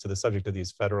momentarily, at least, to the subject of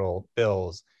these federal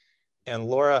bills. And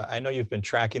Laura, I know you've been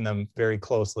tracking them very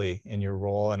closely in your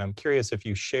role, and I'm curious if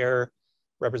you share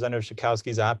Representative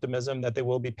Schakowsky's optimism that they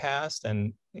will be passed.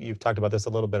 And you've talked about this a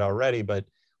little bit already, but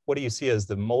what do you see as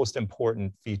the most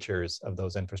important features of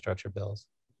those infrastructure bills?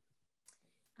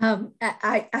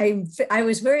 I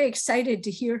was very excited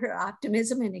to hear her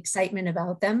optimism and excitement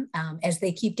about them. As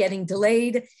they keep getting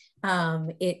delayed,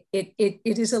 it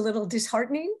is a little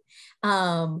disheartening.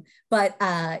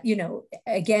 But you know,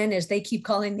 again, as they keep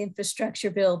calling the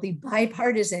infrastructure bill the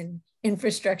bipartisan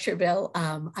infrastructure bill,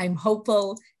 I'm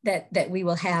hopeful that we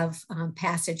will have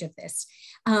passage of this.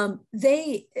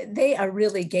 They are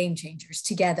really game changers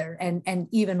together, and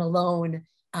even alone.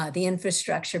 The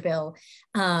infrastructure bill,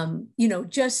 you know,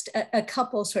 just a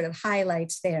couple sort of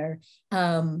highlights there.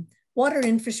 Water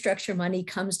infrastructure money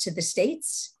comes to the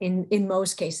states in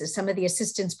most cases. Some of the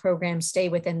assistance programs stay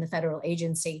within the federal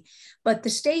agency, but the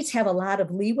states have a lot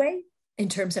of leeway in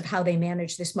terms of how they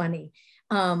manage this money.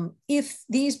 If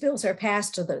these bills are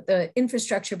passed, the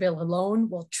infrastructure bill alone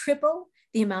will triple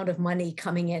the amount of money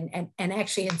coming in, and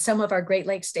actually in some of our Great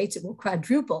Lakes states, it will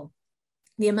quadruple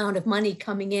the amount of money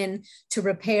coming in to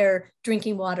repair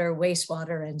drinking water,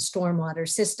 wastewater, and stormwater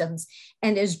systems.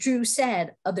 And as Drew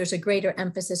said, there's a greater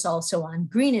emphasis also on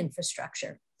green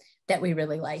infrastructure that we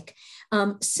really like.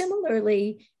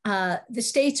 Similarly, the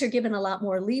states are given a lot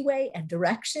more leeway and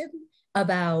direction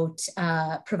about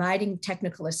providing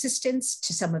technical assistance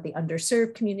to some of the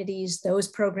underserved communities. Those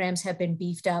programs have been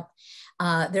beefed up.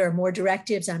 There are more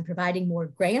directives on providing more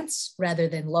grants rather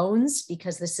than loans,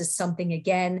 because this is something,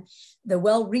 again, the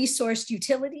well-resourced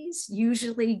utilities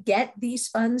usually get these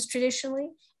funds traditionally.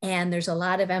 And there's a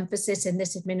lot of emphasis in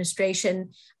this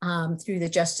administration through the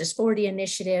Justice 40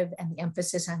 initiative and the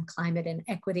emphasis on climate and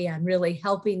equity on really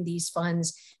helping these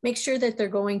funds make sure that they're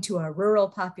going to our rural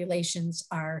populations,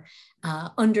 our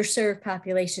underserved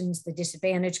populations, the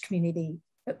disadvantaged community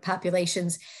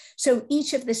populations. So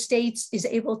each of the states is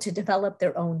able to develop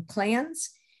their own plans.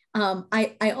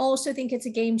 I also think it's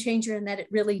a game changer in that it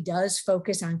really does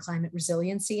focus on climate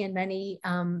resiliency in many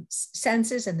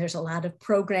senses, and there's a lot of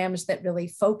programs that really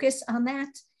focus on that.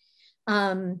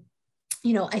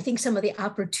 You know, I think some of the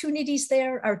opportunities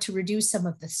there are to reduce some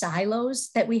of the silos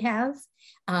that we have.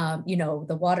 You know,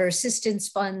 the water assistance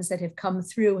funds that have come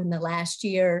through in the last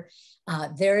year,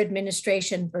 their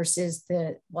administration versus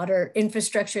the water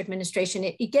infrastructure administration,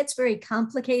 it gets very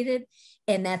complicated.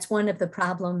 And that's one of the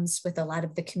problems with a lot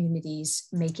of the communities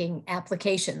making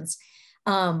applications.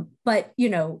 But, you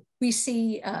know, we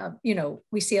see a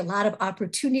lot of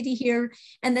opportunity here.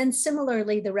 And then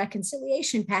similarly, the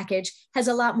reconciliation package has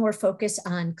a lot more focus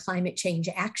on climate change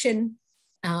action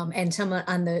and some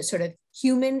on the sort of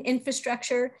human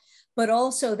infrastructure. But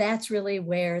also that's really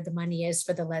where the money is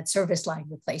for the lead service line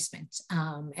replacement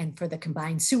and for the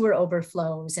combined sewer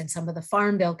overflows and some of the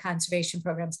farm bill conservation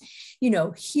programs,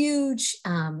 huge,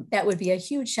 that would be a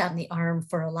huge shot in the arm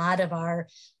for a lot of our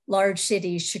large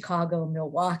cities, Chicago,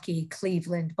 Milwaukee,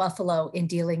 Cleveland, Buffalo, in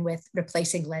dealing with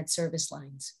replacing lead service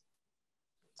lines.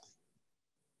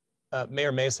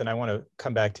 Mayor Mason, I want to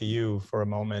come back to you for a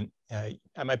moment. I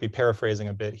might be paraphrasing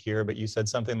a bit here, but you said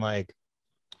something like,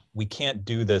 we can't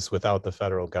do this without the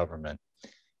federal government.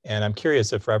 And I'm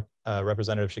curious if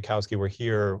Representative Schakowsky were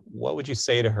here, what would you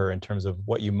say to her in terms of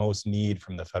what you most need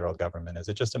from the federal government? Is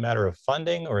it just a matter of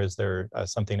funding, or is there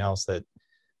something else that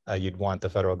you'd want the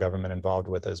federal government involved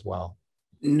with as well?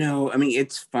 No, I mean,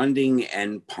 it's funding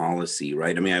and policy,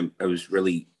 right? I mean, I was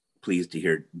really pleased to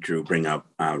hear Drew bring up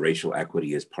racial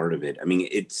equity as part of it. I mean,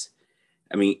 it's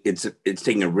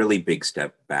taking a really big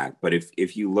step back. But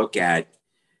if you look at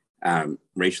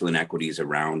racial inequities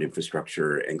around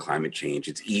infrastructure and climate change,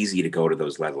 it's easy to go to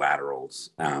those lead laterals.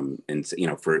 And in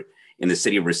the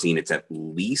city of Racine, it's at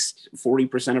least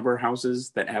 40% of our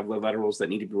houses that have lead laterals that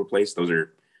need to be replaced. Those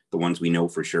are the ones we know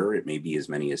for sure. It may be as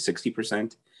many as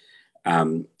 60%.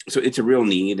 So it's a real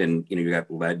need, and you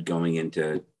got lead going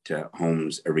into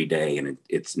homes every day, and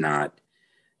it's not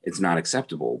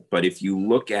acceptable. But if you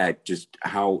look at just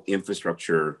how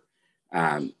infrastructure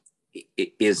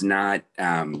is not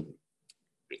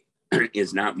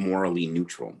morally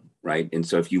neutral, right? And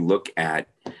so if you look at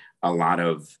a lot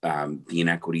of the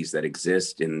inequities that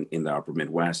exist in the upper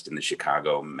Midwest, in the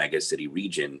Chicago megacity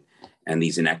region, and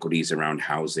these inequities around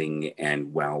housing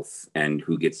and wealth and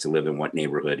who gets to live in what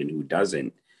neighborhood and who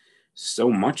doesn't,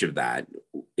 so much of that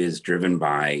is driven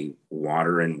by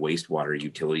water and wastewater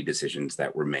utility decisions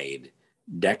that were made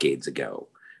decades ago.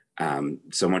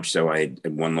 So much so, I had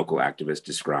one local activist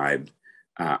describe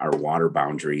our water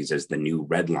boundaries as the new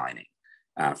redlining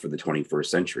for the 21st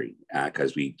century,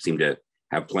 because we seem to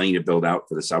have plenty to build out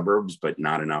for the suburbs, but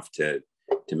not enough to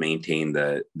maintain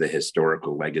the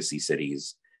historical legacy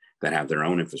cities that have their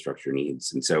own infrastructure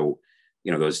needs. And so,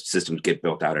 those systems get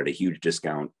built out at a huge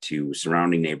discount to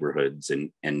surrounding neighborhoods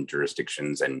and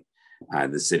jurisdictions, and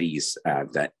the cities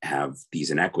that have these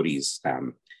inequities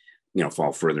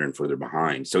fall further and further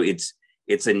behind. So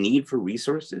it's a need for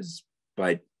resources,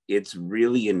 but it's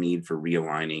really a need for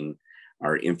realigning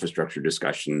our infrastructure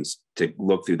discussions to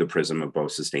look through the prism of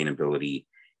both sustainability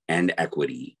and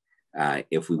equity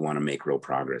if we want to make real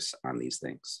progress on these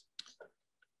things.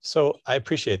 So I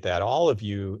appreciate that. All of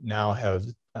you now have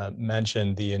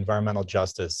mentioned the environmental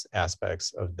justice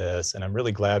aspects of this, and I'm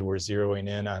really glad we're zeroing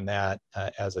in on that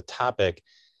as a topic.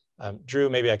 Drew,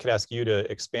 maybe I could ask you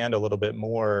to expand a little bit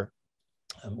more.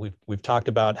 We've talked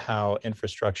about how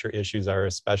infrastructure issues are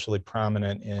especially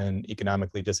prominent in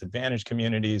economically disadvantaged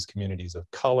communities, communities of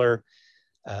color.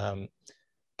 Can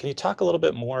you talk a little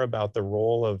bit more about the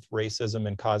role of racism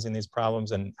in causing these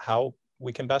problems and how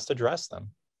we can best address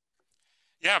them?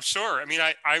 Yeah, sure. I mean,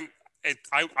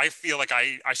 I feel like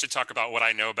I should talk about what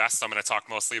I know best. I'm going to talk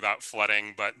mostly about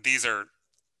flooding, but these are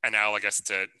analogous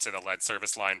to the lead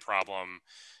service line problem.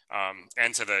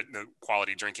 And to the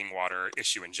quality drinking water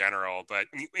issue in general. But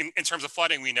in terms of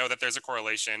flooding, we know that there's a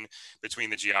correlation between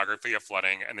the geography of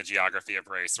flooding and the geography of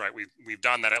race, right? We've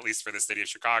done that, at least for the city of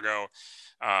Chicago.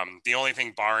 The only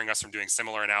thing barring us from doing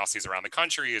similar analyses around the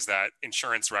country is that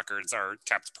insurance records are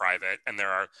kept private, and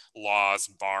there are laws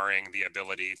barring the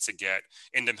ability to get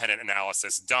independent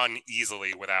analysis done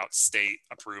easily without state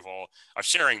approval of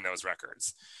sharing those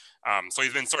records. So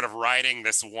we've been sort of riding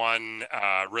this one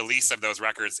release of those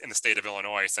records in the state of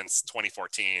Illinois since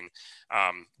 2014.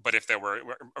 But if there were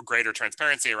a greater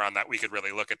transparency around that, we could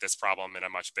really look at this problem in a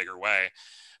much bigger way.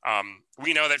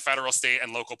 We know that federal, state,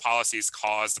 and local policies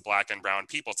caused Black and brown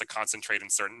people to concentrate in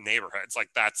certain neighborhoods. Like,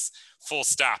 that's full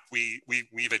stop. We've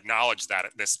acknowledged that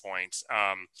at this point.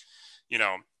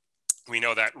 We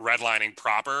know that redlining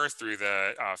proper through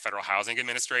the Federal Housing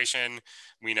Administration.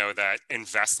 We know that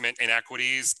investment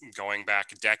inequities going back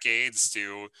decades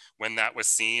to when that was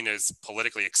seen as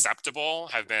politically acceptable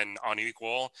have been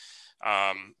unequal.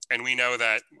 And we know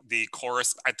that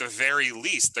at the very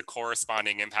least, the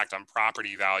corresponding impact on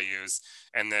property values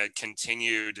and the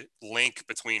continued link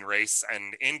between race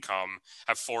and income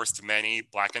have forced many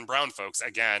Black and brown folks,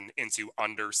 again, into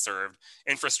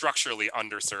infrastructurally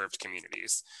underserved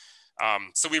communities.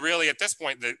 So we really, at this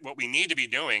point, what we need to be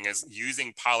doing is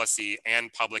using policy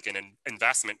and public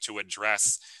investment to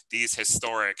address these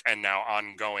historic and now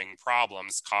ongoing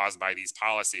problems caused by these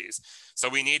policies. So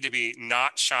we need to be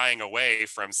not shying away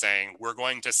from saying we're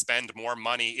going to spend more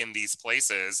money in these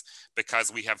places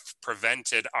because we have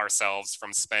prevented ourselves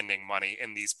from spending money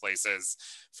in these places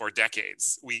for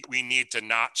decades. We need to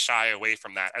not shy away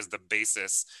from that as the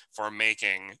basis for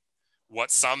making what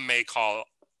some may call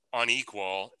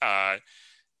unequal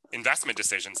investment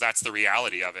decisions. That's the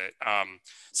reality of it.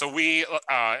 So we,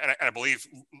 and I believe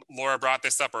Laura brought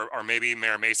this up, or maybe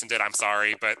Mayor Mason did, I'm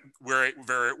sorry, but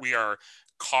we are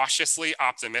cautiously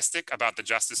optimistic about the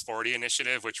Justice 40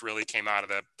 initiative, which really came out of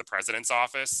the president's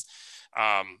office.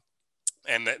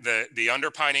 And the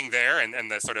underpinning there and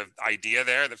the sort of idea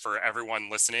there that for everyone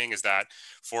listening is that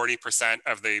 40%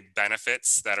 of the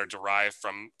benefits that are derived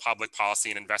from public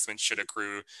policy and investment should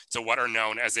accrue to what are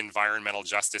known as environmental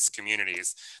justice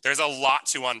communities. There's a lot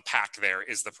to unpack there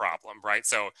is the problem, right?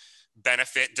 So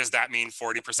benefit, does that mean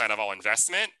 40% of all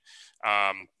investment?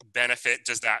 Benefit,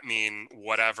 does that mean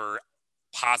whatever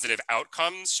positive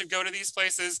outcomes should go to these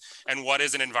places? And what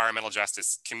is an environmental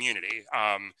justice community?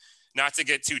 Not to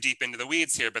get too deep into the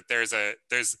weeds here, but there's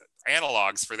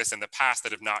analogs for this in the past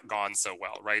that have not gone so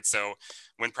well, right? So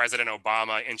when President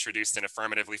Obama introduced an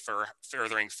affirmatively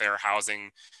furthering fair housing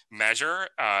measure,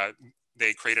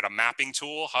 they created a mapping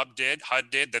tool, HUD did,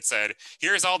 that said,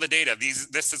 here's all the data,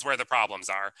 this is where the problems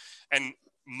are. And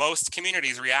most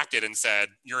communities reacted and said,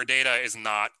 your data is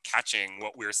not catching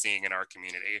what we're seeing in our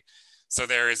community. So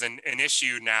there is an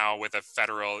issue now with a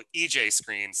federal EJ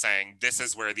screen saying this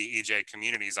is where the EJ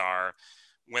communities are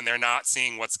when they're not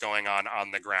seeing what's going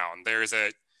on the ground. There's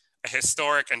a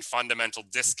historic and fundamental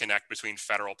disconnect between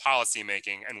federal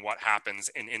policymaking and what happens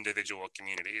in individual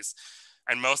communities.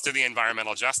 And most of the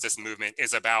environmental justice movement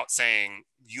is about saying,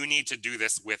 you need to do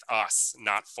this with us,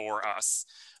 not for us.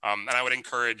 And I would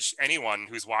encourage anyone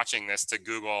who's watching this to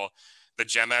Google the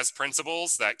Jemez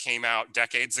principles that came out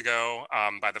decades ago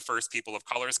by the first People of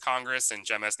Colors Congress in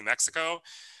Jemez, New Mexico.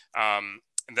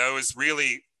 Those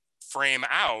really frame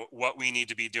out what we need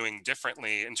to be doing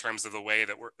differently in terms of the way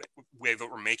that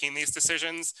we're making these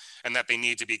decisions, and that they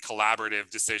need to be collaborative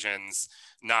decisions,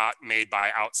 not made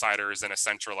by outsiders in a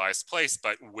centralized place,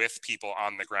 but with people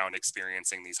on the ground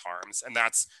experiencing these harms. And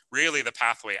that's really the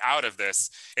pathway out of this.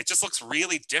 It just looks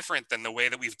really different than the way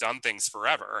that we've done things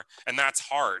forever. And that's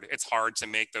hard. It's hard to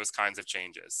make those kinds of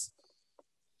changes.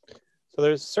 So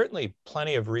there's certainly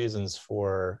plenty of reasons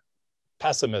for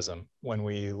pessimism when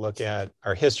we look at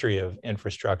our history of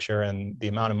infrastructure and the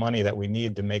amount of money that we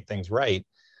need to make things right.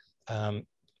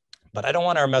 But I don't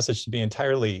want our message to be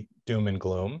entirely doom and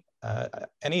gloom.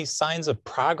 Any signs of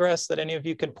progress that any of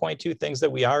you could point to, things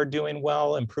that we are doing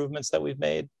well, improvements that we've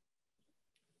made?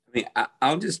 I mean,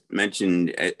 I'll just mention,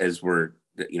 as we're,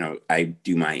 I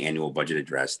do my annual budget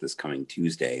address this coming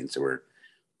Tuesday, and so we're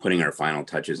putting our final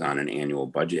touches on an annual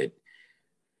budget.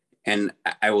 And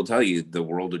I will tell you the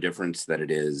world of difference that it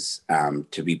is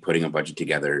to be putting a budget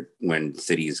together when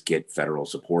cities get federal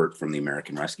support from the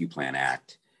American Rescue Plan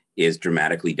Act is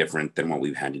dramatically different than what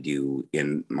we've had to do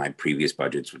in my previous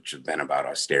budgets, which have been about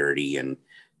austerity and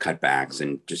cutbacks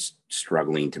and just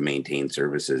struggling to maintain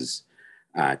services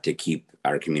to keep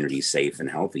our communities safe and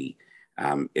healthy.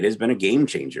 It has been a game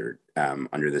changer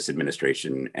under this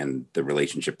administration and the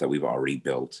relationship that we've already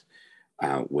built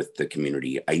with the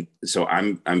community. So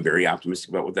I'm very optimistic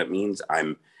about what that means.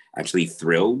 I'm actually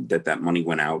thrilled that that money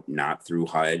went out not through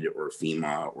HUD or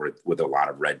FEMA or with a lot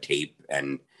of red tape,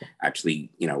 and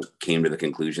actually, came to the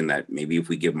conclusion that maybe if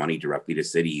we give money directly to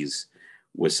cities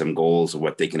with some goals of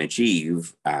what they can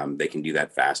achieve, they can do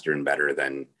that faster and better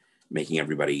than making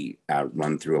everybody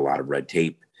run through a lot of red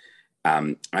tape.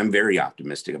 I'm very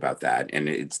optimistic about that, and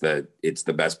it's the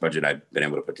best budget I've been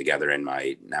able to put together in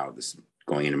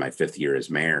going into my 5th year as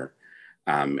mayor.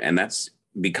 And that's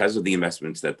because of the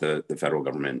investments that the federal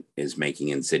government is making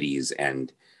in cities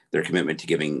and their commitment to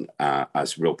giving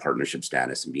us real partnership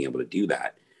status and being able to do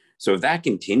that. So if that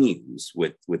continues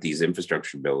with these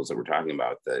infrastructure bills that we're talking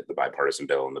about, the bipartisan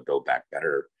bill and the Build Back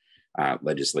Better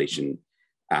legislation,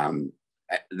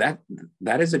 that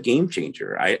is a game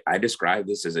changer. I describe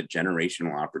this as a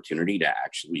generational opportunity to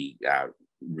actually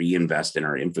reinvest in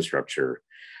our infrastructure.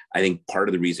 I think part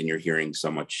of the reason you're hearing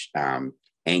so much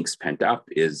angst pent up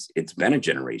is it's been a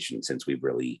generation since we've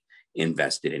really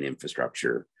invested in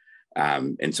infrastructure.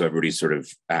 And so everybody's sort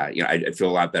of, I feel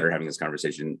a lot better having this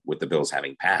conversation with the bills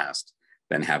having passed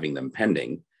than having them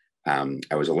pending.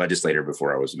 I was a legislator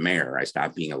before I was mayor. I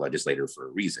stopped being a legislator for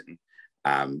a reason.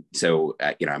 So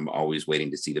I'm always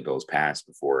waiting to see the bills pass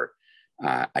before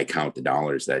I count the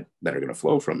dollars that are going to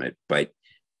flow from it. But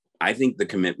I think the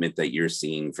commitment that you're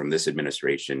seeing from this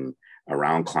administration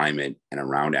around climate and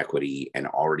around equity, and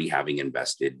already having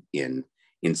invested in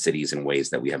cities in ways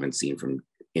that we haven't seen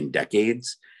in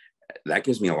decades, that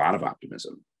gives me a lot of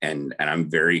optimism. And I'm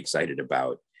very excited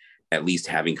about at least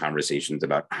having conversations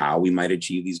about how we might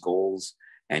achieve these goals,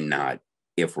 and not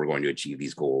if we're going to achieve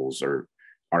these goals, or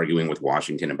arguing with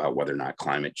Washington about whether or not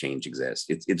climate change exists.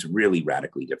 It's really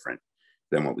radically different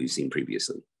than what we've seen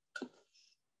previously.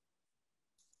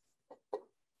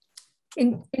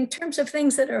 In terms of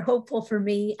things that are hopeful for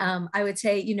me, I would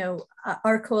say,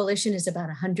 our coalition is about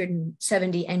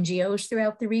 170 NGOs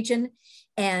throughout the region.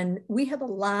 And we have a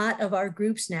lot of our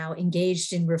groups now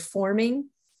engaged in reforming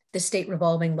the state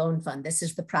revolving loan fund. This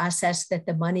is the process that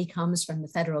the money comes from the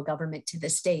federal government to the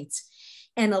states.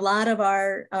 And a lot of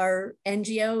our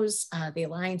NGOs, the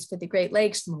Alliance for the Great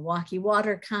Lakes, the Milwaukee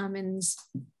Water Commons,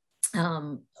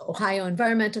 Ohio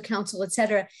Environmental Council, et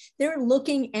cetera, they're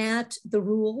looking at the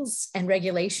rules and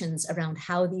regulations around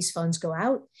how these funds go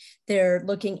out. They're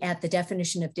looking at the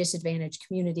definition of disadvantaged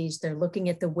communities. They're looking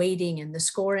at the weighting and the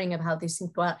scoring of how these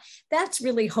things go out. That's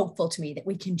really hopeful to me, that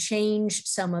we can change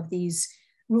some of these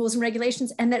rules and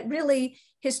regulations, and that really,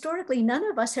 historically, none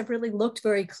of us have really looked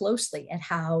very closely at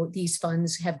how these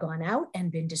funds have gone out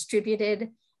and been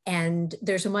distributed. And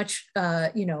there's a much,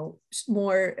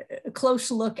 more close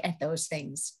look at those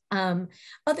things.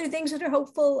 Other things that are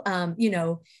hopeful,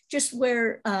 just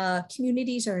where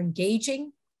communities are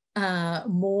engaging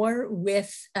more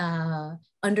with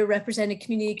underrepresented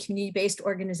community-based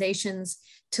organizations.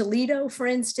 Toledo, for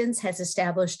instance, has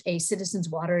established a Citizens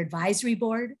Water Advisory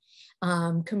Board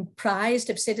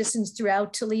comprised of citizens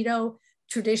throughout Toledo,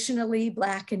 traditionally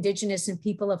Black, Indigenous, and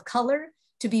people of color,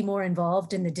 to be more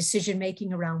involved in the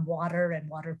decision-making around water and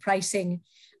water pricing.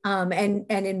 And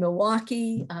in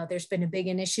Milwaukee, there's been a big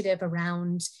initiative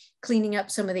around cleaning up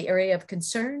some of the area of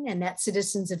concern, and that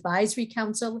Citizens Advisory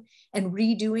Council, and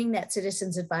redoing that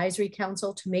Citizens Advisory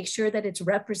Council to make sure that it's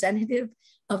representative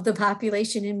of the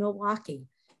population in Milwaukee.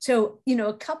 So,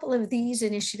 a couple of these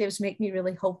initiatives make me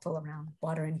really hopeful around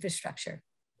water infrastructure.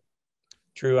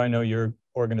 Drew, I know your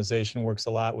organization works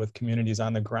a lot with communities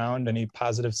on the ground. Any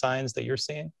positive signs that you're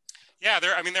seeing? Yeah,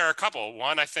 there are a couple.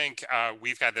 One, I think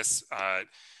we've had this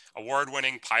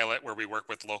award-winning pilot where we work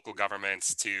with local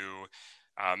governments to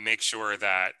make sure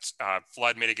that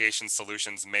flood mitigation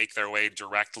solutions make their way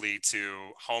directly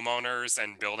to homeowners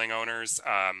and building owners.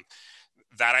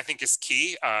 That I think is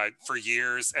key. For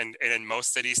years, and in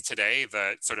most cities today,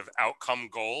 the sort of outcome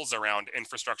goals around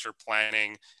infrastructure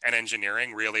planning and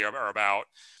engineering really are about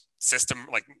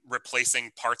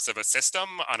replacing parts of a system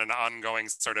on an ongoing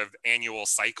sort of annual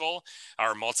cycle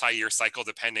or multi-year cycle,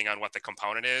 depending on what the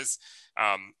component is.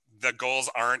 The goals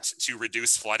aren't to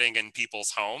reduce flooding in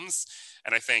people's homes.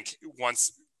 And I think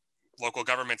once local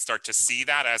governments start to see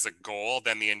that as a goal,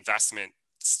 then the investment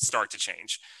start to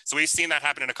change. So we've seen that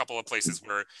happen in a couple of places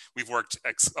where we've worked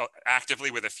actively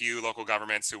with a few local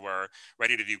governments who were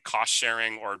ready to do cost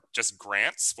sharing or just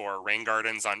grants for rain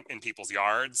gardens in people's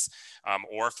yards,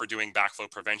 or for doing backflow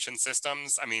prevention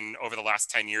systems. I mean, over the last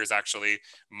 10 years, actually,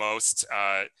 most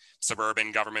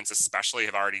suburban governments especially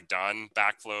have already done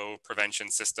backflow prevention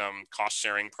system cost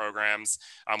sharing programs,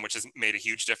 which has made a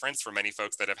huge difference for many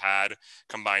folks that have had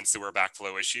combined sewer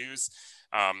backflow issues.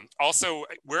 Also,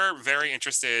 we're very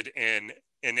interested in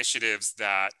initiatives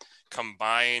that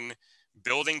combine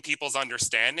building people's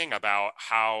understanding about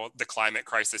how the climate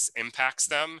crisis impacts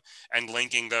them and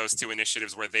linking those to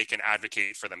initiatives where they can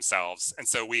advocate for themselves. And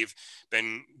so we've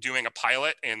been doing a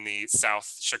pilot in the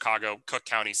South Chicago, Cook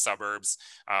County suburbs,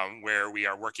 where we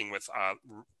are working with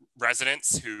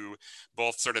residents who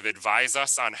both sort of advise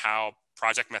us on how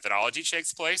project methodology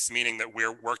takes place, meaning that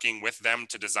we're working with them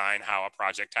to design how a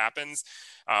project happens.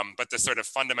 But the sort of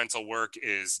fundamental work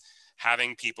is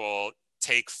having people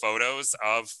take photos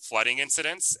of flooding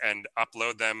incidents and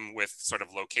upload them with sort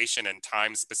of location and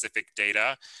time specific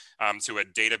data to a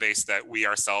database that we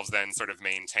ourselves then sort of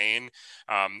maintain,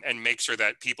 and make sure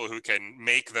that people who can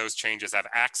make those changes have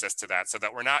access to that, so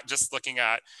that we're not just looking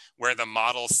at where the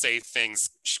models say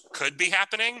things could be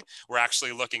happening. We're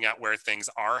actually looking at where things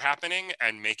are happening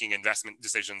and making investment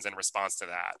decisions in response to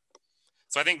that.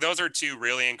 So I think those are two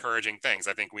really encouraging things.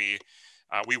 I think we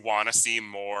want to see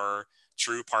more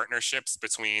true partnerships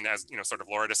between, as you know, sort of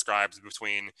Laura describes,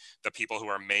 between the people who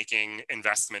are making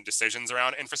investment decisions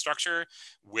around infrastructure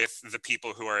with the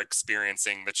people who are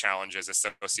experiencing the challenges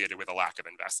associated with a lack of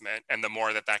investment. And the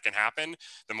more that that can happen,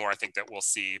 the more I think that we'll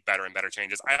see better and better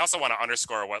changes. I also want to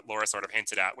underscore what Laura sort of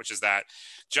hinted at, which is that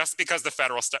just because the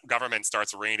federal government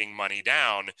starts raining money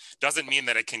down doesn't mean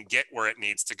that it can get where it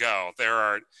needs to go.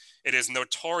 It is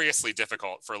notoriously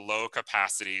difficult for low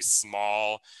capacity,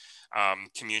 small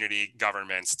community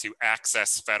governments to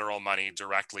access federal money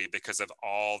directly because of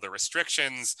all the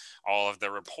restrictions, all of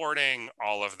the reporting,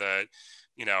 all of the,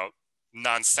 you know,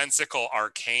 nonsensical,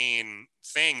 arcane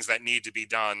things that need to be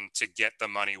done to get the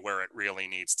money where it really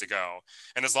needs to go.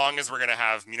 And as long as we're going to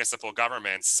have municipal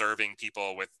governments serving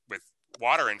people with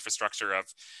water infrastructure of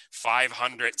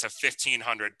 500 to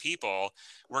 1,500 people,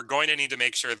 we're going to need to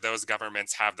make sure those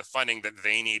governments have the funding that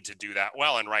they need to do that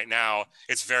well. And right now,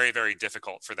 it's very, very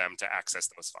difficult for them to access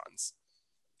those funds.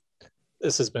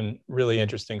 This has been really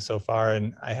interesting so far,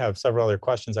 and I have several other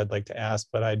questions I'd like to ask,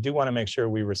 but I do want to make sure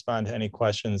we respond to any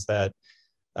questions that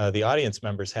the audience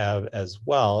members have as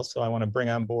well. So I want to bring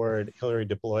on board Hillary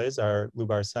DeBlois, our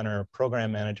Lubar Center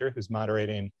program manager, who's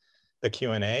moderating the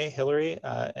Q&A. Hillary,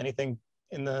 anything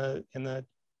in the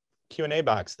Q&A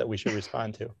box that we should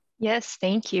respond to? Yes,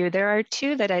 thank you. There are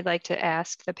two that I'd like to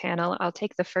ask the panel. I'll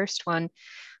take the first one.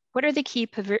 What are the key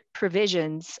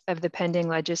provisions of the pending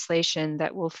legislation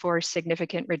that will force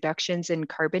significant reductions in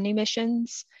carbon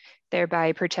emissions,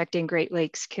 thereby protecting Great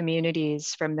Lakes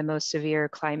communities from the most severe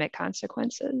climate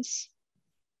consequences?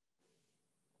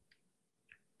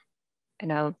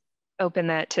 And I'll open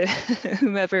that to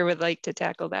whomever would like to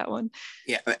tackle that one.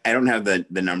 Yeah, I don't have the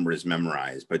numbers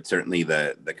memorized, but certainly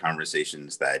the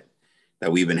conversations that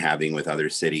we've been having with other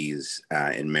cities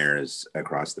and mayors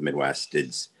across the Midwest,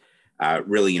 it's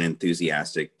really an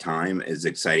enthusiastic time, as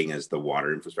exciting as the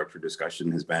water infrastructure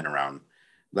discussion has been around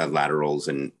the laterals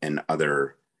and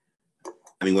other.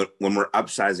 I mean, when we're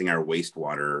upsizing our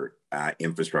wastewater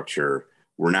infrastructure,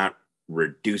 we're not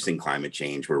reducing climate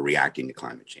change, we're reacting to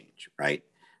climate change, right?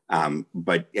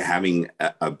 But having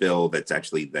a bill that's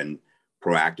actually then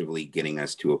proactively getting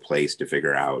us to a place to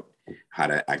figure out how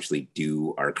to actually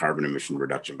do our carbon emission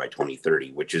reduction by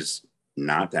 2030, which is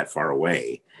not that far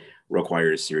away,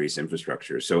 requires serious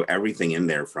infrastructure. So everything in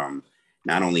there, from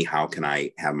not only how can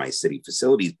I have my city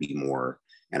facilities be more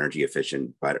energy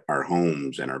efficient, but our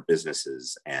homes and our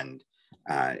businesses and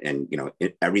you know,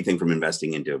 everything from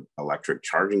investing into electric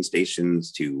charging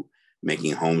stations to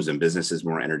making homes and businesses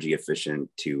more energy efficient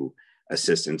to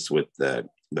assistance with the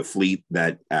fleet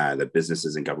that the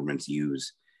businesses and governments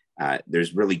use.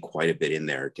 There's really quite a bit in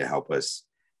there to help us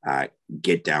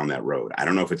get down that road. I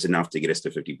don't know if it's enough to get us to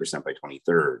 50% by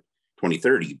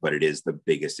 2030, but it is the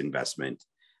biggest investment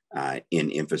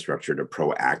in infrastructure to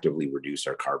proactively reduce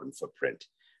our carbon footprint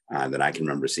that I can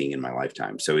remember seeing in my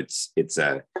lifetime. So it's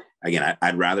again,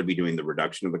 I'd rather be doing the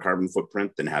reduction of the carbon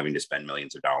footprint than having to spend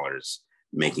millions of dollars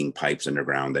making pipes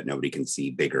underground that nobody can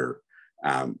see bigger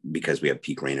because we have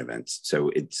peak rain events.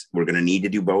 So we're going to need to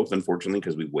do both, unfortunately,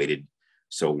 because we've waited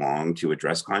so long to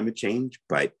address climate change.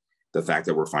 But the fact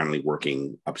that we're finally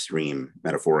working upstream,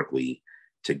 metaphorically,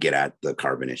 to get at the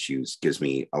carbon issues gives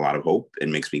me a lot of hope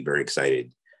and makes me very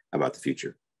excited about the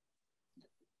future.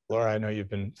 Laura, I know you've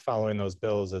been following those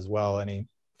bills as well. Any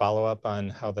follow-up on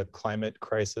how the climate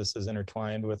crisis is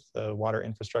intertwined with the water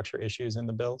infrastructure issues in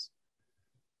the bills?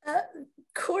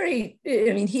 Corey,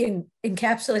 I mean, he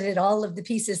encapsulated all of the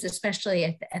pieces,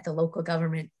 especially at the local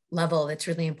government level. That's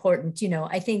really important. You know,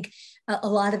 I think a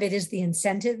lot of it is the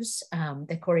incentives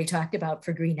that Corey talked about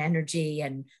for green energy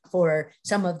and for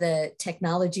some of the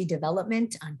technology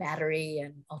development on battery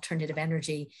and alternative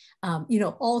energy. You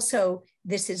know, also,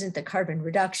 this isn't the carbon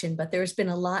reduction, but there's been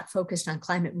a lot focused on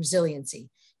climate resiliency.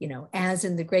 You know, as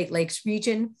in the Great Lakes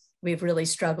region, we've really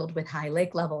struggled with high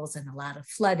lake levels and a lot of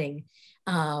flooding.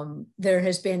 There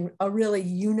has been a really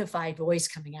unified voice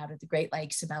coming out of the Great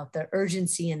Lakes about the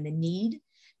urgency and the need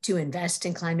to invest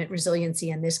in climate resiliency.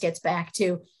 And this gets back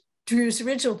to Drew's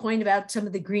original point about some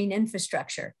of the green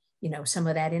infrastructure, you know, some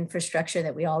of that infrastructure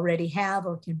that we already have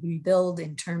or can rebuild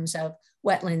in terms of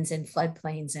wetlands and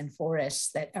floodplains and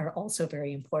forests that are also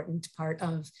very important part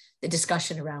of the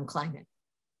discussion around climate.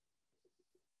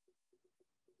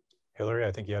 Hillary,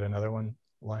 I think you had another one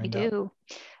lined up. I do.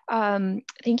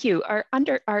 Thank you. Are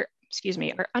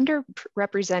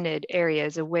underrepresented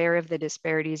areas aware of the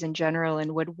disparities in general,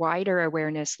 and would wider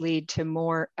awareness lead to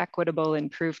more equitable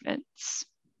improvements?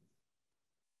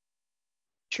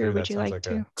 Drew, would you like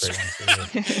to?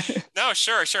 No,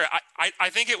 sure. I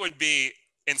think it would be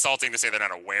insulting to say they're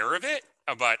not aware of it,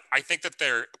 but I think that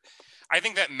I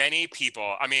think that many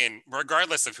people, I mean,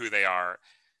 regardless of who they are,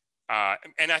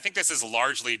 and I think this is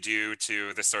largely due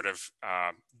to the sort of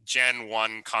Gen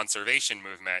 1 conservation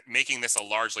movement, making this a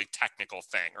largely technical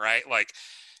thing, right? Like,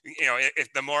 you know,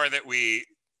 if the more that we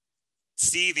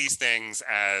see these things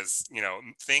as, you know,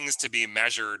 things to be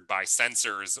measured by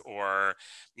sensors or,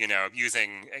 you know,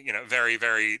 using, you know, very,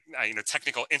 very, you know,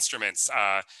 technical instruments,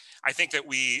 I think that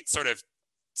we sort of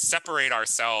separate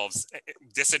ourselves,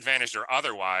 disadvantaged or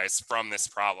otherwise, from this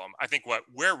problem. I think what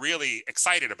we're really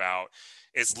excited about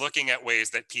is looking at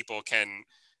ways that people can,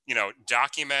 you know,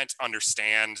 document,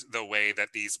 understand the way that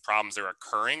these problems are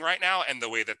occurring right now and the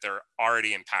way that they're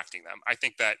already impacting them. I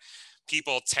think that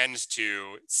people tend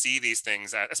to see these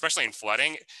things, especially in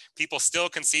flooding, people still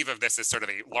conceive of this as sort of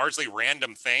a largely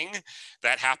random thing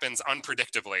that happens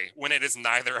unpredictably, when it is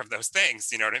neither of those things.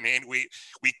 You know what I mean? We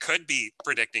could be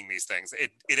predicting these things.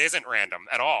 It isn't random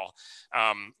at all.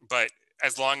 But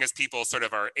as long as people sort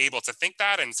of are able to think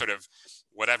that, and sort of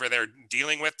whatever they're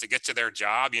dealing with to get to their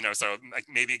job, you know, so like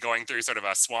maybe going through sort of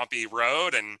a swampy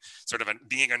road and sort of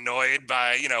being annoyed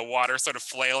by, you know, water sort of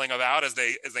flailing about as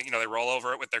they, you know, they roll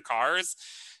over it with their cars.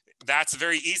 That's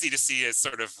very easy to see as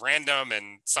sort of random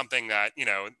and something that, you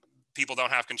know, people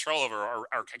don't have control over or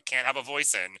can't have a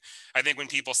voice in. I think when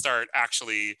people start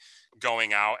actually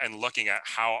going out and looking at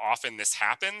how often this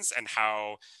happens and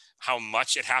how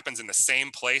much it happens in the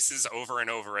same places over and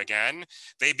over again,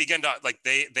 they begin to, like,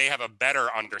 they have a better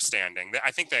understanding.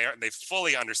 I think they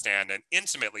fully understand and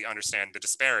intimately understand the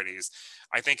disparities.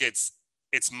 I think it's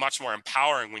much more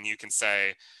empowering when you can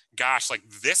say, gosh, like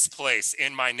this place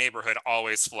in my neighborhood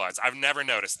always floods. I've never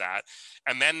noticed that.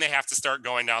 And then they have to start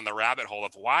going down the rabbit hole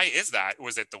of, why is that?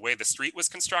 Was it the way the street was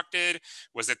constructed?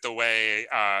 Was it the way,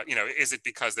 you know, is it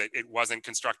because it wasn't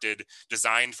constructed,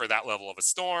 designed for that level of a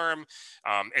storm?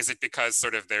 Is it because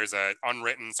sort of there's an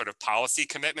unwritten sort of policy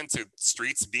commitment to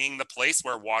streets being the place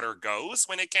where water goes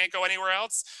when it can't go anywhere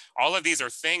else? All of these are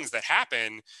things that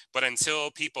happen, but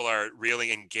until people are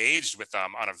really engaged with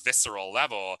them on a visceral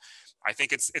level, I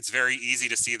think it's very easy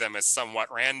to see them as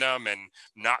somewhat random and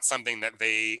not something that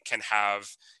they can have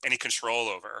any control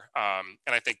over.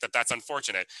 And I think that that's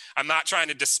unfortunate. I'm not trying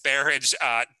to disparage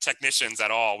technicians at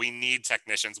all. We need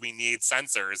technicians, we need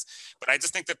sensors, but I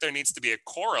just think that there needs to be a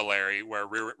corollary where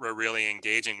we're really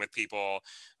engaging with people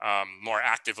more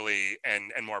actively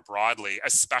and more broadly,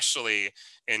 especially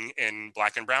in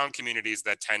Black and Brown communities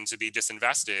that tend to be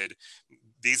disinvested.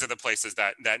 These are the places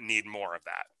that need more of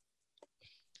that.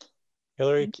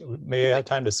 Hillary, may I have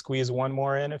time to squeeze one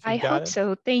more in if you've got it? I hope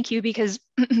so. Thank you, because,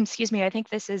 excuse me, I think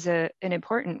this is an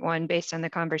important one based on the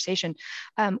conversation.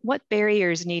 What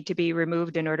barriers need to be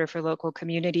removed in order for local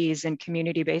communities and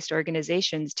community-based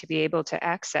organizations to be able to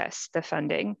access the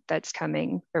funding that's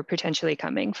coming or potentially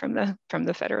coming from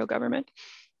the federal government?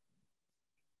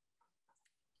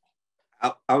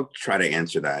 I'll try to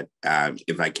answer that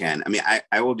if I can. I mean,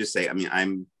 I will just say, I mean,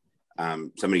 I'm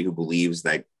somebody who believes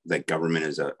that government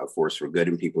is a force for good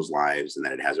in people's lives, and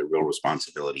that it has a real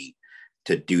responsibility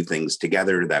to do things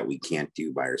together that we can't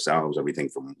do by ourselves. Everything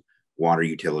from water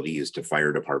utilities to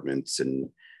fire departments and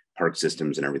park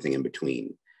systems and everything in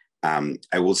between.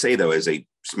 I will say though, as a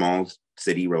small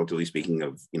city, relatively speaking,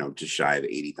 of, you know, just shy of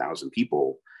 80,000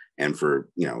 people, and for,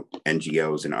 you know,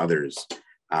 NGOs and others,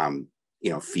 you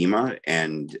know, FEMA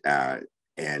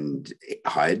and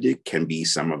HUD can be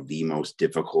some of the most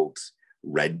difficult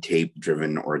red tape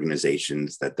driven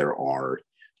organizations that there are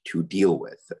to deal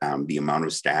with. The amount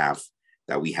of staff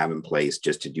that we have in place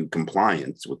just to do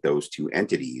compliance with those two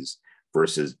entities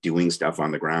versus doing stuff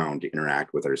on the ground to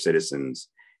interact with our citizens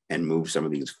and move some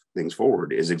of these things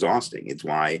forward is exhausting. It's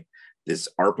why this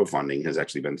ARPA funding has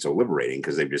actually been so liberating,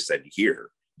 because they've just said,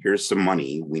 here's some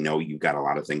money. We know you've got a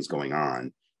lot of things going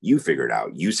on. You figure it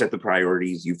out. You set the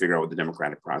priorities. You figure out what the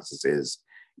democratic process is.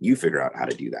 You figure out how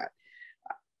to do that.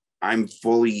 I'm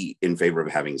fully in favor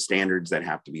of having standards that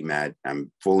have to be met.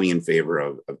 I'm fully in favor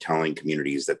of telling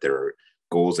communities that there are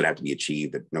goals that have to be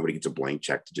achieved, that nobody gets a blank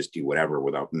check to just do whatever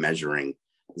without measuring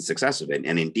the success of it.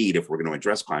 And indeed, if we're going to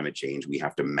address climate change, we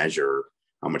have to measure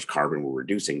how much carbon we're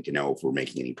reducing to know if we're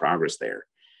making any progress there.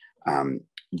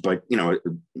 But, you know, a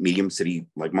medium city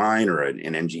like mine or an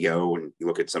NGO, and you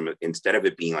look at some, instead of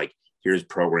it being like, here's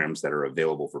programs that are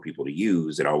available for people to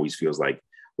use, it always feels like,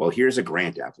 well, here's a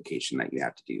grant application that you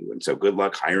have to do. And so good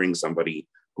luck hiring somebody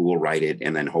who will write it.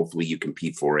 And then hopefully you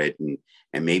compete for it. And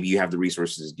maybe you have the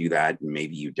resources to do that, and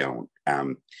maybe you don't.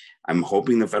 I'm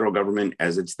hoping the federal government,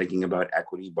 as it's thinking about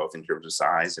equity, both in terms of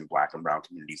size and Black and Brown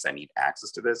communities that need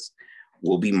access to this,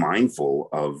 will be mindful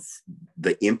of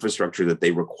the infrastructure that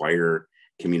they require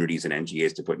communities and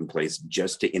NGOs to put in place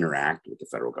just to interact with the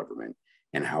federal government,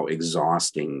 and how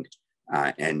exhausting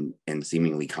and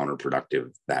seemingly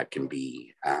counterproductive that can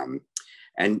be.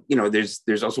 And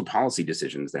there's also policy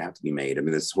decisions that have to be made. I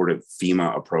mean, this sort of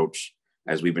FEMA approach,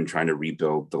 as we've been trying to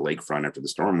rebuild the lakefront after the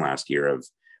storm last year, of,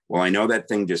 well, I know that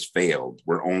thing just failed.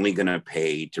 We're only going to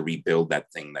pay to rebuild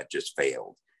that thing that just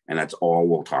failed, and that's all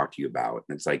we'll talk to you about.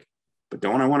 And it's like, but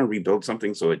don't I want to rebuild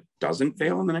something so it doesn't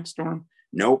fail in the next storm?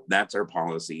 Nope, that's our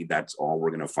policy. That's all we're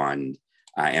going to fund.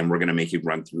 And we're going to make you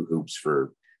run through hoops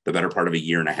for the better part of a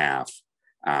year and a half,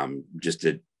 just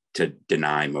to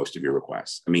deny most of your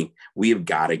requests. I mean, we have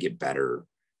got to get better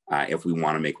if we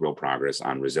want to make real progress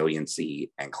on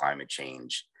resiliency and climate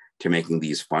change, to making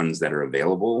these funds that are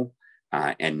available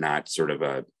and not sort of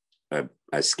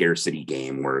a scarcity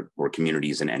game where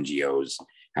communities and NGOs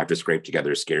have to scrape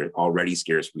together already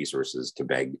scarce resources to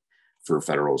beg for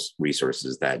federal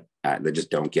resources that just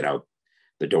don't get out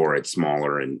the door at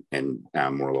smaller and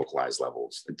more localized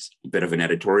levels. It's a bit of an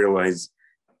editorializing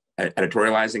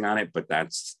on it, but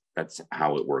that's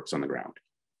how it works on the ground.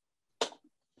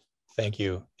 Thank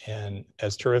you. And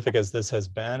as terrific as this has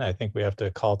been, I think we have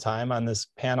to call time on this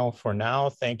panel for now.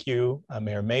 Thank you,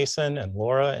 Mayor Mason and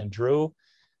Laura and Drew.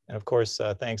 And of course,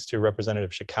 thanks to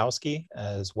Representative Schakowsky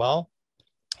as well.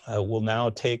 We'll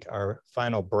now take our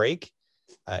final break,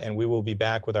 and we will be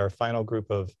back with our final group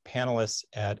of panelists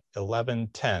at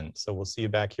 11:10. So we'll see you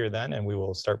back here then, and we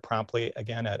will start promptly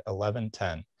again at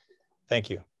 11:10. Thank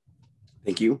you.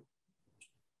 Thank you.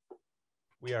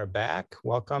 We are back.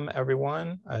 Welcome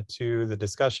everyone to the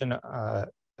discussion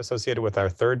associated with our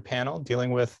third panel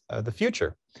dealing with the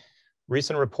future.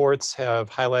 Recent reports have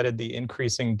highlighted the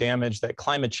increasing damage that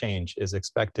climate change is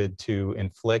expected to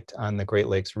inflict on the Great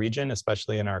Lakes region,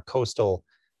 especially in our coastal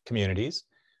communities.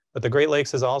 But the Great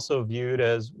Lakes is also viewed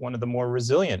as one of the more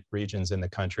resilient regions in the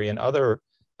country, and other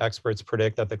experts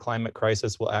predict that the climate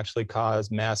crisis will actually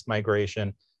cause mass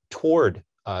migration toward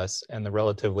us and the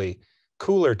relatively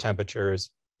cooler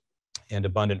temperatures and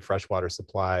abundant freshwater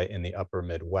supply in the upper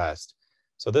Midwest.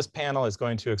 So this panel is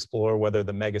going to explore whether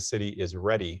the megacity is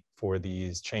ready for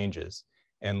these changes.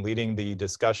 And leading the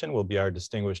discussion will be our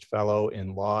distinguished fellow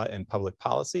in law and public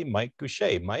policy, Mike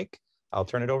Goucher. Mike, I'll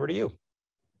turn it over to you.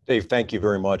 Dave, thank you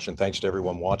very much, and thanks to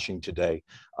everyone watching today.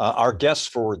 Our guests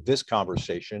for this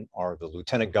conversation are the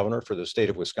Lieutenant Governor for the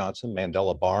state of Wisconsin,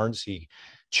 Mandela Barnes. He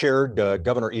chaired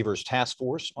Governor Evers' task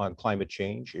force on climate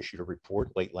change, issued a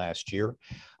report late last year.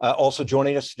 Also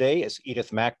joining us today is Edith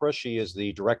Macra. She is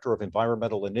the Director of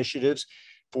Environmental Initiatives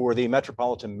for the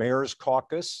Metropolitan Mayor's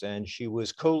Caucus, and she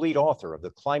was co-lead author of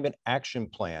the Climate Action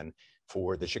Plan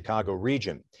for the Chicago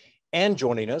region. And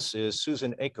joining us is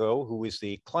Susan Echo, who is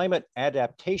the Climate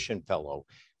Adaptation Fellow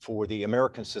for the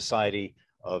American Society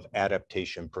of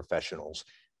Adaptation Professionals.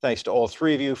 Thanks to all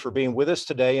three of you for being with us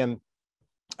today. And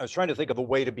I was trying to think of a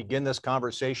way to begin this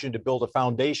conversation, to build a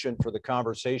foundation for the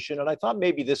conversation. And I thought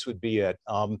maybe this would be it.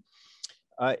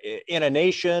 In a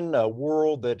nation, a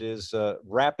world that is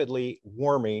rapidly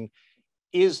warming,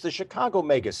 is the Chicago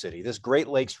megacity, this Great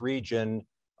Lakes region,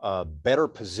 better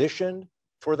positioned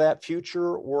for that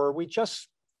future, or are we just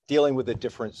dealing with a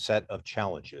different set of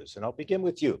challenges? And I'll begin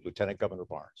with you, Lieutenant Governor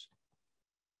Barnes.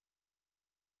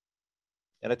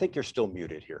 And I think you're still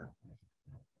muted here.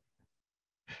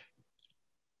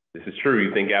 This is true.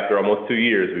 You think after almost 2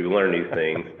 years, we've learned these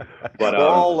things. But we're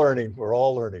all learning. We're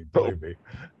all learning, believe me.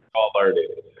 All learning.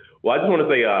 Well, I just want to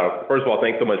say, first of all,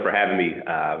 thanks so much for having me.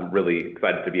 I'm really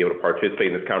excited to be able to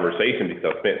participate in this conversation because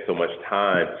I've spent so much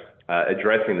time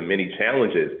addressing the many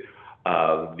challenges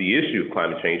of the issue of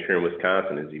climate change here in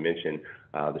Wisconsin. As you mentioned,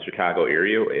 the Chicago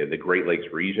area, the Great Lakes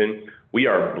region. We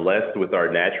are blessed with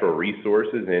our natural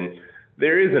resources, and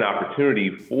there is an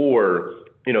opportunity for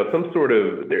some sort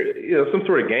of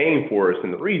gain for us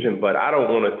in the region. But I don't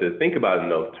want us to think about it in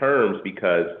those terms,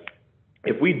 because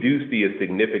if we do see a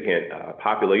significant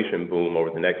population boom over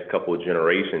the next couple of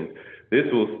generations, this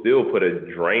will still put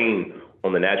a drain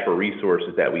on the natural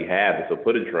resources that we have. This will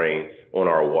put a drain on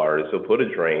our water. This will put a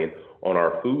drain on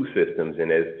our food systems.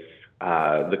 And as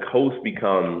the coasts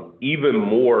become even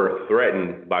more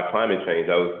threatened by climate change,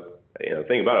 I was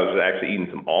thinking about it, I was actually eating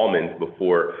some almonds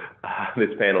before this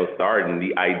panel started, and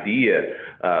the idea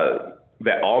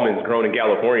that almonds grown in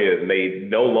California may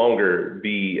no longer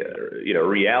be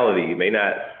reality, may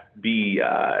not be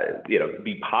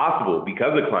possible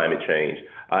because of climate change.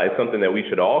 It's something that we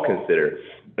should all consider.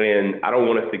 And I don't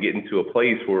want us to get into a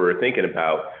place where we're thinking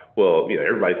about, well, you know,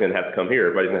 everybody's going to have to come here.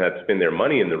 Everybody's going to have to spend their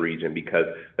money in the region, because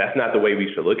that's not the way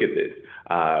we should look at this.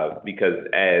 Because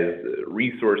as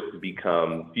resources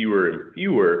become fewer and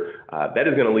fewer, that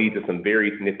is going to lead to some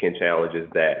very significant challenges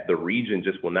that the region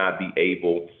just will not be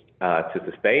able to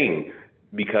sustain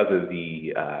because of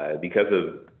the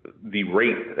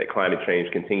rate that climate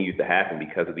change continues to happen,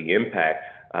 because of the impact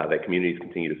that communities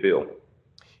continue to feel.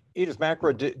 Edith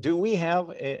Macra, do we have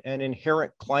an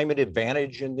inherent climate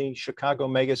advantage in the Chicago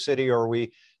megacity, or are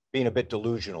we being a bit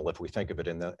delusional if we think of it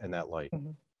in that light?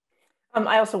 Mm-hmm.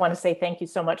 I also want to say thank you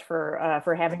so much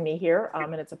for having me here,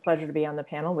 and it's a pleasure to be on the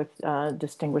panel with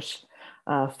distinguished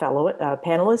fellow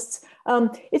panelists.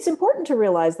 It's important to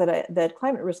realize that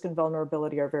climate risk and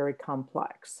vulnerability are very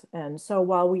complex, and so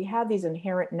while we have these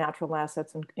inherent natural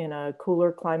assets in a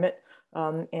cooler climate,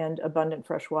 and abundant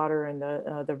fresh water in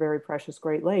the very precious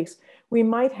Great Lakes, we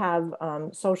might have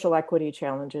social equity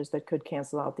challenges that could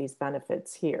cancel out these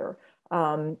benefits here.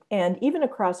 And even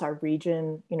across our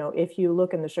region, you know, if you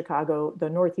look in the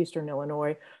northeastern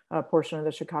Illinois portion of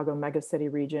the Chicago megacity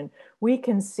region, we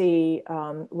can see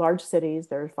large cities,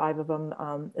 there are 5 of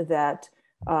them, that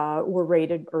were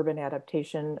rated urban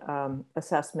adaptation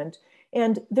assessment.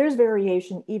 And there's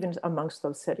variation even amongst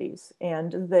those cities.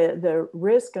 And the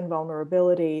risk and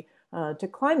vulnerability to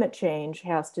climate change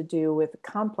has to do with a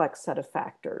complex set of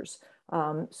factors.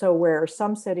 So where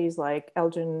some cities like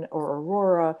Elgin or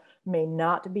Aurora may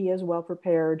not be as well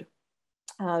prepared,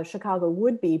 Chicago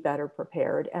would be better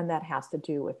prepared, and that has to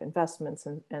do with investments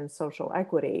and social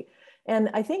equity. And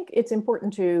I think it's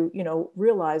important to, you know,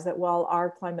 realize that while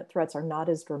our climate threats are not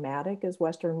as dramatic as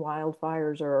Western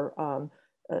wildfires or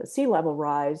sea level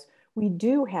rise, we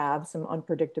do have some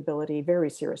unpredictability, very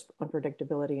serious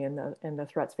unpredictability in the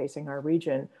threats facing our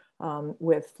region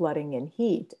with flooding and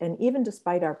heat. And even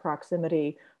despite our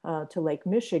proximity to Lake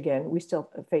Michigan, we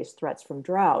still face threats from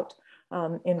drought.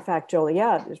 In fact,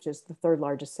 Joliet, which is the 3rd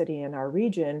largest city in our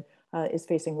region, is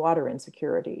facing water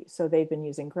insecurity. So they've been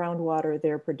using groundwater.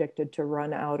 They're predicted to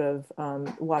run out of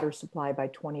water supply by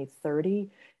 2030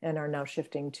 and are now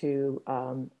shifting to,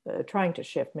 trying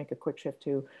to make a quick shift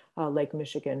to Lake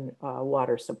Michigan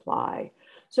water supply.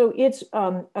 So it's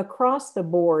across the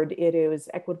board, it is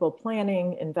equitable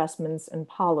planning, investments, and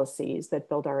policies that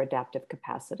build our adaptive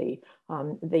capacity.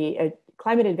 The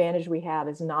climate advantage we have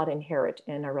is not inherent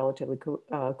in our relatively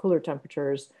cooler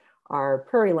temperatures, our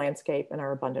prairie landscape, and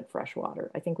our abundant fresh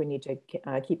water. I think we need to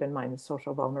keep in mind the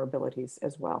social vulnerabilities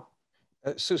as well.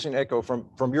 Susan Echo,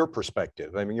 from your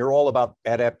perspective, I mean, you're all about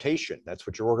adaptation. That's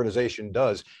what your organization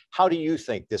does. How do you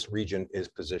think this region is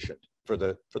positioned for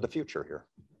the future here?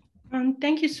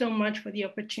 Thank you so much for the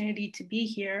opportunity to be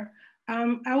here.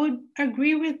 I would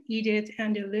agree with Edith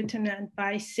and the lieutenant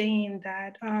by saying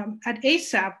that at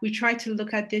ASAP, we try to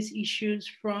look at these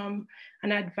issues from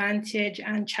an advantage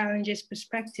and challenges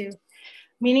perspective,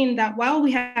 meaning that while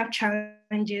we have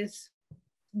challenges,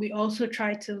 we also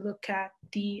try to look at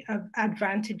the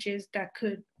advantages that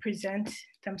could present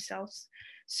themselves.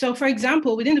 So for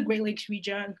example, within the Great Lakes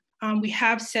region, we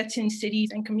have certain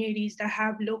cities and communities that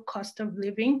have low cost of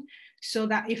living, so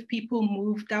that if people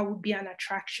move, that would be an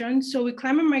attraction. So with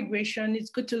climate migration,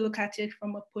 it's good to look at it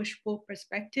from a push-pull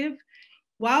perspective.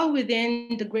 While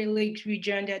within the Great Lakes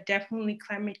region, there are definitely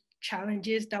climate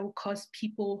challenges that will cause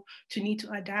people to need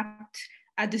to adapt.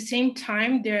 At the same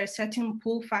time, there are certain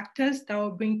pull factors that will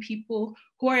bring people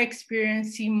who are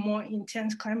experiencing more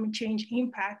intense climate change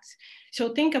impacts.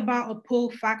 So think about a pull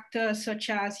factor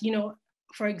such as, you know,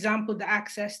 for example, the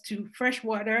access to fresh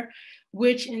water,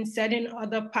 which in certain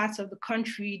other parts of the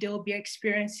country, they'll be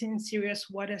experiencing serious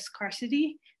water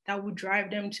scarcity that would drive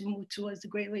them to move towards the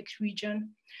Great Lakes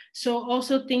region. So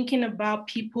also thinking about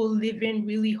people living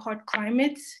really hot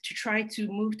climates to try to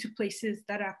move to places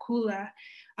that are cooler,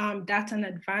 that's an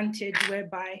advantage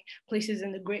whereby places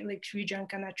in the Great Lakes region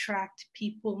can attract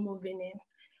people moving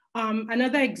in.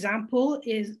 Another example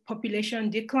is population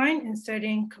decline in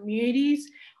certain communities,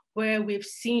 where we've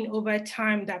seen over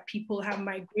time that people have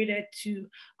migrated to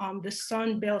the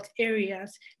Sun Belt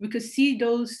areas. We could see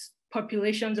those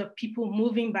populations of people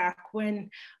moving back when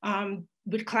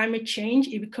with climate change,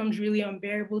 it becomes really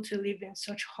unbearable to live in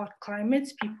such hot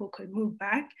climates. People could move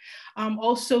back.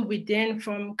 Also within,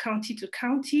 from county to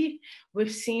county,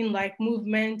 we've seen like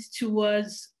movement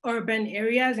towards urban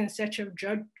areas in search of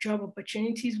job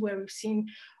opportunities, where we've seen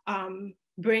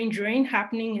brain drain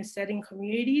happening in certain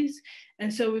communities.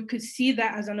 And so we could see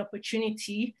that as an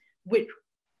opportunity. With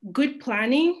good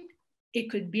planning, it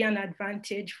could be an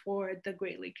advantage for the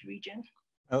Great Lakes region.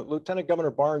 Lieutenant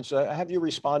Governor Barnes, have you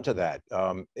respond to that?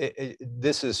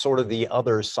 This is sort of the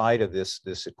other side of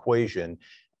this equation.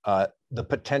 the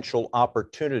potential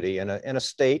opportunity in a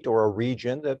state or a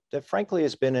region that frankly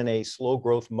has been in a slow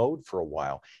growth mode for a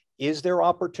while. Is there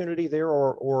opportunity there,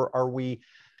 or are we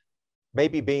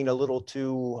maybe being a little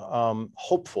too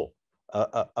hopeful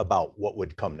about what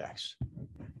would come next?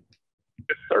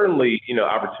 Certainly,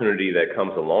 opportunity that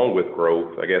comes along with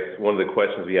growth. I guess one of the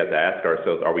questions we have to ask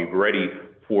ourselves, are we ready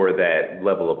for that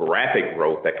level of rapid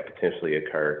growth that could potentially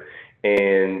occur?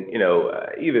 And,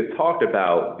 Edith talked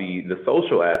about the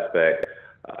social aspect.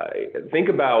 Think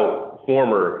about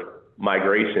former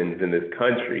migrations in this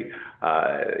country.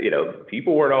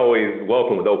 People weren't always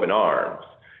welcome with open arms.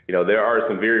 There are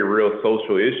some very real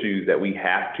social issues that we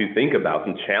have to think about,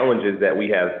 some challenges that we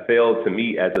have failed to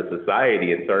meet as a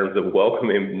society in terms of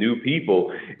welcoming new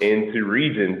people into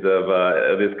regions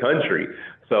of this country.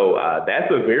 So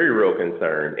that's a very real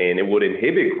concern, and it would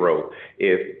inhibit growth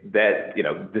if that,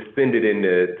 descended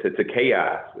into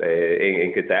chaos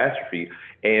and catastrophe.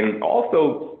 And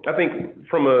also, I think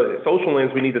from a social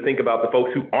lens, we need to think about the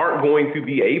folks who aren't going to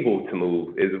be able to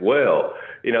move as well.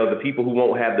 The people who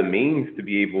won't have the means to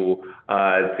be able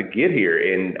to get here.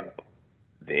 And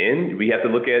then we have to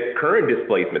look at current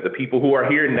displacement, the people who are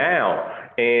here now.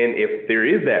 And if there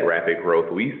is that rapid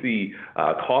growth, we see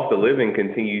cost of living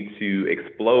continue to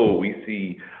explode. We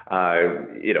see,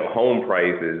 home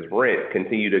prices, rent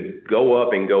continue to go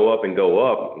up and go up and go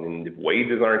up. And if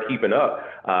wages aren't keeping up,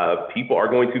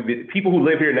 people who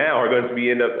live here now are going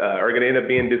to end up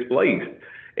being displaced.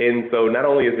 And so not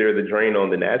only is there the drain on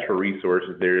the natural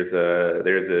resources, there's a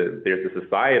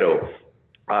societal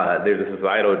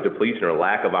depletion or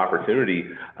lack of opportunity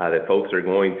that folks are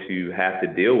going to have to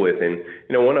deal with. And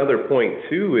one other point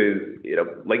too is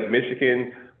Lake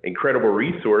Michigan, incredible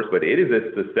resource, but it is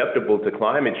as susceptible to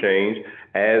climate change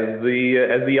as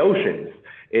the oceans.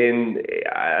 And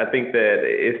I think that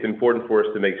it's important for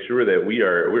us to make sure that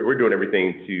we're doing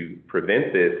everything to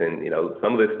prevent this. And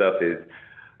some of this stuff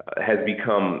has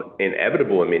become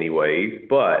inevitable in many ways,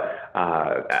 but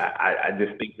I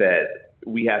just think that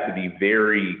we have to be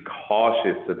very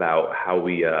cautious about how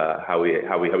we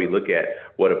look at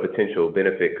what a potential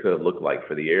benefit could look like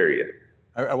for the area.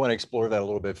 I want to explore that a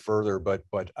little bit further, but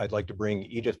I'd like to bring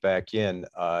Edith back in.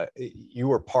 You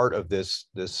were part of this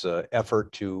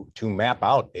effort to map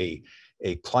out a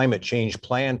climate change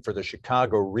plan for the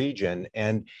Chicago region,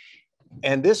 and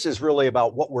this is really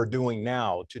about what we're doing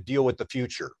now to deal with the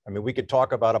future. I mean, we could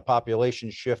talk about a population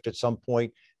shift at some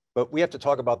point, but we have to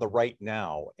talk about the right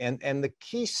now and the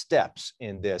key steps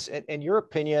in this. In your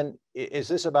opinion, is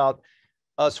this about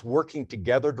us working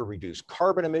together to reduce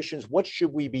carbon emissions? What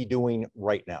should we be doing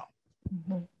right now?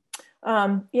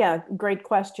 Mm-hmm. Yeah, great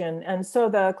question. And so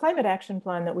the climate action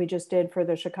plan that we just did for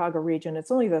the Chicago region,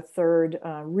 it's only the third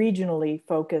regionally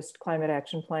focused climate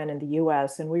action plan in the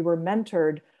US, and we were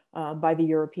mentored by the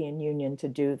European Union to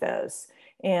do this.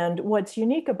 And what's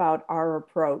unique about our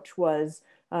approach was,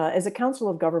 as a council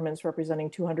of governments representing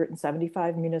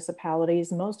 275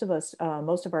 municipalities, most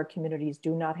of our communities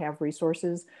do not have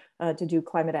resources to do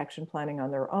climate action planning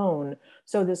on their own.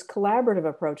 So this collaborative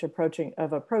approach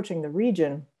of approaching the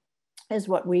region is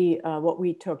what we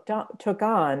took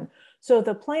on. So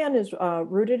the plan is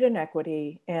rooted in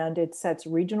equity, and it sets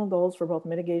regional goals for both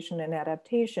mitigation and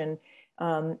adaptation.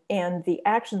 And the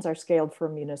actions are scaled for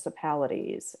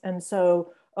municipalities. And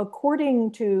so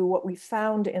according to what we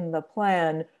found in the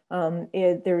plan,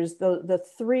 there's the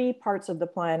three parts of the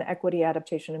plan: equity,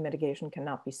 adaptation, and mitigation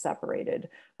cannot be separated.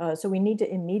 So we need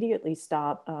to immediately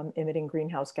stop emitting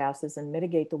greenhouse gases and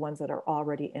mitigate the ones that are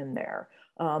already in there.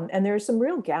 And there's some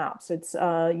real gaps.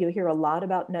 You hear a lot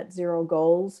about net zero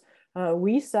goals.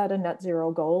 We set a net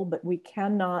zero goal, but we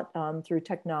cannot, through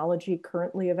technology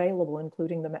currently available,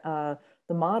 including the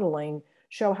modeling,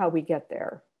 show how we get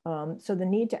there. So the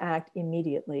need to act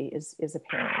immediately is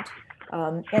apparent.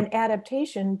 And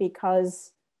adaptation,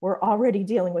 because we're already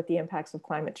dealing with the impacts of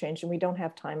climate change, and we don't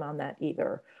have time on that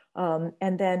either.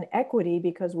 And then equity,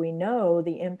 because we know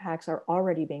the impacts are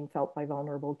already being felt by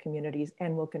vulnerable communities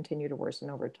and will continue to worsen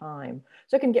over time.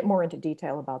 So I can get more into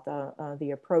detail about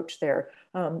the approach there.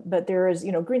 But there is,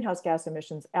 greenhouse gas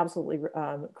emissions, absolutely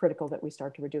critical that we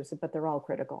start to reduce it, but they're all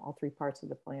critical, all three parts of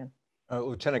the plan.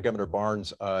 Lieutenant Governor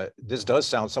Barnes, this does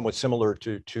sound somewhat similar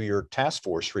to your task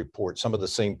force report, some of the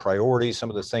same priorities, some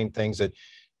of the same things that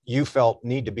you felt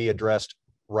need to be addressed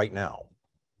right now.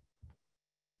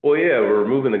 Well, yeah,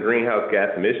 removing the greenhouse gas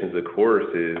emissions, of course,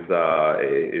 is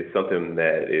something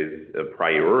that is a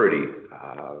priority.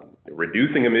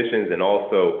 Reducing emissions and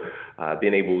also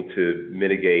being able to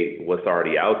mitigate what's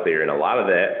already out there. And a lot of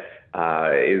that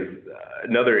is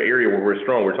another area where we're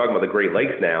strong. We're talking about the Great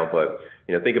Lakes now, but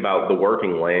think about the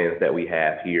working lands that we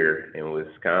have here in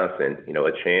Wisconsin.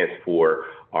 A chance for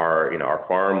our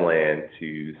farmland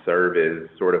to serve as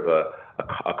sort of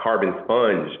a carbon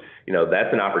sponge.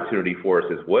 That's an opportunity for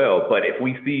us as well. But if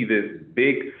we see this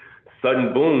big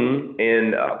sudden boom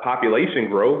in population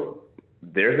growth,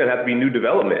 there's going to have to be new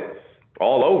development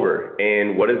all over.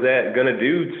 And what is that going to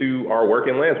do to our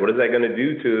working lands? What is that going to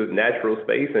do to natural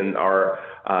space and our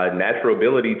natural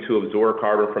ability to absorb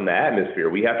carbon from the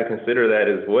atmosphere? We have to consider that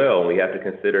as well. We have to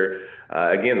consider,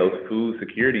 again, those food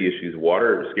security issues.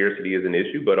 Water scarcity is an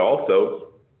issue, but also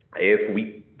if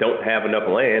we don't have enough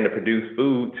land to produce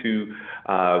food to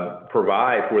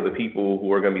provide for the people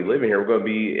who are going to be living here, we're going to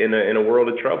be in a world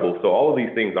of trouble. So all of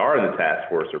these things are in the task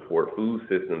force report: food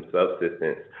systems,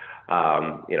 subsistence,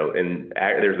 and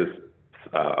there's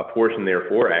a portion there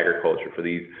for agriculture for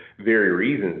these very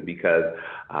reasons, because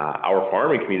our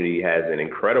farming community has an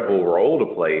incredible role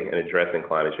to play in addressing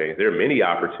climate change. There are many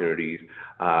opportunities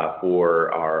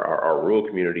for our rural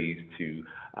communities to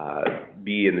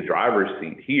be in the driver's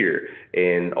seat here,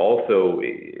 and also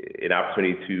an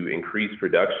opportunity to increase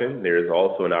production. There's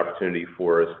also an opportunity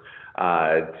for us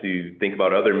to think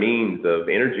about other means of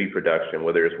energy production,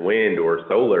 whether it's wind or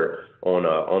solar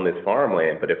on this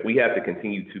farmland. But if we have to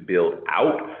continue to build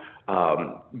out,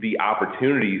 the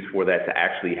opportunities for that to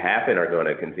actually happen are going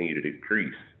to continue to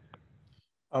decrease.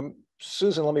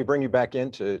 Susan, let me bring you back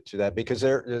into that, because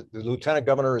the Lieutenant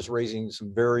Governor is raising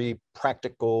some very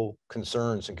practical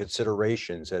concerns and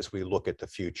considerations as we look at the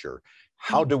future.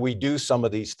 How do we do some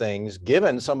of these things,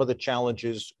 given some of the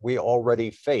challenges we already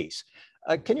face?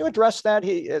 Can you address that?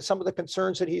 Some of the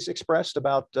concerns that he's expressed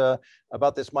about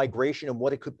this migration and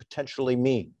what it could potentially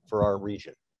mean for our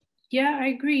region? Yeah, I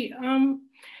agree.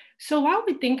 So while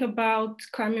we think about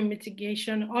climate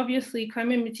mitigation, obviously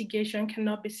climate mitigation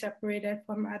cannot be separated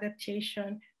from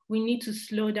adaptation. We need to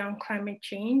slow down climate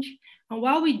change. And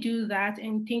while we do that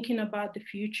and thinking about the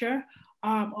future,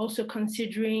 also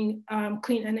considering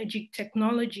clean energy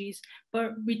technologies,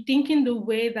 but rethinking the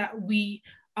way that we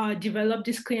develop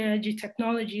these clean energy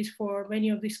technologies for many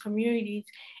of these communities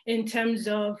in terms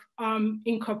of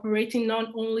incorporating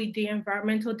not only the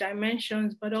environmental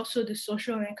dimensions, but also the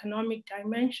social and economic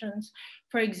dimensions.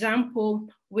 For example,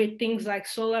 with things like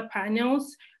solar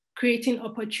panels, creating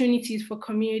opportunities for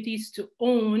communities to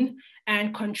own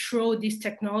and control these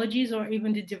technologies, or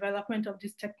even the development of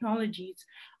these technologies.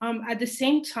 At the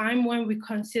same time, when we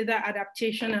consider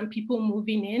adaptation and people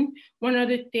moving in, one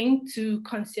other thing to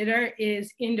consider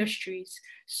is industries.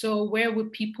 So where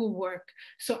would people work?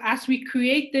 So as we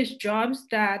create these jobs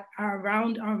that are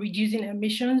around reducing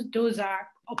emissions, those are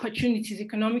opportunities,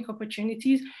 economic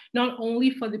opportunities, not only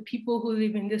for the people who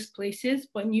live in these places,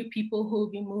 but new people who will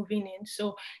be moving in.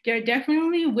 So there are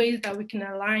definitely ways that we can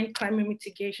align climate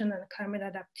mitigation and climate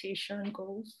adaptation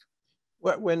goals.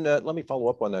 Let me follow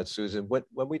up on that, Susan. When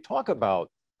we talk about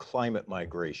climate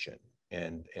migration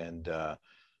and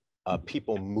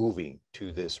people moving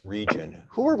to this region,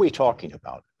 who are we talking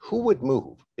about? Who would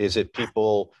move? Is it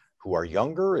people who are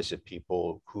younger? Is it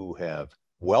people who have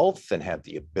wealth and have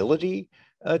the ability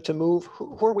to move?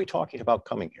 Who are we talking about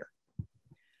coming here?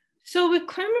 So with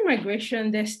climate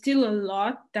migration, there's still a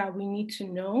lot that we need to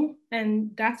know.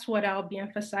 And that's what I'll be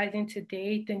emphasizing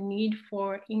today: the need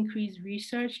for increased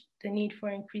research, the need for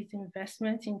increased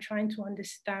investment in trying to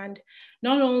understand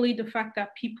not only the fact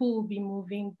that people will be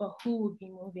moving, but who will be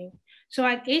moving. So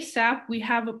at ASAP, we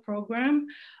have a program,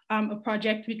 a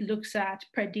project which looks at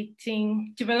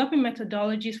developing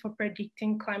methodologies for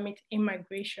predicting climate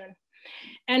immigration.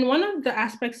 And one of the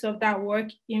aspects of that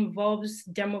work involves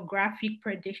demographic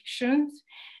predictions.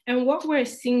 And what we're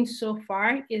seeing so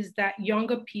far is that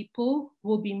younger people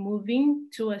will be moving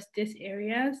towards these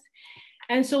areas.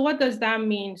 And so what does that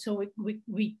mean? So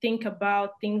we think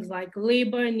about things like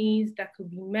labor needs that could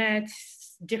be met,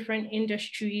 different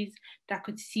industries that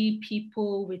could see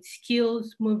people with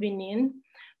skills moving in.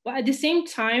 But at the same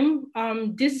time,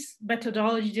 these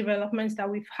methodology developments that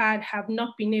we've had have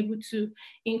not been able to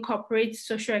incorporate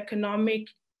socioeconomic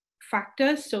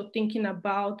factors. So thinking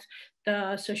about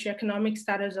the socioeconomic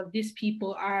status of these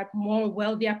people, are more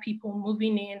wealthier people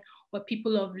moving in or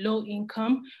people of low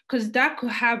income, because that could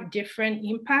have different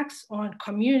impacts on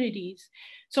communities.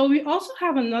 So we also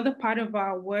have another part of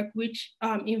our work which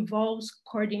involves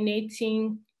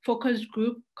coordinating focus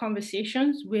group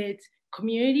conversations with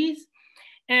communities.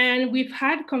 And we've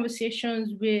had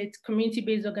conversations with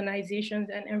community-based organizations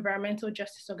and environmental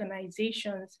justice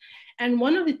organizations. And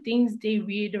one of the things they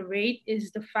reiterate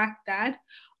is the fact that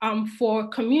For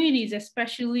communities,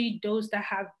 especially those that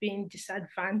have been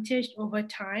disadvantaged over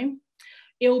time,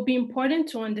 it will be important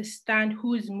to understand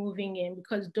who is moving in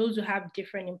because those will have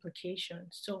different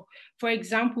implications. So for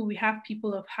example, we have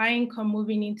people of high income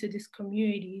moving into these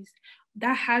communities.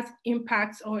 That has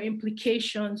impacts or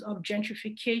implications of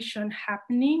gentrification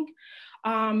happening.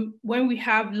 When we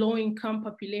have low income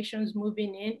populations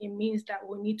moving in, it means that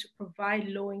we need to provide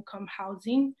low income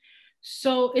housing.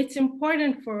 So it's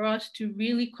important for us to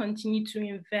really continue to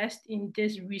invest in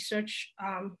this research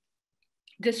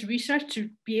to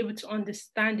be able to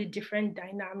understand the different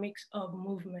dynamics of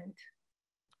movement.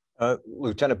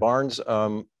 Lieutenant Barnes,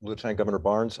 Lieutenant Governor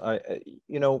Barnes,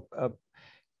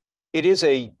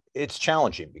 it's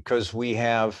challenging because we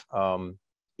have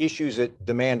issues that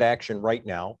demand action right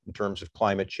now in terms of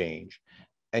climate change.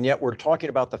 And yet we're talking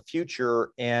about the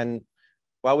future. And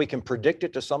while we can predict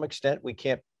it to some extent, we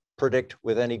can't predict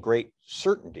with any great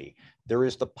certainty. There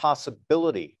is the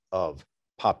possibility of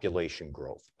population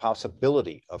growth,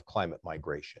 possibility of climate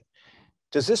migration.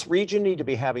 Does this region need to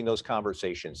be having those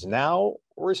conversations now,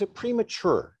 or is it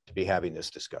premature to be having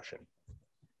this discussion?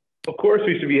 Of course,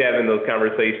 we should be having those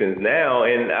conversations now.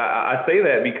 And I say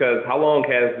that because how long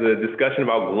has the discussion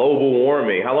about global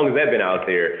warming, how long has that been out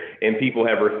there? And people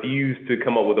have refused to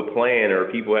come up with a plan,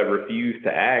 or people have refused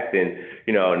to act. And,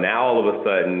 now all of a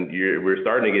sudden we're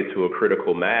starting to get to a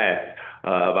critical mass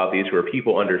about the issue where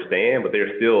people understand, but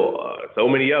there's still so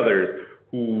many others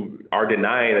who are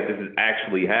denying that this is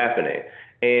actually happening.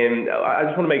 And I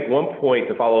just want to make one point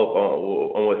to follow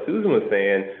up on what Susan was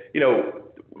saying.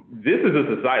 This is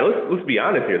a society, let's be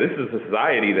honest here, this is a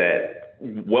society that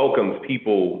welcomes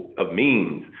people of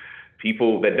means.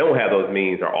 People that don't have those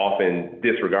means are often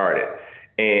disregarded.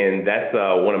 And that's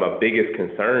one of my biggest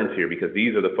concerns here, because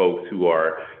these are the folks who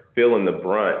are feeling the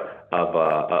brunt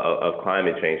of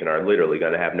climate change and are literally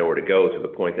going to have nowhere to go, to the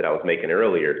point that I was making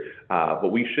earlier.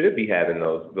 But we should be having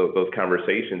those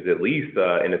conversations, at least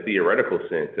in a theoretical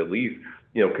sense, at least,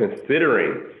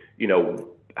 considering,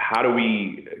 how do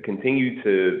we continue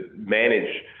to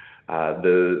manage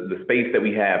the space that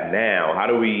we have now? How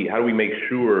do we make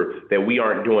sure that we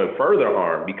aren't doing further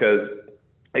harm? Because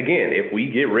again, if we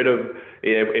get rid of,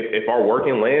 if our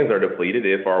working lands are depleted,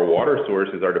 if our water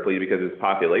sources are depleted because it's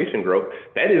population growth,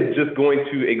 that is just going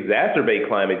to exacerbate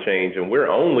climate change, and we're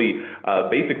only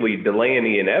basically delaying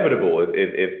the inevitable.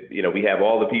 If we have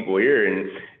all the people here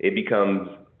and it becomes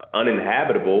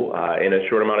uninhabitable in a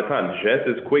short amount of time, just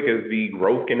as quick as the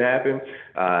growth can happen,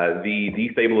 the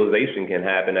destabilization can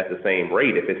happen at the same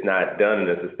rate if it's not done in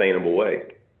a sustainable way.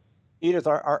 Edith,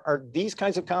 are these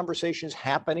kinds of conversations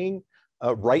happening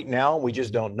right now? We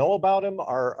just don't know about them.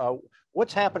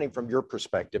 What's happening from your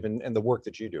perspective and the work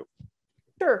that you do?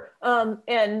 Sure,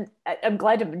 and I'm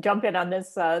glad to jump in on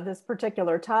this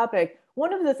particular topic.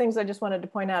 One of the things I just wanted to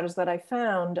point out is that I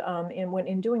found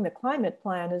in doing the climate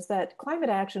plan is that climate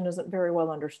action isn't very well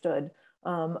understood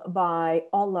by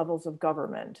all levels of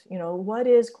government. What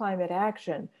is climate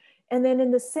action? And then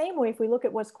in the same way, if we look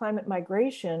at what's climate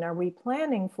migration, are we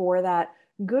planning for that?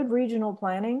 Good regional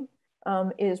planning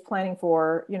is planning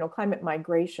for climate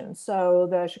migration. So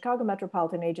the Chicago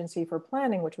Metropolitan Agency for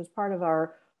Planning, which was part of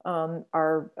our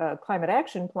climate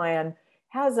action plan,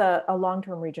 has a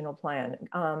long-term regional plan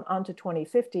onto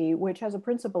 2050, which has a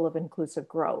principle of inclusive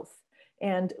growth.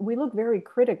 And we look very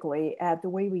critically at the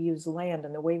way we use land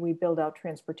and the way we build out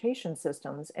transportation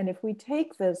systems. And if we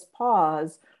take this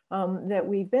pause that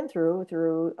we've been through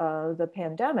the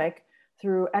pandemic,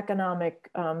 through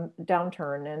economic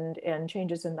downturn and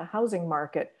changes in the housing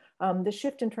market, the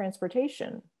shift in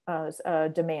transportation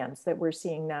demands that we're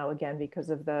seeing now again because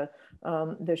of the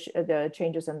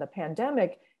changes in the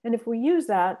pandemic. And if we use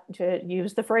that, to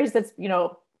use the phrase that's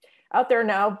out there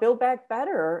now, build back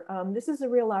better, this is a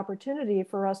real opportunity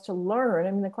for us to learn.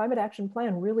 I mean, the Climate Action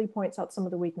Plan really points out some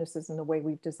of the weaknesses in the way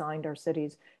we've designed our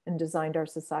cities and designed our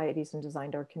societies and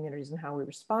designed our communities and how we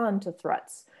respond to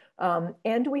threats.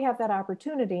 And we have that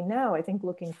opportunity now, I think,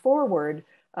 looking forward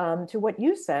to what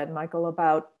you said, Michael,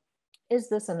 about is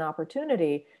this an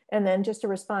opportunity? And then just to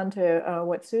respond to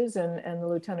what Susan and the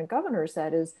Lieutenant Governor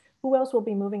said is, who else will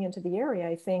be moving into the area?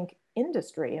 I think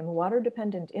industry and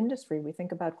water-dependent industry. We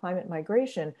think about climate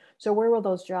migration. So where will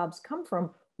those jobs come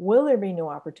from? Will there be new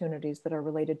opportunities that are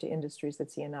related to industries that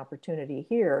see an opportunity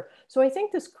here? So I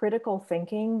think this critical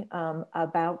thinking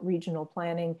about regional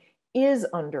planning is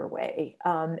underway.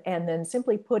 And then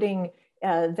simply putting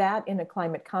that in a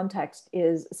climate context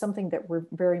is something that we're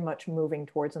very much moving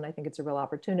towards, and I think it's a real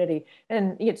opportunity.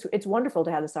 And it's wonderful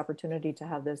to have this opportunity to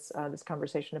have this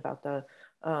conversation about the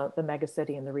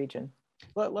megacity in the region.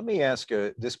 Let me ask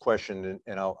this question,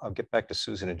 and I'll get back to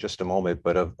Susan in just a moment,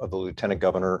 but of the Lieutenant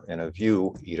Governor and of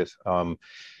you, Edith.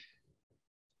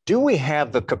 Do we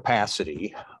have the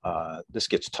capacity, this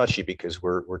gets touchy because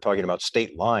we're talking about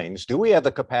state lines, do we have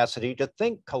the capacity to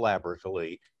think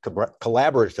collaboratively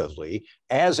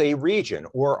as a region,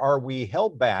 or are we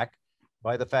held back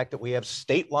by the fact that we have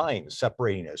state lines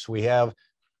separating us? We have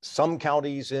some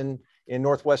counties in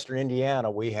northwestern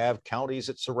Indiana, we have counties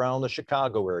that surround the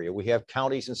Chicago area, we have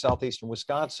counties in southeastern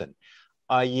Wisconsin.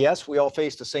 Yes, we all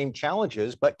face the same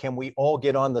challenges, but can we all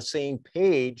get on the same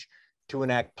page to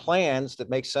enact plans that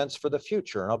make sense for the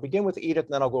future? And I'll begin with Edith,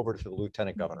 and then I'll go over to the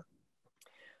Lieutenant Governor.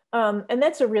 And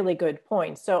that's a really good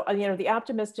point. So, the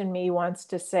optimist in me wants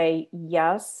to say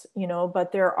yes,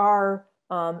 but there are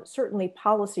certainly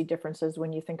policy differences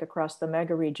when you think across the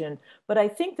mega region. But I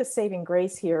think the saving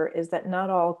grace here is that not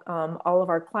all of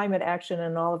our climate action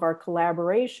and all of our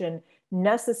collaboration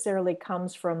necessarily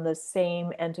comes from the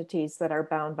same entities that are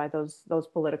bound by those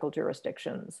political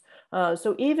jurisdictions.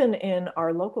 So even in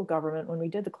our local government, when we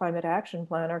did the climate action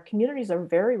plan, our communities are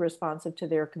very responsive to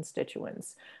their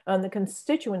constituents. The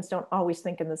constituents don't always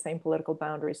think in the same political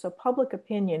boundaries. So public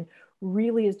opinion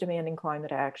really is demanding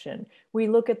climate action. We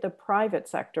look at the private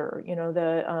sector,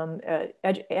 the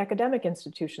academic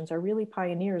institutions are really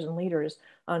pioneers and leaders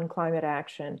on climate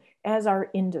action, as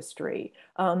our industry.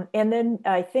 And then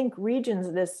I think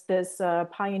regions, this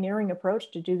pioneering approach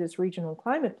to do this regional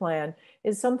climate plan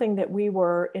is something that we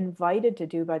were invited to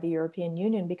do by the European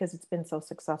Union because it's been so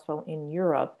successful in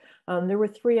Europe. There were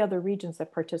 3 other regions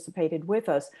that participated with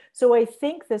us. So I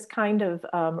think this kind of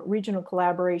regional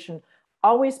collaboration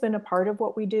always been a part of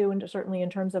what we do, and certainly in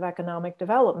terms of economic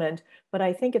development, but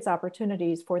I think it's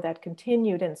opportunities for that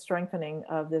continued and strengthening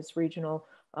of this regional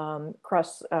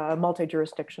cross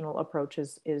multi-jurisdictional approach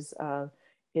is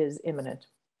imminent.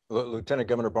 Lieutenant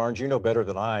Governor Barnes, you know better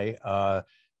than I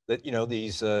that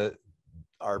these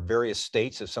our various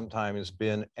states have sometimes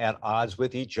been at odds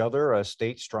with each other.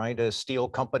 States trying to steal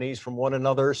companies from one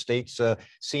another. States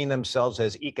seeing themselves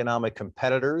as economic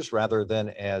competitors rather than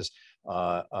as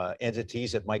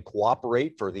entities that might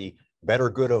cooperate for the better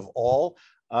good of all.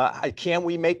 Can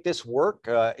we make this work?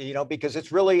 Because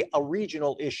it's really a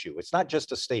regional issue. It's not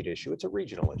just a state issue, it's a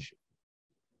regional issue.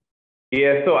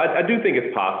 Yeah, so I do think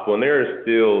it's possible, and there are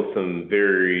still some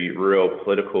very real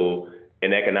political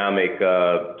and economic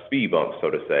speed bumps, so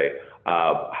to say.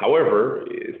 However,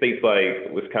 states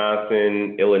like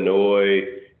Wisconsin, Illinois,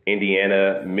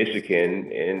 Indiana,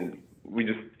 Michigan, and we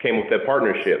just came with that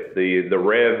partnership, the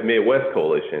REV Midwest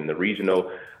Coalition, the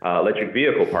Regional Electric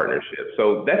Vehicle Partnership.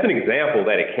 So that's an example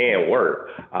that it can work.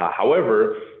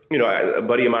 However, a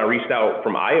buddy of mine reached out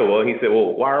from Iowa, and he said,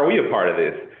 well, why are we a part of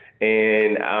this?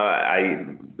 And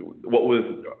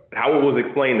how it was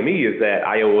explained to me is that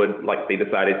Iowa, they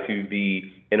decided to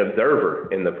be an observer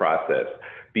in the process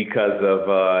because of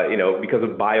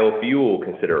biofuel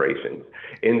considerations.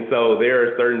 And so there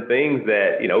are certain things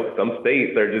that, some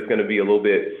states are just going to be a little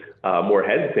bit more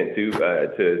hesitant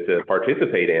to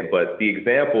participate in. But the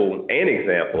example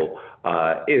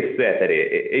is set that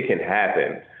it can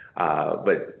happen.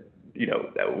 But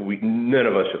none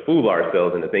of us should fool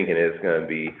ourselves into thinking it's going to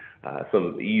be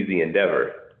some easy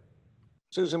endeavor.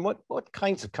 Susan, what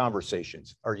kinds of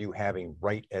conversations are you having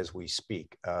right as we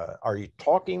speak? Are you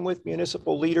talking with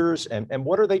municipal leaders, and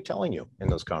what are they telling you in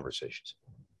those conversations?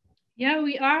 Yeah,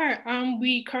 we are.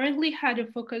 We currently had a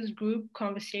focus group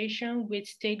conversation with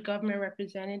state government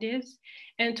representatives,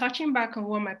 and touching back on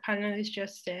what my panelists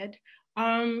just said,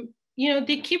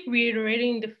 they keep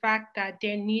reiterating the fact that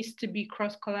there needs to be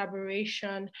cross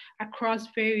collaboration across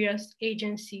various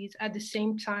agencies at the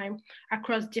same time,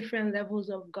 across different levels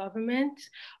of government.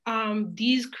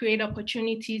 These create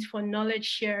opportunities for knowledge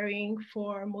sharing,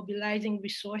 for mobilizing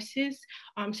resources.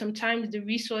 Sometimes the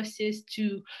resources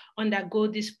to undergo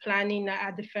this planning are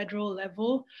at the federal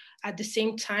level. At the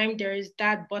same time, there is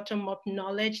that bottom-up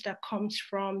knowledge that comes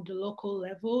from the local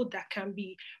level that can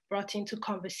be brought into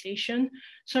conversation.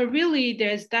 So really,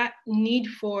 there's that need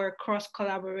for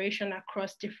cross-collaboration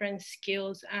across different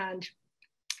skills and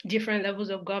different levels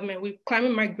of government. With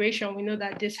climate migration, we know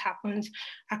that this happens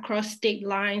across state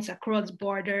lines, across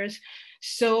borders.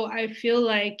 So I feel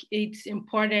like it's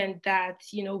important that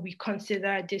we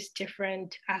consider these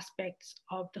different aspects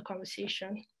of the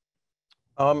conversation.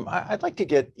 I'd like to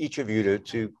get each of you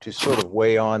to sort of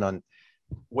weigh in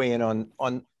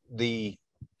on the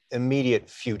immediate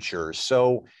future.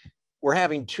 So we're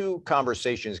having 2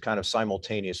 conversations kind of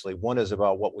simultaneously. One is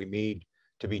about what we need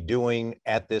to be doing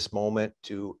at this moment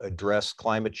to address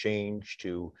climate change,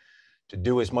 to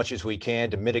do as much as we can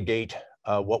to mitigate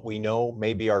what we know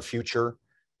may be our future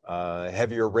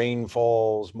heavier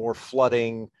rainfalls, more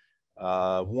flooding,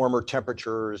 warmer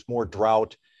temperatures, more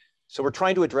drought. So we're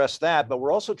trying to address that, but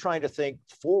we're also trying to think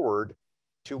forward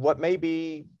to what may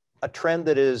be a trend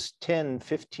that is 10,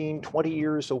 15, 20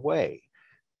 years away.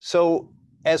 So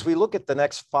as we look at the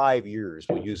next 5 years,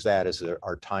 we'll use that as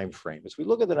our time frame. As we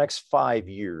look at the next 5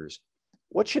 years,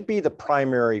 what should be the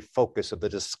primary focus of the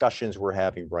discussions we're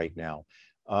having right now?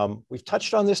 We've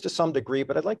touched on this to some degree,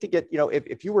 but I'd like to get,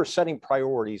 if you were setting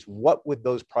priorities, what would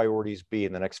those priorities be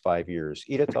in the next 5 years?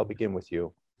 Edith, I'll begin with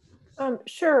you.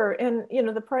 Sure. And,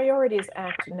 the priorities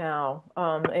act now.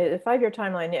 A 5-year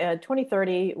timeline,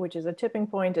 2030, which is a tipping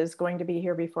point, is going to be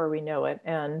here before we know it.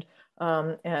 And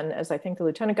as I think the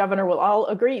Lieutenant Governor will all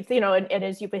agree, and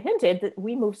as you've hinted, that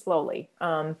we move slowly,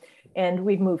 and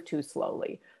we've moved too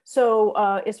slowly. So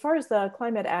as far as the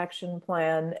climate action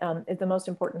plan, the most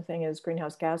important thing is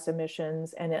greenhouse gas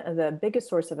emissions. And the biggest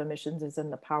source of emissions is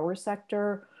in the power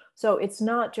sector. So it's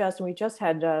not just, we just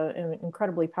had an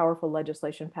incredibly powerful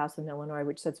legislation passed in Illinois,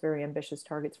 which sets very ambitious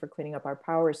targets for cleaning up our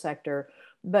power sector.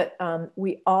 But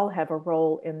we all have a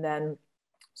role in then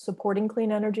supporting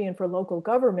clean energy, and for local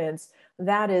governments,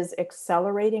 that is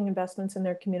accelerating investments in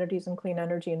their communities in clean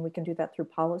energy. And we can do that through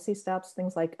policy steps,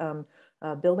 things like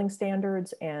building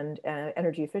standards and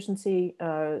energy efficiency,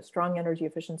 strong energy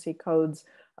efficiency codes,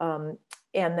 and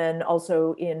then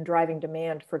also in driving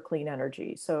demand for clean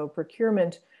energy. So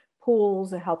procurement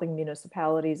pools, helping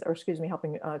municipalities,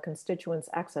 helping constituents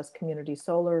access community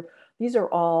solar. These are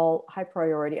all high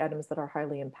priority items that are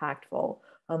highly impactful.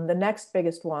 The next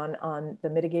biggest one on the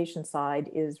mitigation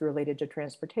side is related to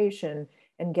transportation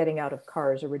and getting out of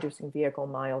cars or reducing vehicle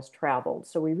miles traveled.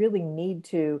 So we really need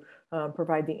to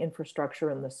provide the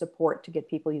infrastructure and the support to get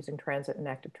people using transit and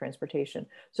active transportation.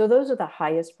 So those are the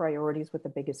highest priorities with the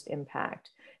biggest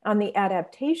impact. On the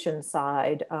adaptation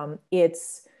side,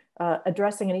 it's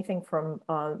addressing anything from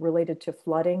related to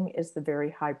flooding is the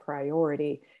very high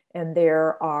priority. And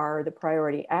there are the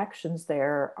priority actions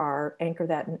there are anchor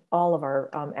that in all of our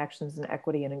actions in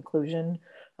equity and inclusion,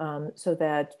 so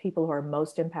that people who are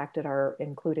most impacted are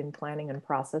included in planning and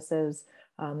processes,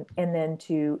 and then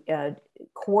to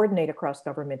coordinate across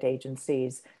government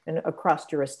agencies and across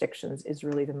jurisdictions is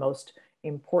really the most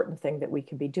important thing that we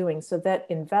can be doing, so that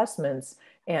investments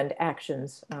and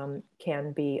actions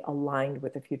can be aligned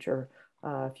with the future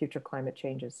climate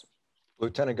changes.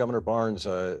 Lieutenant Governor Barnes,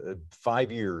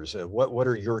 5 years, what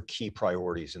are your key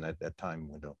priorities in that time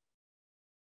window?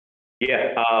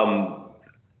 Yeah,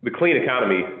 the clean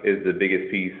economy is the biggest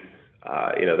piece.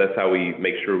 That's how we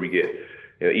make sure we get,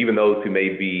 even those who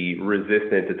may be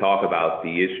resistant to talk about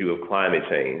the issue of climate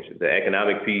change. The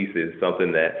economic piece is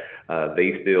something that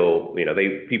they still,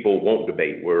 people won't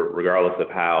debate, regardless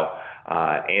of how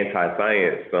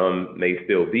anti-science some may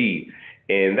still be.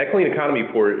 And that clean economy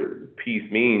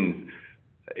piece means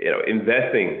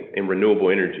investing in renewable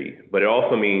energy, but it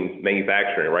also means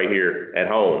manufacturing right here at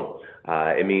home.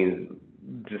 It means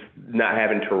just not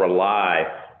having to rely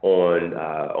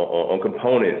on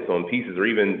components, on pieces, or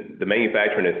even the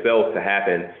manufacturing itself to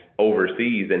happen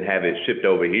overseas and have it shipped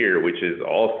over here, which is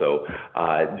also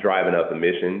driving up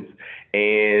emissions.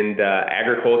 And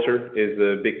agriculture is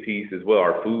a big piece as well,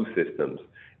 our food systems.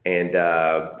 And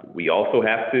we also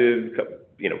have to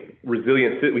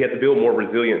we have to build more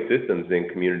resilient systems in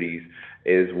communities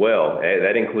as well.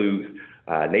 That includes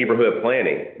neighborhood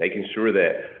planning, making sure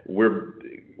that we're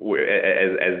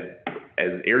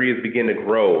as areas begin to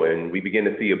grow and we begin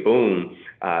to see a boom,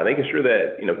 making sure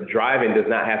that driving does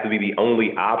not have to be the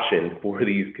only option for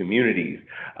these communities.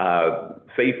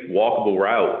 Safe walkable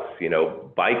routes,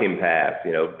 biking paths,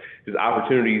 there's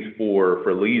opportunities for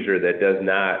leisure that does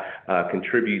not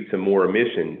contribute to more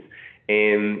emissions.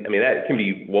 And I mean, that can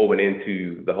be woven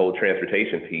into the whole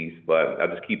transportation piece, but I'll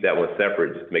just keep that one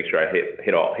separate just to make sure I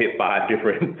hit 5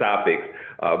 different topics.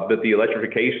 But the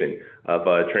electrification of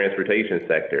transportation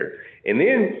sector. And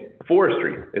then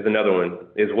forestry is another one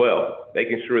as well,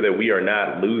 making sure that we are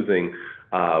not losing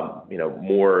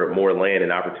more land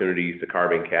and opportunities to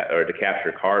to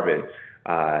capture carbon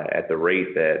at the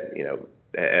rate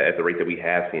that we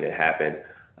have seen it happen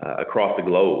across the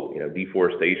globe.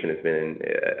 Deforestation has been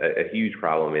a huge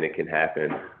problem, and it can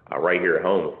happen right here at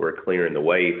home if we're clearing the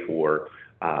way for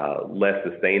less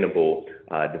sustainable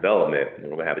development. And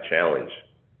we're going to have a challenge.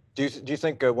 Do you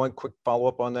think, one quick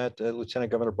follow-up on that, Lieutenant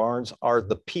Governor Barnes, are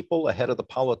the people ahead of the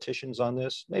politicians on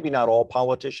this? Maybe not all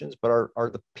politicians, but are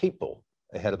the people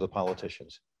ahead of the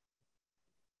politicians?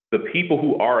 The people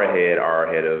who are ahead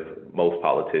of most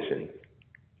politicians.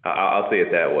 I'll say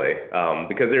it that way,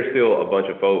 because there's still a bunch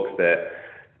of folks that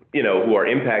who are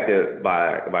impacted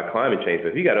by climate change. But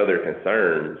if you got other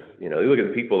concerns, you look at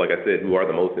the people, like I said, who are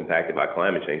the most impacted by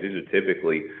climate change. These are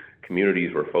typically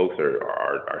communities where folks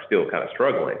are still kind of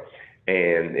struggling.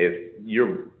 And if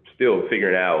you're still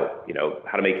figuring out,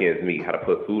 how to make ends meet, how to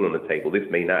put food on the table, this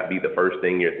may not be the first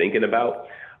thing you're thinking about.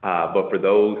 But for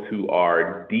those who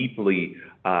are deeply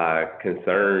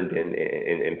concerned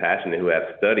and passionate, who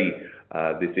have studied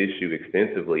this issue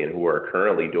extensively and who are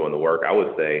currently doing the work, I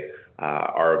would say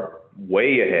are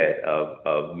way ahead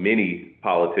of many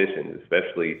politicians,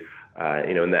 especially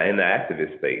in the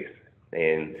activist space.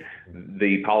 And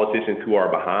the politicians who are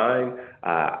behind,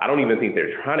 I don't even think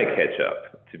they're trying to catch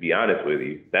up, to be honest with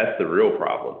you. That's the real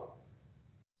problem.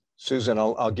 Susan,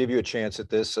 I'll give you a chance at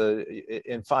this.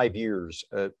 In 5 years,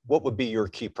 what would be your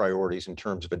key priorities in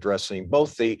terms of addressing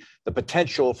both the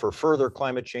potential for further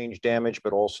climate change damage,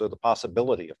 but also the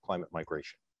possibility of climate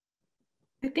migration?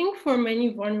 I think for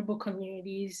many vulnerable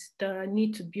communities, the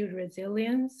need to build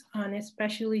resilience, and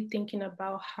especially thinking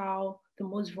about how the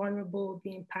most vulnerable will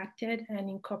be impacted and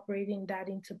incorporating that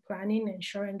into planning,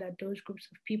 ensuring that those groups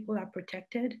of people are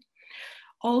protected.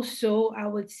 Also, I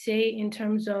would say in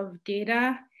terms of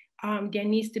data, there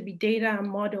needs to be data and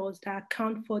models that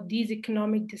account for these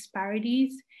economic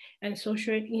disparities and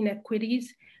social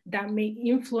inequities that may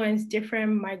influence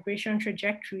different migration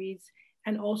trajectories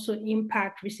and also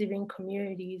impact receiving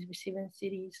communities, receiving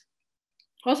cities.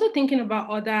 Also thinking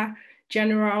about other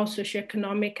general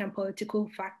socioeconomic and political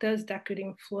factors that could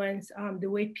influence the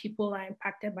way people are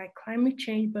impacted by climate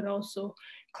change, but also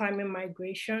climate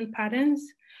migration patterns.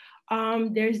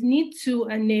 There's need to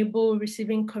enable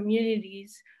receiving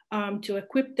communities to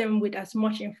equip them with as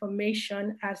much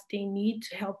information as they need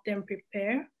to help them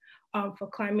prepare for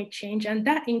climate change. And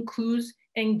that includes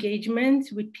engagement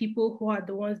with people who are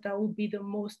the ones that will be the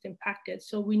most impacted.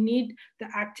 So we need the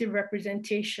active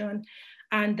representation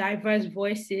and diverse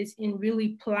voices in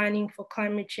really planning for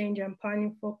climate change and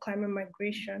planning for climate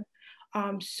migration.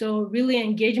 So really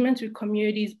engagement with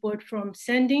communities, both from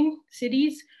sending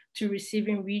cities to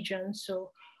receiving regions.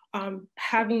 So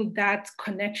having that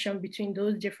connection between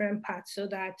those different parts so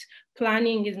that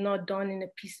planning is not done in a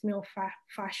piecemeal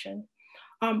fashion.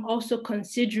 Also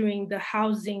considering the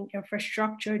housing,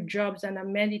 infrastructure, jobs, and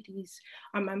amenities,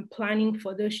 and planning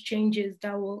for those changes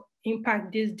that will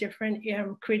impact these different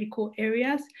critical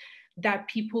areas that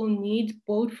people need,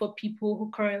 both for people who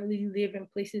currently live in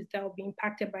places that will be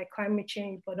impacted by climate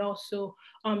change, but also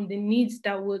the needs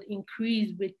that would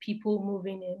increase with people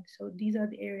moving in. So these are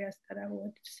the areas that I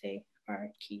would say are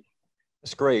key.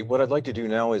 That's great. What I'd like to do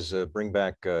now is bring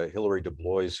back Hillary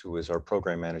DeBlois, who is our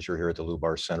program manager here at the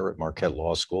Lubar Center at Marquette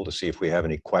Law School, to see if we have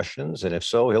any questions. And if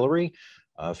so, Hillary,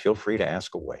 feel free to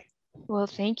ask away. Well,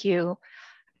 thank you.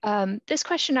 This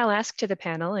question I'll ask to the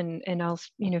panel, and I'll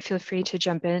feel free to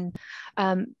jump in.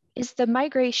 Is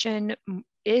migration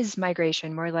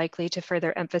more likely to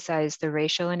further emphasize the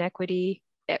racial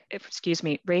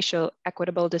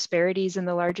equitable disparities in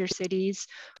the larger cities,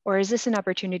 or is this an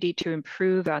opportunity to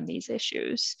improve on these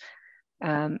issues?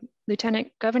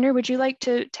 Lieutenant Governor, would you like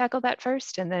to tackle that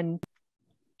first? And then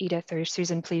Edith or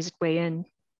Susan, please weigh in.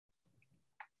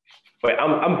 Wait,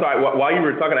 I'm sorry, while you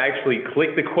were talking, I actually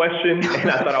clicked the question and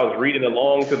I thought I was reading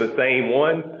along to the same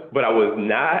one, but I was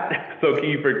not. So can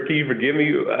you forgive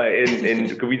me?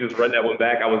 And could we just run that one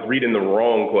back? I was reading the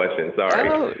wrong question, sorry.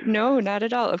 Oh, no, not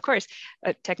at all. Of course,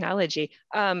 technology.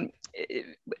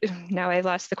 Now I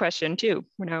lost the question too.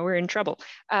 Now we're in trouble.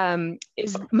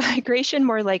 Is migration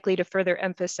more likely to further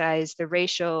emphasize the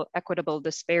racial equitable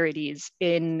disparities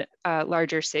in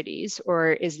larger cities,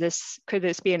 or could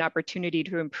this be an opportunity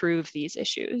to improve these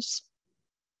issues?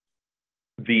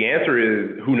 The answer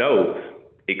is, who knows?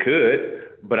 It could,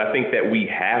 but I think that we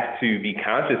have to be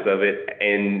conscious of it.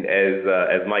 And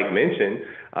as Mike mentioned,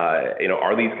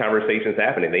 are these conversations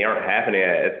happening? They aren't happening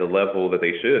at the level that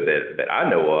they should, that I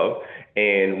know of.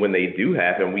 And when they do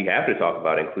happen, we have to talk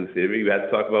about inclusivity. We have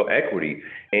to talk about equity.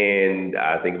 And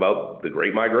I think about the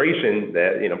Great Migration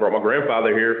that brought my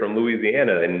grandfather here from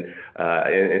Louisiana, and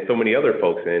so many other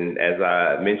folks. And as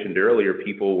I mentioned earlier,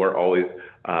 people weren't always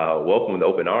welcome with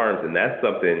open arms, and that's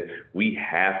something we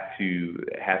have to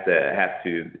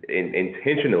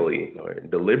intentionally or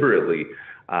deliberately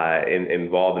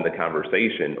involved in the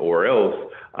conversation, or else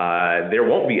there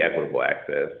won't be equitable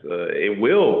access. It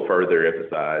will further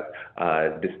emphasize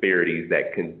disparities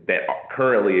that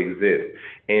currently exist.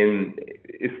 And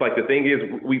it's like the thing is,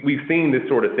 we've seen this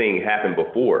sort of thing happen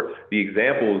before. The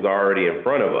example is already in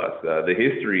front of us. The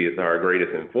history is our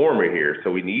greatest informer here.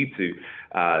 So we need to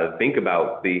think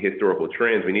about the historical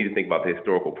trends. We need to think about the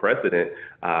historical precedent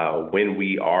when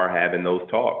we are having those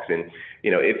talks. And,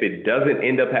 if it doesn't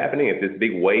end up happening, if this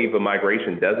big wave of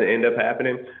migration doesn't end up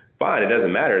happening, fine, it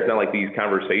doesn't matter. It's not like these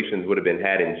conversations would have been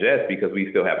had in jest, because we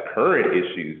still have current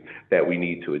issues that we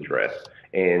need to address.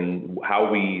 And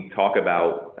how we talk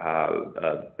about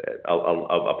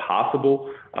a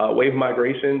possible wave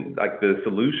migration, like the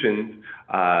solutions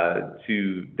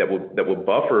that will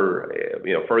buffer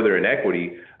further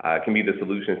inequity can be the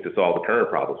solutions to solve the current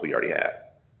problems we already have.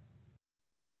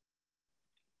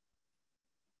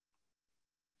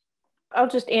 I'll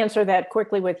just answer that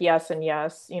quickly with yes and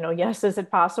yes. Yes, is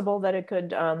it possible that it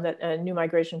could, that new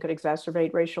migration could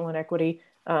exacerbate racial inequity?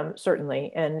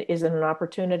 Certainly. And is it an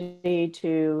opportunity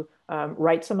to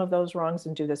right some of those wrongs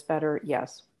and do this better?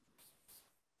 Yes.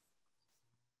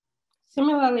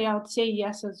 Similarly, I would say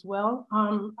yes as well.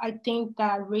 I think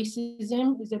that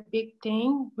racism is a big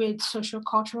thing with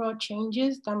sociocultural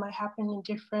changes that might happen in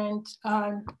different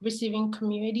receiving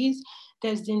communities.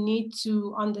 There's the need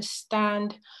to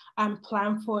understand and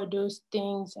plan for those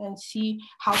things and see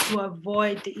how to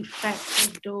avoid the effects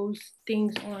of those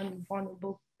things on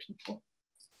vulnerable people.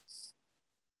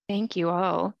 Thank you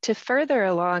all. To further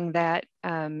along that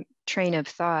train of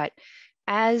thought,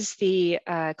 as the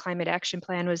climate action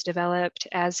plan was developed,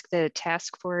 as the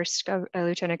task force,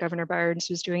 Lieutenant Governor Barnes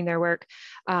was doing their work,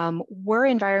 were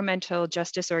environmental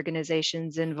justice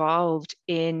organizations involved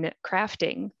in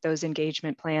crafting those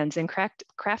engagement plans and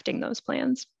crafting those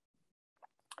plans?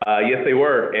 Yes, they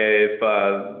were. If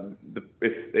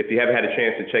you haven't had a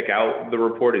chance to check out the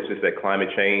report, it's just at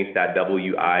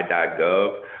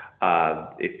climatechange.wi.gov.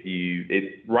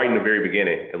 It's right in the very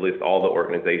beginning. It lists all the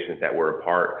organizations that were a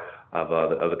part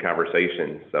of the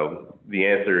conversation. So the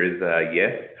answer is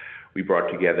yes. We brought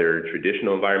together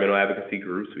traditional environmental advocacy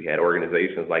groups. We had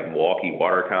organizations like Milwaukee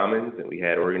Water Commons, and we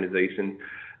had organizations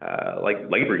like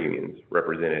labor unions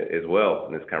represented as well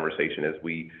in this conversation as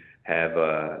we have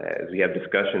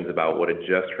discussions about what a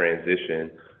just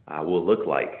transition will look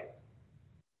like.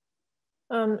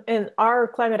 And our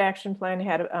climate action plan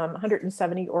had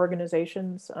 170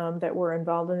 organizations that were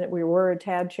involved in it. We were a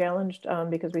tad challenged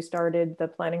because we started the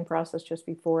planning process just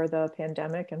before the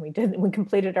pandemic, and we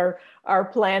completed our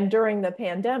plan during the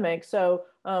pandemic. So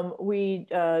we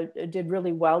did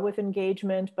really well with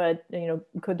engagement, but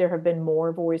could there have been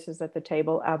more voices at the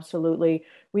table? Absolutely.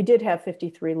 We did have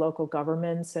 53 local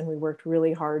governments, and we worked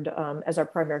really hard as our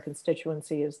primary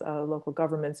constituency is local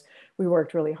governments. We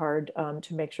worked really hard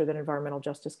to make sure that environmental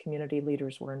justice community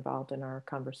leaders were involved in our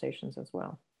conversations as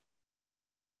well.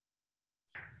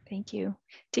 Thank you.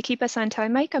 To keep us on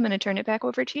time, Mike, I'm going to turn it back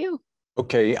over to you.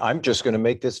 Okay, I'm just going to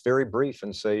make this very brief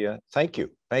and say thank you.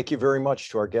 Thank you very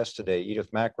much to our guests today, Edith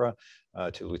Macra,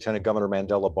 to Lieutenant Governor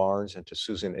Mandela Barnes, and to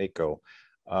Susan Ako.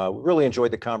 We really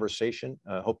enjoyed the conversation.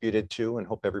 Hope you did too, and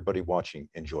hope everybody watching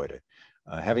enjoyed it.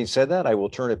 Having said that, I will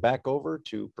turn it back over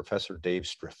to Professor Dave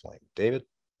Strifling. David?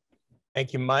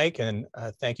 Thank you, Mike, and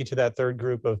thank you to that third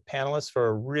group of panelists for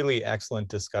a really excellent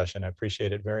discussion. I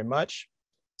appreciate it very much.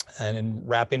 And in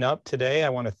wrapping up today, I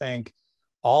want to thank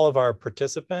all of our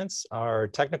participants, our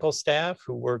technical staff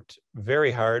who worked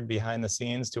very hard behind the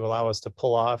scenes to allow us to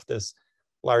pull off this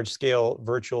large-scale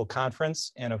virtual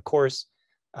conference. And of course,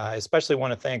 I especially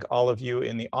want to thank all of you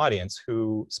in the audience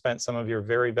who spent some of your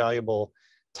very valuable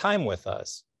time with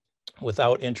us.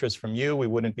 Without interest from you, we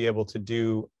wouldn't be able to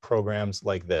do programs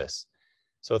like this.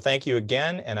 So thank you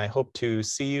again, and I hope to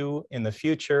see you in the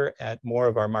future at more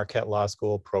of our Marquette Law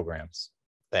School programs.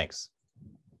 Thanks.